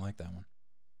 you did not like that one.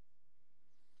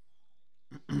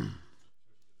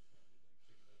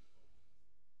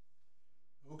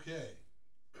 Okay.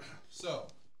 So,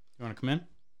 You want to come in?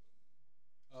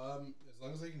 as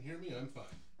long as they can hear me, I'm fine.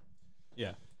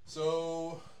 Yeah.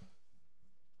 So,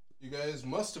 you guys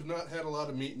must have not had a lot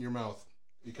of meat in your mouth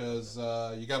because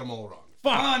you got them all wrong.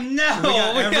 Oh no! We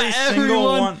got every single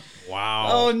everyone. one. Wow.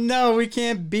 Oh no, we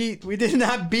did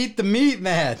not beat the meat,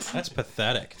 Matt. That's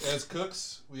pathetic. As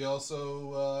cooks, we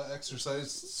also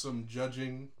exercise some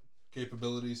judging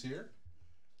capabilities here.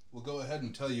 We'll go ahead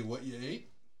and tell you what you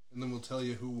ate, and then we'll tell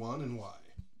you who won and why.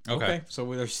 Okay.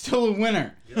 So there's still a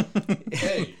winner.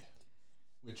 A,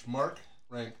 which Mark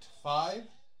ranked 5,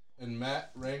 and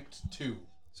Matt ranked 2.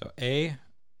 So A,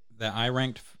 that I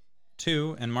ranked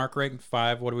 2, and Mark ranked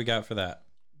 5. What do we got for that?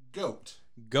 Goat.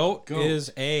 Goat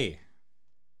is A.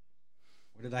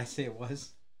 What did I say it was?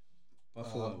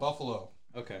 Buffalo. Buffalo.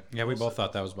 Okay. Yeah, we both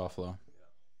thought that was Buffalo.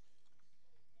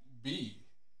 B,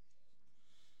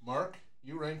 Mark,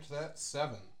 you ranked that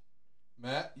 7.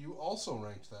 Matt, you also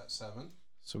ranked that 7.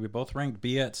 So we both ranked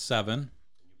B at 7.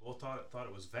 You both thought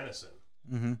it was venison.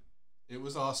 Mm-hmm. It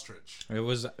was ostrich. It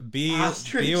was B.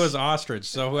 Ostrich. B was ostrich.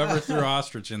 So whoever threw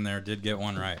ostrich in there did get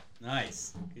one right.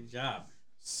 Nice. Good job.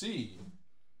 C,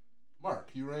 Mark,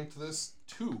 you ranked this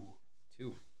 2.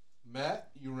 2. Matt,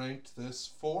 you ranked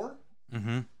this 4.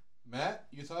 Mm-hmm. Matt,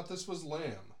 you thought this was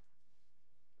lamb.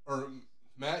 Or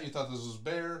Matt, you thought this was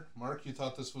bear. Mark, you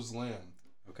thought this was lamb.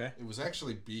 Okay. It was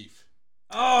actually beef.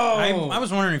 Oh! I was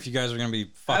wondering if you guys were going to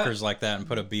be fuckers like that and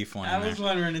put a beef one I in was there.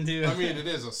 wondering too. I mean, it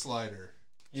is a slider.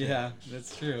 yeah,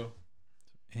 that's true.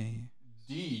 A.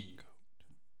 D,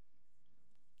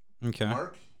 Okay.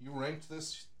 Mark, you ranked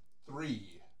this 3.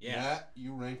 Yeah. Matt,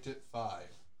 you ranked it 5.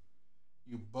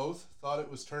 You both thought it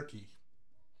was turkey.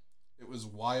 It was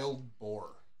wild boar.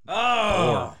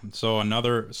 Oh! Boar. So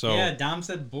another. So Yeah, Dom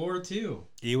said boar too.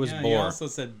 E was yeah, He boar. also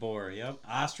said boar. Yep.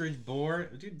 Ostrich, boar.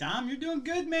 Dude, Dom, you're doing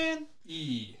good, man.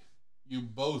 E, you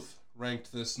both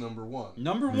ranked this number 1.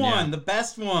 Number 1, Yeah. the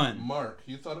best one. Mark,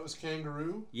 you thought it was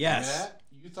kangaroo. Yes. Matt,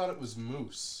 you thought it was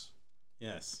moose.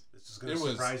 Yes. This is going It to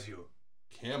was- surprise you.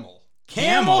 Camel.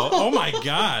 Camel. Oh my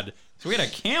God. So we had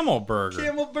a camel burger.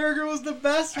 Camel burger was the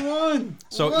best one.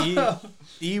 So Whoa.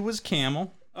 E was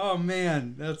camel. Oh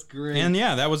man, that's great. And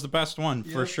yeah, that was the best one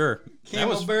for sure.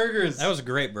 Camel burgers. That was a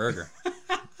great burger.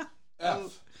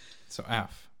 F. So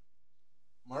F.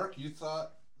 Mark, you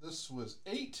thought this was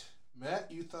 8.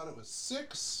 Matt, you thought it was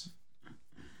 6.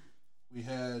 We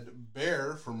had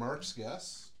bear for Mark's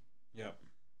guess. Yep.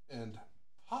 And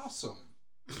possum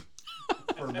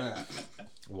for Matt.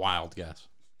 Wild guess.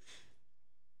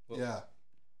 Yeah.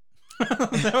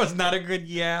 That was not a good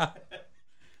yeah.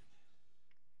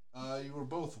 You were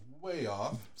both way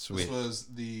off. Sweet. This was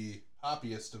the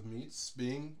hoppiest of meats,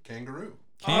 being kangaroo.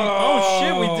 Oh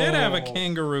shit, we did have a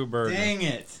kangaroo burger. Dang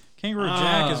it. Kangaroo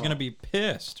Jack is going to be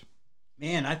pissed.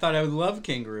 Man, I thought I would love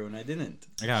kangaroo, and I didn't.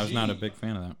 Yeah, I was not a Gee. big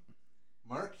fan of that.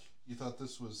 Mark, you thought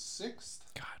this was 6th.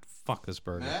 God, fuck this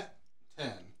burger. Matt,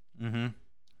 10. Mm-hmm.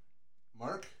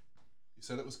 Mark, you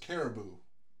said it was caribou.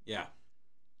 Yeah.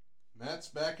 Matt's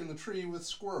back in the tree with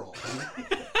squirrel.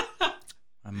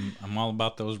 I'm all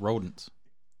about those rodents.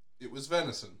 It was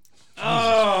venison.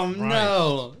 Oh,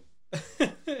 no.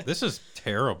 This is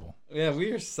terrible. Yeah,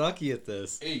 we are sucky at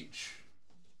this. H.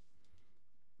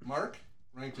 Mark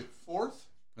ranked it 4th.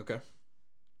 Okay.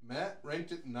 Matt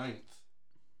ranked it 9th.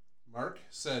 Mark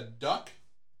said duck.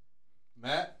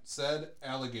 Matt said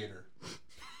alligator.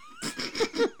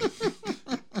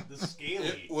 The scaly.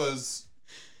 It was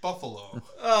buffalo.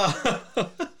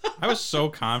 I was so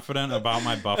confident about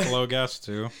my buffalo guess,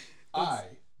 too. I.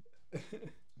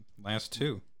 Last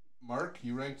two. Mark,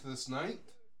 you ranked this 9th.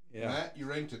 Yeah. Matt, you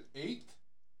ranked it 8th.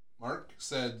 Mark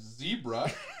said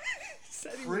zebra.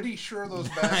 Pretty sure those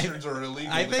bastards are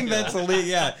illegal. I to think kill. that's illegal.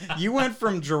 Yeah, you went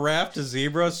from giraffe to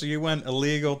zebra, so you went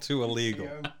illegal to illegal.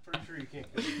 Yeah, I'm pretty sure you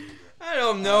can't get a zebra. I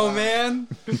don't know, man.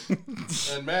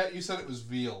 And Matt, you said it was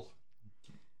veal.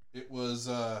 It was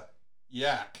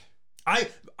yak. I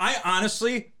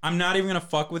honestly, I'm not even gonna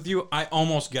fuck with you. I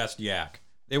almost guessed yak.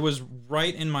 It was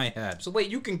right in my head. So wait,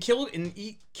 you can kill and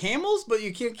eat camels, but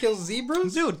you can't kill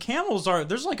zebras? Dude, camels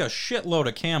there's like a shitload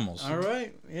of camels. All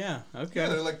right. Yeah. Okay. Yeah,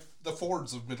 they're like the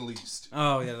Fords of Middle East.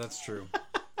 Oh, yeah, that's true.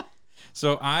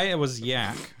 So I was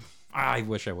yak. I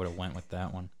wish I would have went with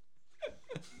that one.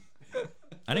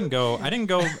 I didn't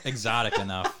go exotic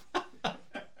enough.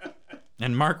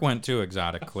 And Mark went too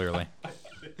exotic, clearly.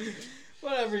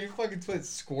 Whatever, you fucking put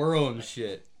squirrel and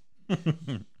shit. These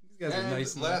guys are And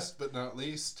nice. last but not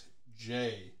least,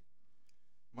 J.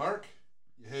 Mark,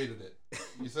 you hated it.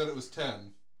 You said it was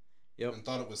 10. Yep. And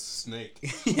thought it was snake.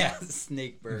 Yeah,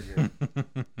 snake burger.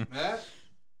 Matt,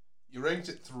 you ranked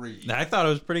it 3. I thought it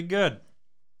was pretty good.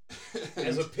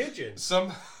 As a pigeon.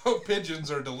 Somehow pigeons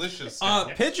are delicious.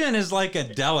 Pigeon is like a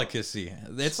delicacy.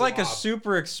 It's like a Swab.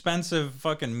 super expensive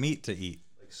fucking meat to eat.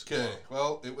 Okay,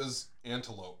 well, it was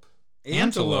antelope.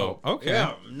 Antelope. Okay.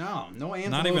 Yeah, no antelope.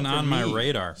 Not even for on my me.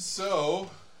 radar. So,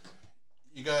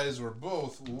 you guys were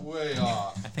both way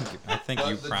off. I think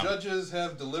you But the probably. judges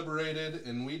have deliberated,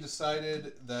 and we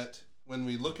decided that when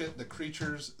we look at the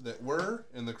creatures that were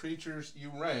and the creatures you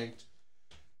ranked,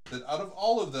 that out of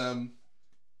all of them,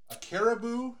 a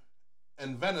caribou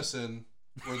and venison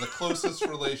were the closest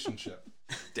relationship.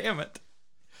 Damn it.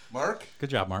 Mark, Good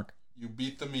job, Mark. you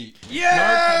beat the meat.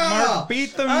 Mark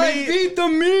beat the meat. I beat the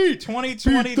meat.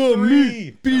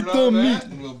 2023. Beat Turn on that,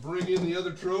 and we'll bring in the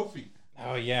other trophy.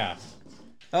 Oh yeah.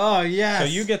 Oh yeah. So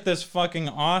you get this fucking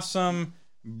awesome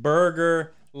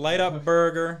burger, light up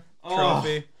burger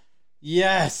trophy,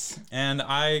 Yes. and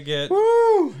I get.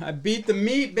 Woo! I beat the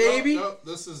meat, baby. No,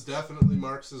 this is definitely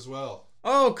Mark's as well.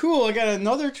 Oh, cool. I got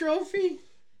another trophy.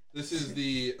 This is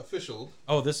the official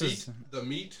Oh, this Beat is the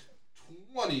Meat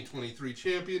 2023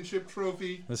 Championship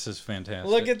Trophy. fantastic.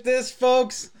 Look at this,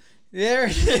 folks. There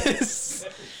it is.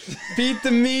 Beat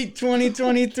the meat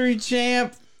 2023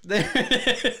 champ. There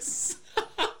it is.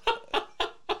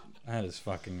 That is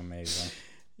fucking amazing.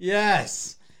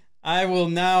 Yes. I will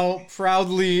now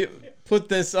proudly put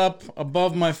this up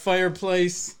above my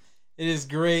fireplace. It is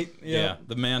great. Yeah,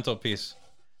 the mantelpiece.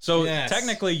 So Yes.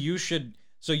 technically, you should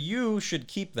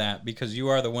keep that because you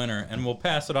are the winner, and we'll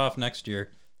pass it off next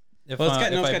year. If, Well, it's got,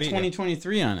 if no, it's I got beat you.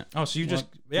 2023 on it. Oh, so you just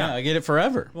Yeah, I get it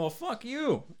forever. Well, fuck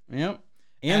you. Yep.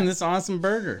 And this awesome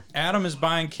burger. Adam is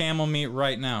buying camel meat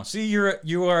right now. See,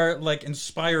 you are like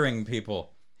inspiring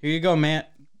people. Here you go,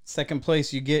 Matt. Second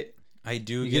place, you get I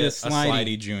do You get get a a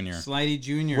Slidey Junior, Slidey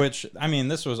Jr. which I mean,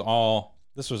 this was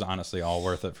honestly all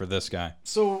worth it for this guy.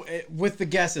 So, with the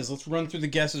guesses, let's run through the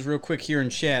guesses real quick here in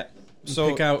chat. So-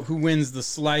 Pick out who wins the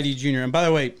Slidey Jr. And by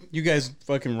the way, you guys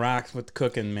fucking rock with the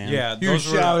cooking, man. Yeah, Huge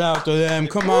those were- shout out to them.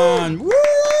 Come on. Woo!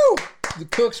 The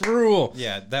cooks rule.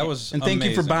 Yeah, that was And thank you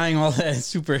for amazing. buying all that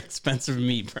super expensive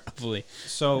meat, probably.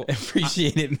 So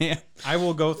Appreciate it, man. I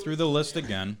will go through the list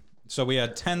again. So we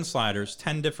had 10 sliders,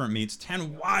 10 different meats,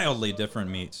 10 wildly different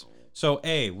meats. So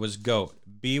A was goat,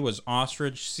 B was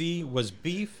ostrich, C was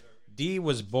beef, D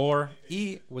was boar,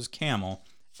 E was camel,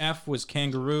 F was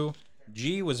kangaroo,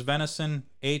 G was venison,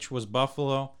 H was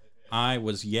buffalo, I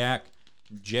was yak,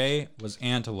 J was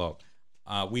antelope.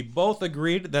 We both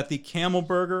agreed that the camel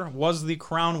burger was the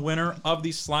crown winner of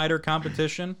the slider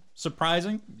competition.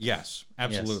 Surprising? Yes,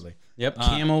 absolutely. Yep,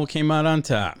 camel came out on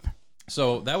top.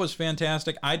 So that was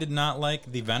fantastic. I did not like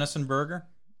the venison burger,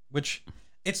 which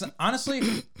it's honestly,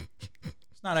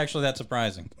 it's not actually that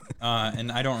surprising. And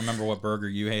I don't remember what burger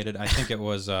you hated. I think it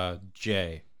was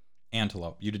J,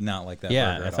 antelope. You did not like that burger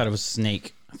Yeah, I at thought all. it was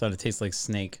snake. I thought it tasted like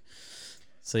snake.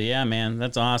 So yeah, man,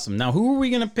 that's awesome. Now, who are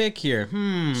we gonna pick here?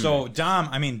 So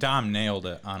Dom nailed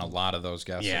it on a lot of those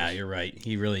guesses. Yeah, you're right.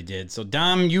 He really did. So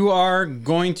Dom, you are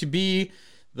going to be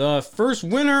the first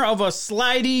winner of a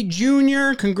Slidey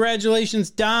Junior. Congratulations,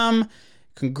 Dom.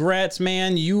 Congrats,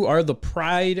 man. You are the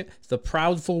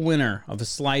proudful winner of a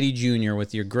Slidey Junior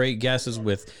with your great guesses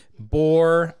with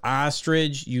boar,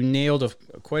 ostrich. You nailed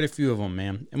quite a few of them,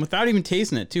 man. And without even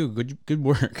tasting it, too. Good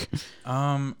work.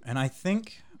 And I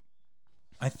think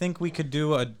we could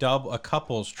do a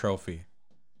couples trophy.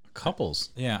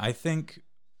 Couples. Yeah, I think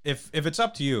if it's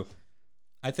up to you,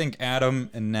 I think Adam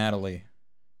and Natalie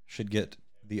should get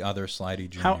the other Slidey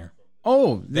Junior.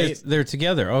 Oh, they're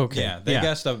together. Okay. Yeah, they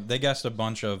guessed a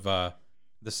bunch of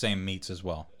the same meats as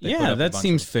well. They put Yeah, up a that bunch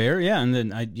seems of- fair. Yeah, and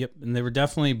then and they were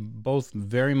definitely both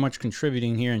very much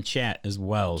contributing here in chat as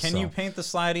well. Can you paint the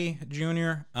Slidey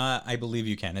Junior? I believe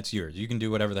you can. It's yours. You can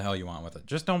do whatever the hell you want with it.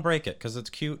 Just don't break it because it's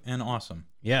cute and awesome.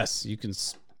 Yes, you can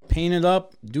paint it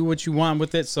up, do what you want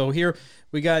with it. So here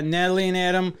we got Natalie and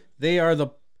Adam. They are the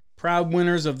proud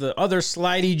winners of the other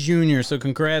Slidey Junior. So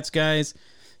congrats, guys.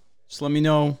 Just let me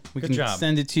know. We can job.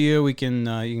 send it to you. We can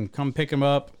you can come pick them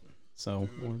up. So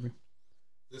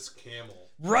This camel.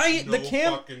 Right? No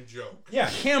fucking joke. Yeah,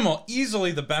 camel,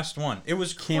 easily the best one. It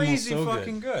was Camel's crazy so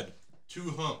fucking good. 2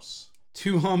 humps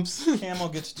 2 humps. Camel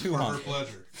gets 2 for her humps.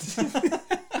 pleasure.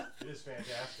 It is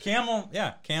fantastic.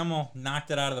 Camel knocked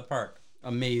it out of the park.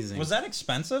 Amazing. Was that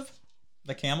expensive?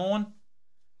 The camel one?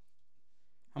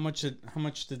 How much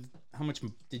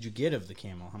did you get of the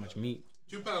camel? How much meat?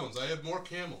 2 pounds. I have more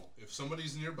camel. If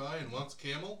somebody's nearby and wants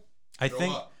camel, I show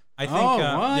think up.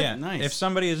 Oh, what? Yeah. Nice. If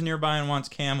somebody is nearby and wants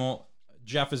camel,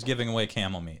 Jeff is giving away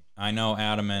camel meat. I know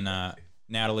Adam and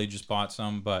Natalie just bought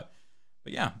some, but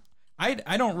yeah,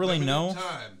 I don't really Limited know.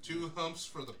 Time. 2 humps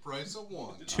for the price of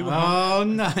 1. Oh,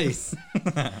 nice.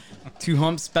 2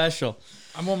 hump special.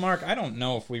 Well, Mark, I don't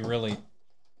know if we really.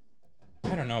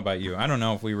 I don't know about you. I don't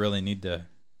know if we really need to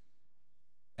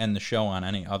end the show on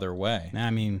any other way. I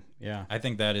mean, yeah. I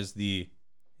think that is the.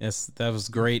 Yes, that was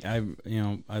great. I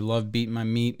love beating my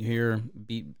meat here.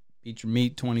 Beat your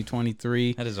meat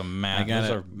 2023. That is a I got those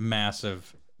it. are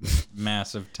massive,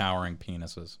 massive towering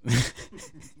penises.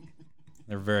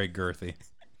 They're very girthy.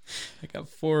 I got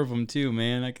 4 of them too,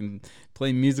 man. I can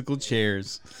play musical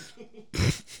chairs.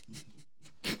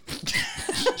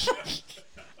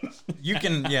 You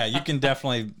can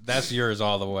definitely. That's yours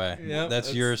all the way. Yep,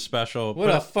 that's your special. What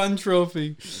a fun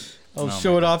trophy. I'll Oh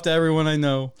show my it off to everyone I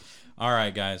know. All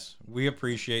right, guys. We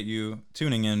appreciate you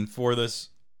tuning in for this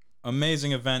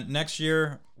amazing event. Next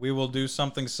year, we will do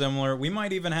something similar. We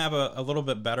might even have a little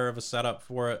bit better of a setup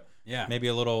for it. Yeah. Maybe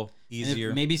a little And if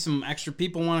easier. maybe some extra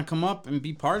people want to come up and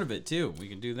be part of it too. We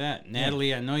can do that.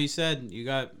 Natalie, I know you said you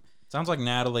got Sounds like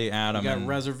Natalie, Adam, and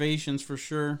reservations for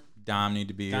sure. Dom need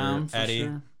to be Dom, here. for Eddie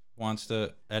sure.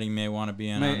 Eddie may want to be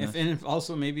in on this. And if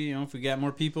also maybe if we got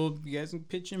more people, you guys can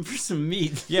pitch in for some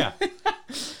meat. Yeah.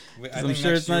 I'm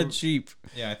sure it's not cheap.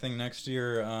 Yeah, I think next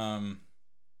year, I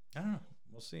don't know.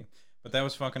 We'll see. But that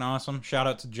was fucking awesome. Shout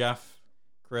out to Jeff,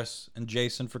 Chris, and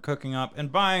Jason for cooking up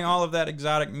and buying all of that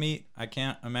exotic meat. I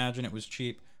can't imagine it was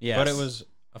cheap. Yes. But it was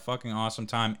a fucking awesome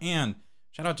time. And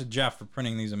shout out to Jeff for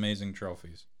printing these amazing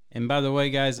trophies. And by the way,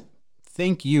 guys,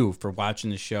 thank you for watching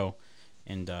the show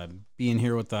and being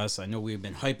here with us. I know we've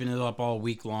been hyping it up all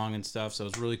week long and stuff, so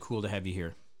it's really cool to have you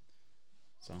here.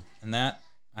 So, And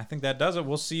I think that does it.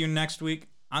 We'll see you next week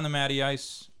on the Matty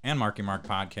Ice and Marky Mark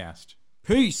podcast.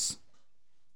 peace.